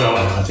reaching out.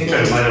 I think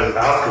I might have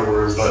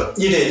afterwards, but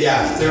you did,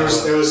 yeah. There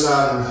was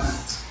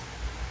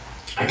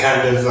I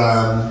kind of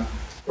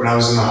when I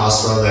was in the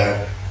hospital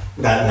there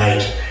that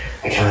night,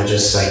 I kind of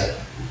just like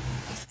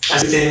I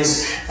do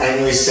things. I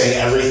didn't really say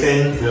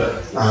everything,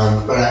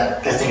 but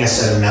I think I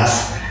said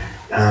enough.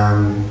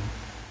 I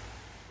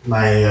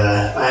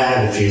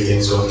had a few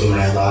things go through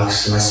my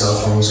inbox. My cell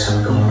phone was kind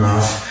of going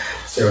off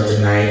throughout the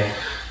night.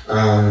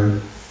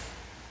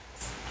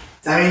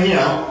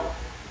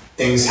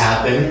 Things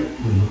happen,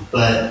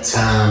 but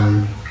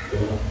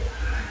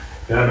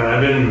yeah,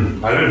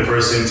 man, I've been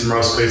personally in some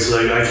rough places.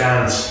 Like, I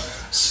can't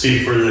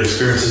speak for the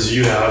experiences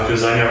you have,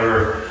 because I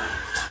never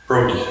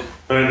broke.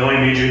 The only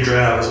major injury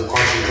I have was a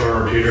partially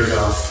torn rotator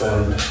cuff,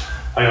 and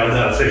I got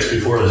that fixed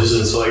before the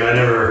season. So like, I've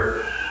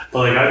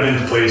been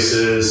to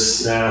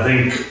places, and I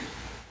think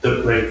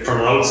that, like, from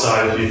the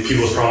outside,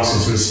 people's problems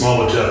seem to be small,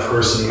 but to that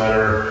person, no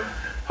matter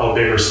how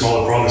big or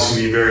small the problems, can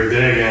be very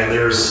big. And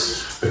there's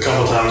a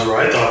couple times where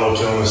I thought about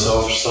killing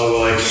myself, just thought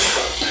about, like,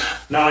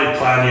 not like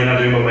planning, not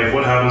doing, but like,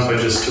 what happens if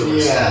I just kill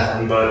myself?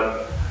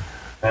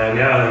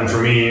 And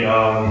for me, I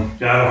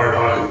have a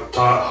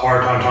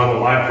hard time talking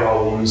about my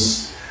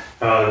problems.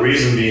 The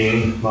reason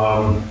being,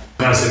 I'm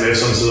not saying if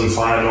someone says I'm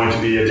fine, I don't want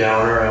to be a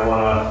downer. I'm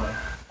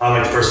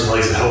like the person who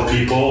likes to help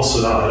people,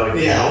 so I like to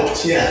be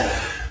helped. Yeah.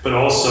 But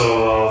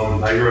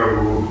also, I grew up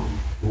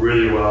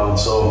really well,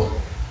 so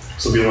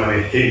some people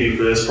might hate me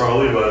for this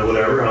probably, but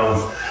whatever.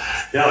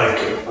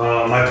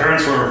 My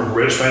parents weren't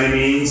rich by any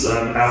means.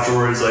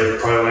 Afterwards, like,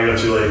 probably when I got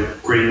to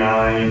like grade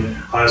 9,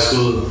 high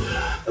school,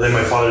 I think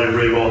my father did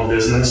really well in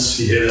business.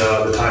 He hit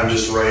the time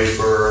just right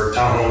for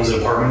townhomes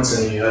and apartments,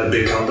 and he had a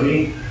big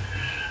company.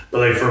 But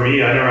like for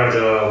me, I never had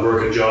to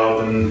work a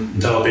job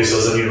until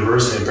basically I was in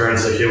university. My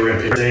parents like, hey, we're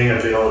gonna pay everything.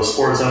 I paid all the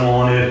sports I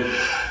wanted.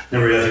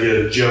 Never had to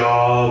get a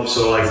job.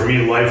 So like for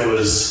me, life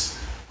was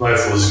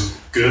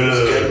good. It was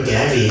good and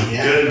dandy.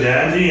 Yeah. Good and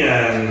dandy,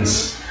 and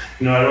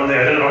I don't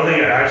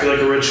think I acted like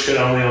a rich kid. I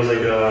don't think I was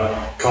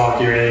like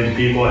cocky or anything to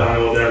people. I hung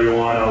out with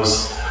everyone.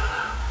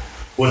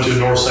 Went to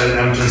Northside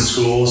Edmonton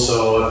school.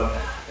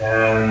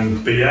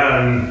 But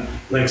yeah, and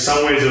like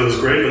some ways it was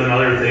great, but then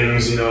other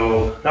things,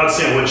 not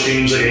saying what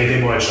changed like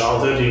anything about my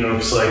childhood,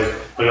 because like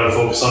I gotta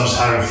focus on just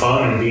having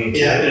fun and being a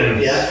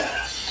kid.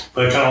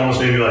 But it kind of almost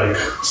made me like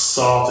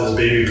soft as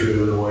baby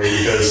poo in a way,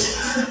 because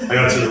I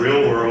got to the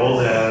real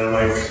world and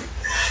like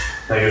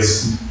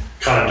it's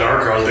kind of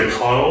darker. I was a bit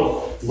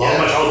coddled. A lot of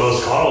my childhood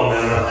was coddled,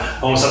 and then I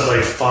almost had to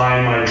like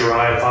find my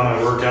drive, find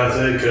my work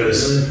ethic,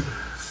 because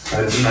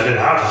I didn't have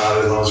to have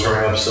it when I was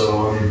growing up.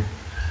 So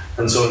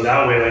and so in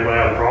that way, like when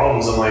I have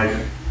problems, I'm like,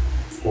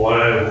 why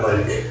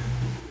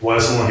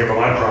does someone hear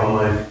about my problem?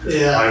 Like,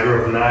 I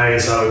grew up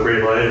nice, I have a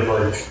great life,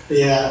 like,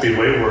 be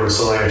way worse.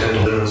 So like I tend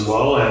to live as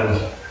well,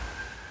 and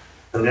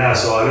yeah,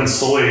 so I've been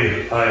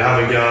slowly. I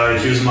have a guy.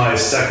 He was my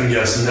second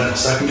guest.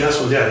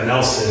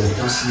 Nelson.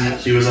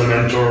 He was a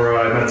mentor.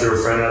 I met through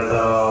a friend at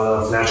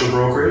the financial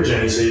brokerage,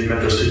 and he said he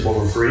mentors people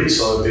for free.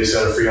 So I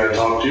basically had a free guy to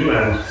talk to,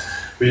 and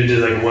we did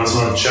like once a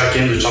month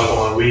check-ins. We talked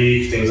about my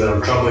week, things that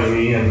are troubling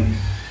me, and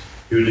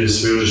we would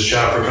just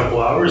chat for a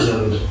couple hours,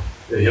 and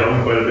he helped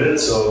me quite a bit.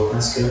 So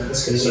that's good.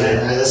 So,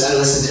 I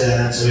listened to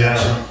that. So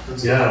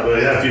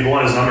if people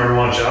want his number, ever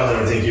want to chat,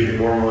 then I think you'd be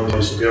more willing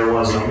to. So if you ever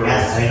want his number,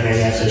 I think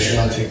maybe after the show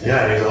I'll take that.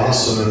 Yeah, he's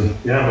awesome, and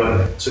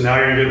but so now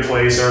you're in a good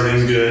place.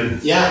 Everything's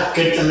good. Yeah,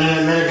 good. I'm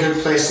in a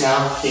good place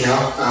now.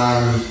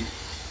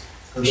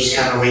 I'm just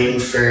kind of waiting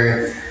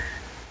for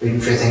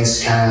things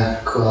to kind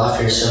of cool off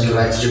here. So I'm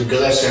going to do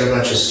Good Life's got a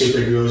bunch of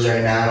stupid rules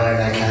right now,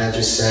 and I kind of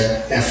just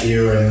said F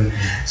you, and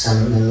so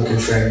I'm looking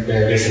for a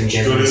different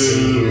gym.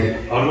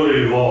 I'm going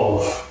to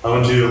Evolve. I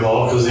went to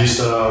Evolve because they used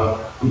to.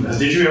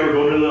 Did you ever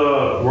go to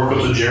the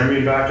workouts with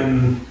Jeremy back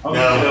in?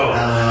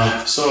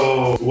 No.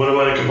 So what do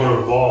I like about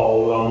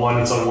Evolve?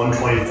 One, it's on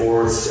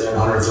 124th and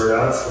 103rd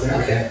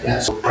Ave. Okay. Yeah.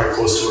 So probably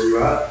close to where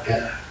you're at.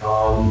 Yeah.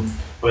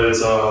 But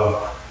it's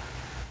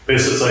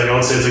basically it's like I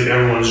would say it's like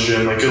everyone's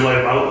gym. Like Good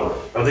Life.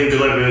 I think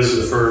Good Life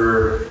is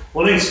for.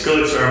 Well, I think it's Good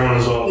Life for everyone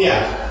as well.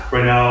 Yeah.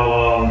 Right now,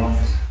 I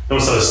don't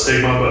have a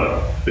stigma,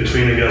 but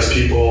between I guess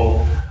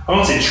people, I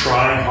won't say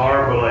trying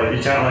hard, but like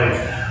you can't like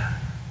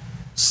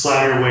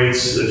slam your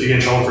weights if you get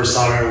in trouble for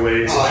slamming your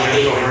weights. You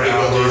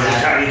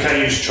can't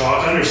use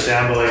chalk. I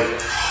understand, but like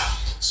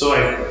so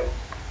like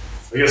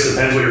I guess it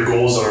depends what your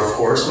goals are, of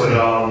course. But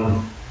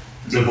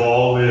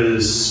Evolve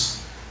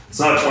is it's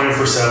not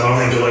 24/7. I don't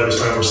think Good Life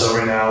is 24/7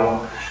 right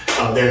now.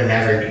 They're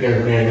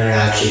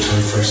actually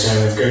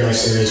 24/7. If Good Life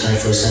says they're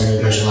 24/7,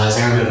 they visualize.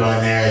 I'm gonna go in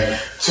there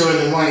at 2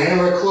 a.m. and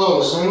we're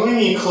closed. What do you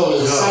mean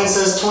closed? The sign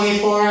says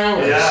 24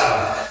 hours.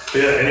 Yeah.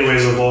 But yeah.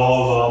 Anyways,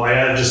 Evolve. I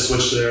had just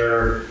switched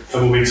there a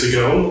couple weeks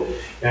ago,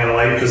 and I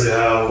like it because they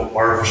have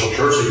artificial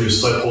turf, so you can do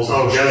split pulls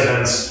and push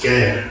events.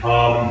 Good.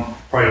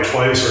 Probably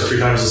twice or 3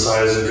 times the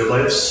size of Good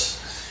Life's.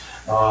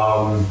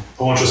 A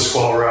bunch of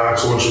squat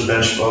racks, a bunch of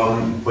bench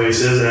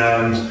places,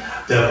 and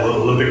they have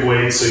Olympic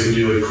weights, so you can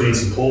do like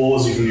cleans and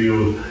pulls, you can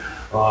do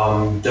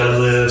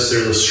deadlifts,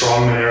 there's a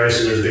strongman area,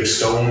 so there's big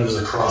stones,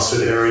 there's a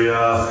CrossFit area.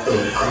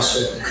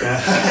 CrossFit.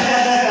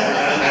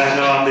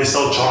 and they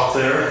sell chalk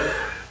there.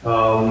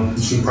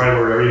 You can probably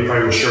wear whatever, you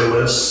probably go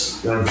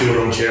shirtless, and people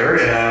don't care,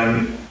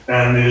 and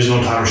there's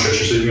no time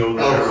restriction, so you can go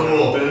there. Oh,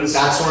 cool.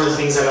 That's one of the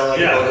things I don't like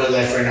about Good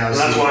Life right now. And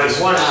that's why it's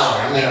 1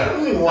 hour. I'm like,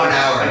 only 1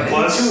 hour. And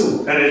plus,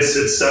 2. And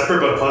it's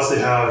separate, but plus they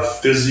have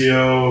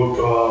physio,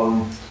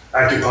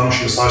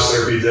 acupuncture, massage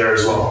therapy there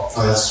as well.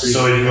 Oh, that's sweet.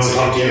 So you can go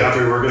talk to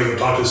after your workout, you can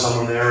talk to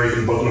someone there, you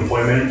can book an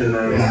appointment, and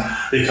then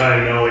they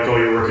kind of know, like, oh,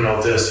 you're working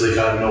out this, so they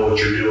kind of know what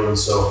you're doing.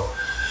 So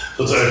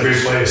it's a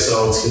great place.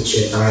 So that's good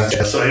shit.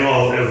 So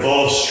anyway,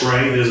 Evolve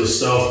Strength is a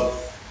stuff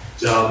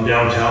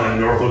downtown in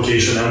North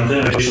location,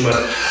 Edmonton. But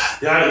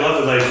yeah, I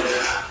love it. Like,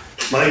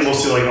 I think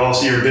mostly like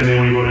obviously you're busy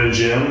when you go to the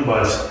gym,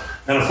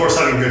 and of course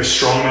having big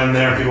strongmen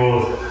there,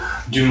 people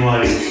doing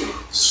like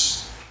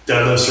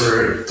deadlifts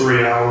for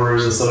 3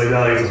 hours and stuff like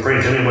that. Like it's pretty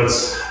intimidating, but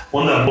it's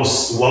one of the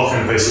most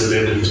welcoming places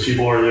to be because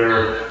people are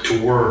there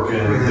to work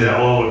and they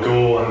all have a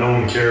goal and no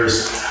one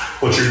cares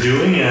what you're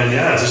doing, and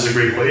yeah, it's just a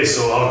great place.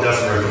 So I'll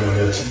definitely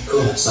recommend it.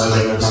 Cool. So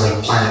like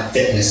Planet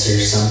Fitness or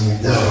something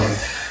like that. No.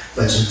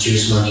 Bunch of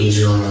juice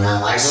monkeys rolling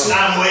around like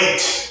slam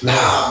weight.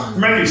 No. There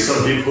might be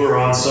some people who are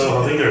on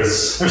stuff. I think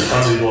there's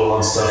tons of people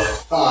on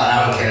stuff. Oh,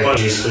 I don't care.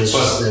 It's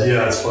fun.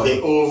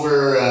 The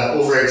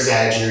over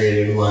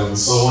exaggerated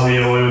ones. So when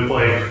you only would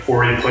like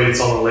 40 plates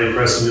on the leg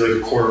press and do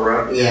like a quarter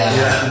rep. Yeah.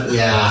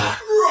 Yeah,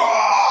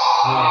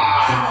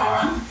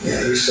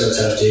 you're so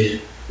tough,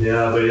 dude.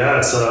 Yeah, but yeah,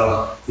 it's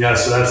so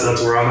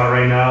that's where I'm at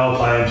right now.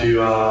 Planning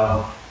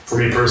to for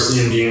me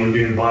personally, I'm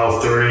doing Bio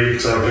 30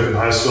 because I took in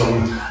high school.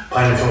 I'm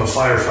planning to become a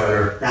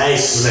firefighter.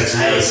 Nice. The next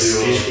year Nice.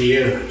 Good for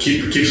you.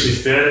 Keeps me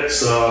fit,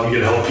 so you get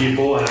to help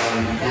people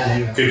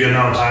and good getting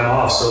out time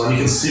off. So and you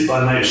can sleep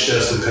on night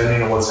shifts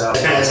depending on what's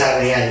happening. What's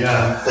happening?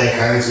 Yeah. Play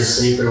cards or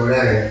sleep or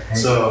whatever. Right?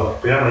 So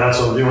man, that's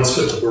what I'm doing.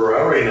 We're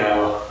at right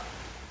now.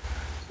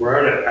 We're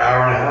at an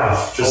hour and a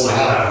half, just like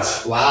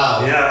that.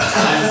 Wow. Yeah.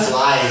 Time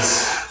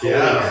flies.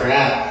 Yeah. Holy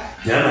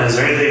crap. Yeah, man. Is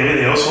there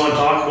anything else you want to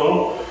talk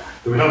about?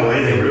 We don't have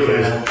anything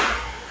really.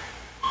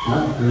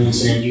 I mean,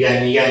 so you got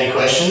any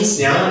questions?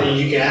 No,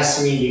 you can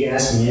ask me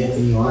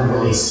anything you want.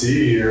 Really. Let's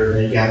see here.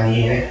 You got me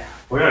here.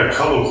 We got a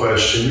couple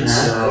questions.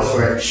 Go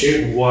for it.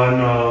 Shoot.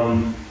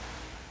 One,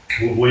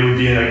 will you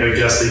be a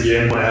guest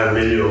again when I have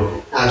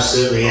video?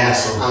 Absolutely,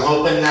 yes. Awesome. I'm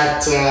hoping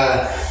that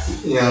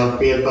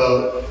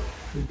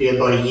be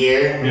about a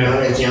year.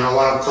 I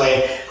want to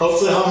play.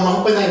 Hopefully, I'm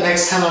hoping that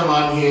next time I'm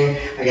on here,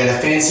 I got a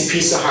fancy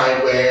piece of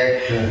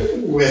hardware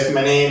with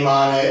my name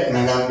on it and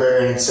a number,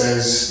 and it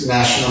says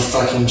National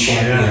Fucking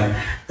Champion.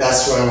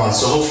 That's what I want.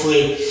 So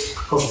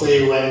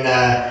hopefully when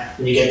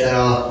you get that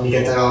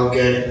all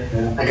good,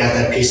 I got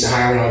that piece of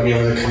hardware. I'll be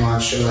able to come on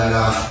and show that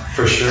off.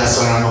 For sure. That's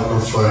what I'm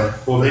hoping for.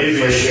 Well,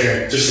 maybe for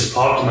sure. Just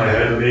popped in my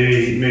head.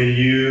 Maybe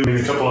you,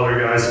 maybe a couple other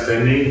guys,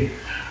 depending.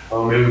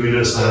 Maybe we can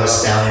just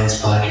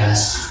Stallions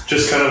podcast.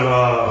 Just kind of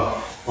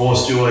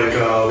almost do like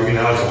we can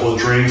have a couple of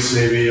drinks,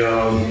 maybe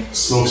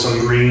smoke some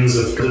greens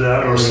if we do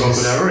that, or smoke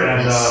whatever,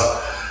 and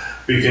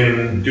we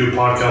can do a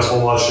podcast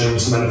while watching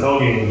some NFL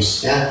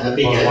games. Yeah, that'd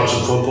be good.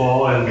 Watching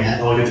football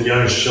and all get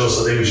together and show.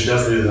 So I think we should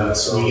definitely do that.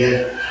 So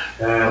good.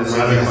 And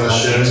another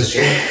question,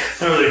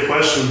 not really a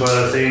question, but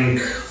I think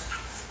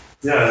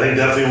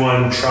definitely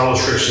when travel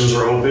restrictions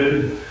are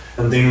open.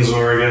 And things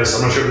where I guess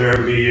I'm not sure if there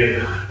ever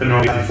been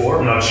normal before.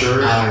 I'm not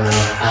sure. I don't know.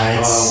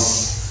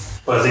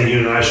 But I think you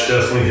and I should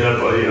definitely hit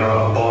up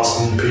a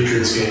Boston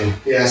Patriots game.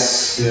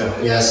 Yes. Yeah.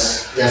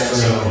 Yes.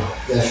 Definitely.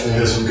 Definitely.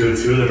 Get some good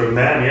food there. But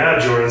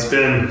man, Jordan, it's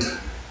been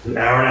an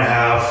hour and a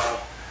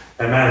half,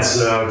 and man, it's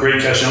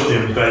great catching up with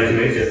you. I'm glad you can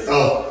make it.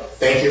 Oh,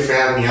 thank you for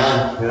having me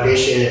on.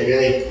 Appreciate it.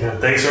 Really. Yeah.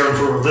 Thanks everyone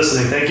for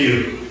listening. Thank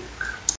you.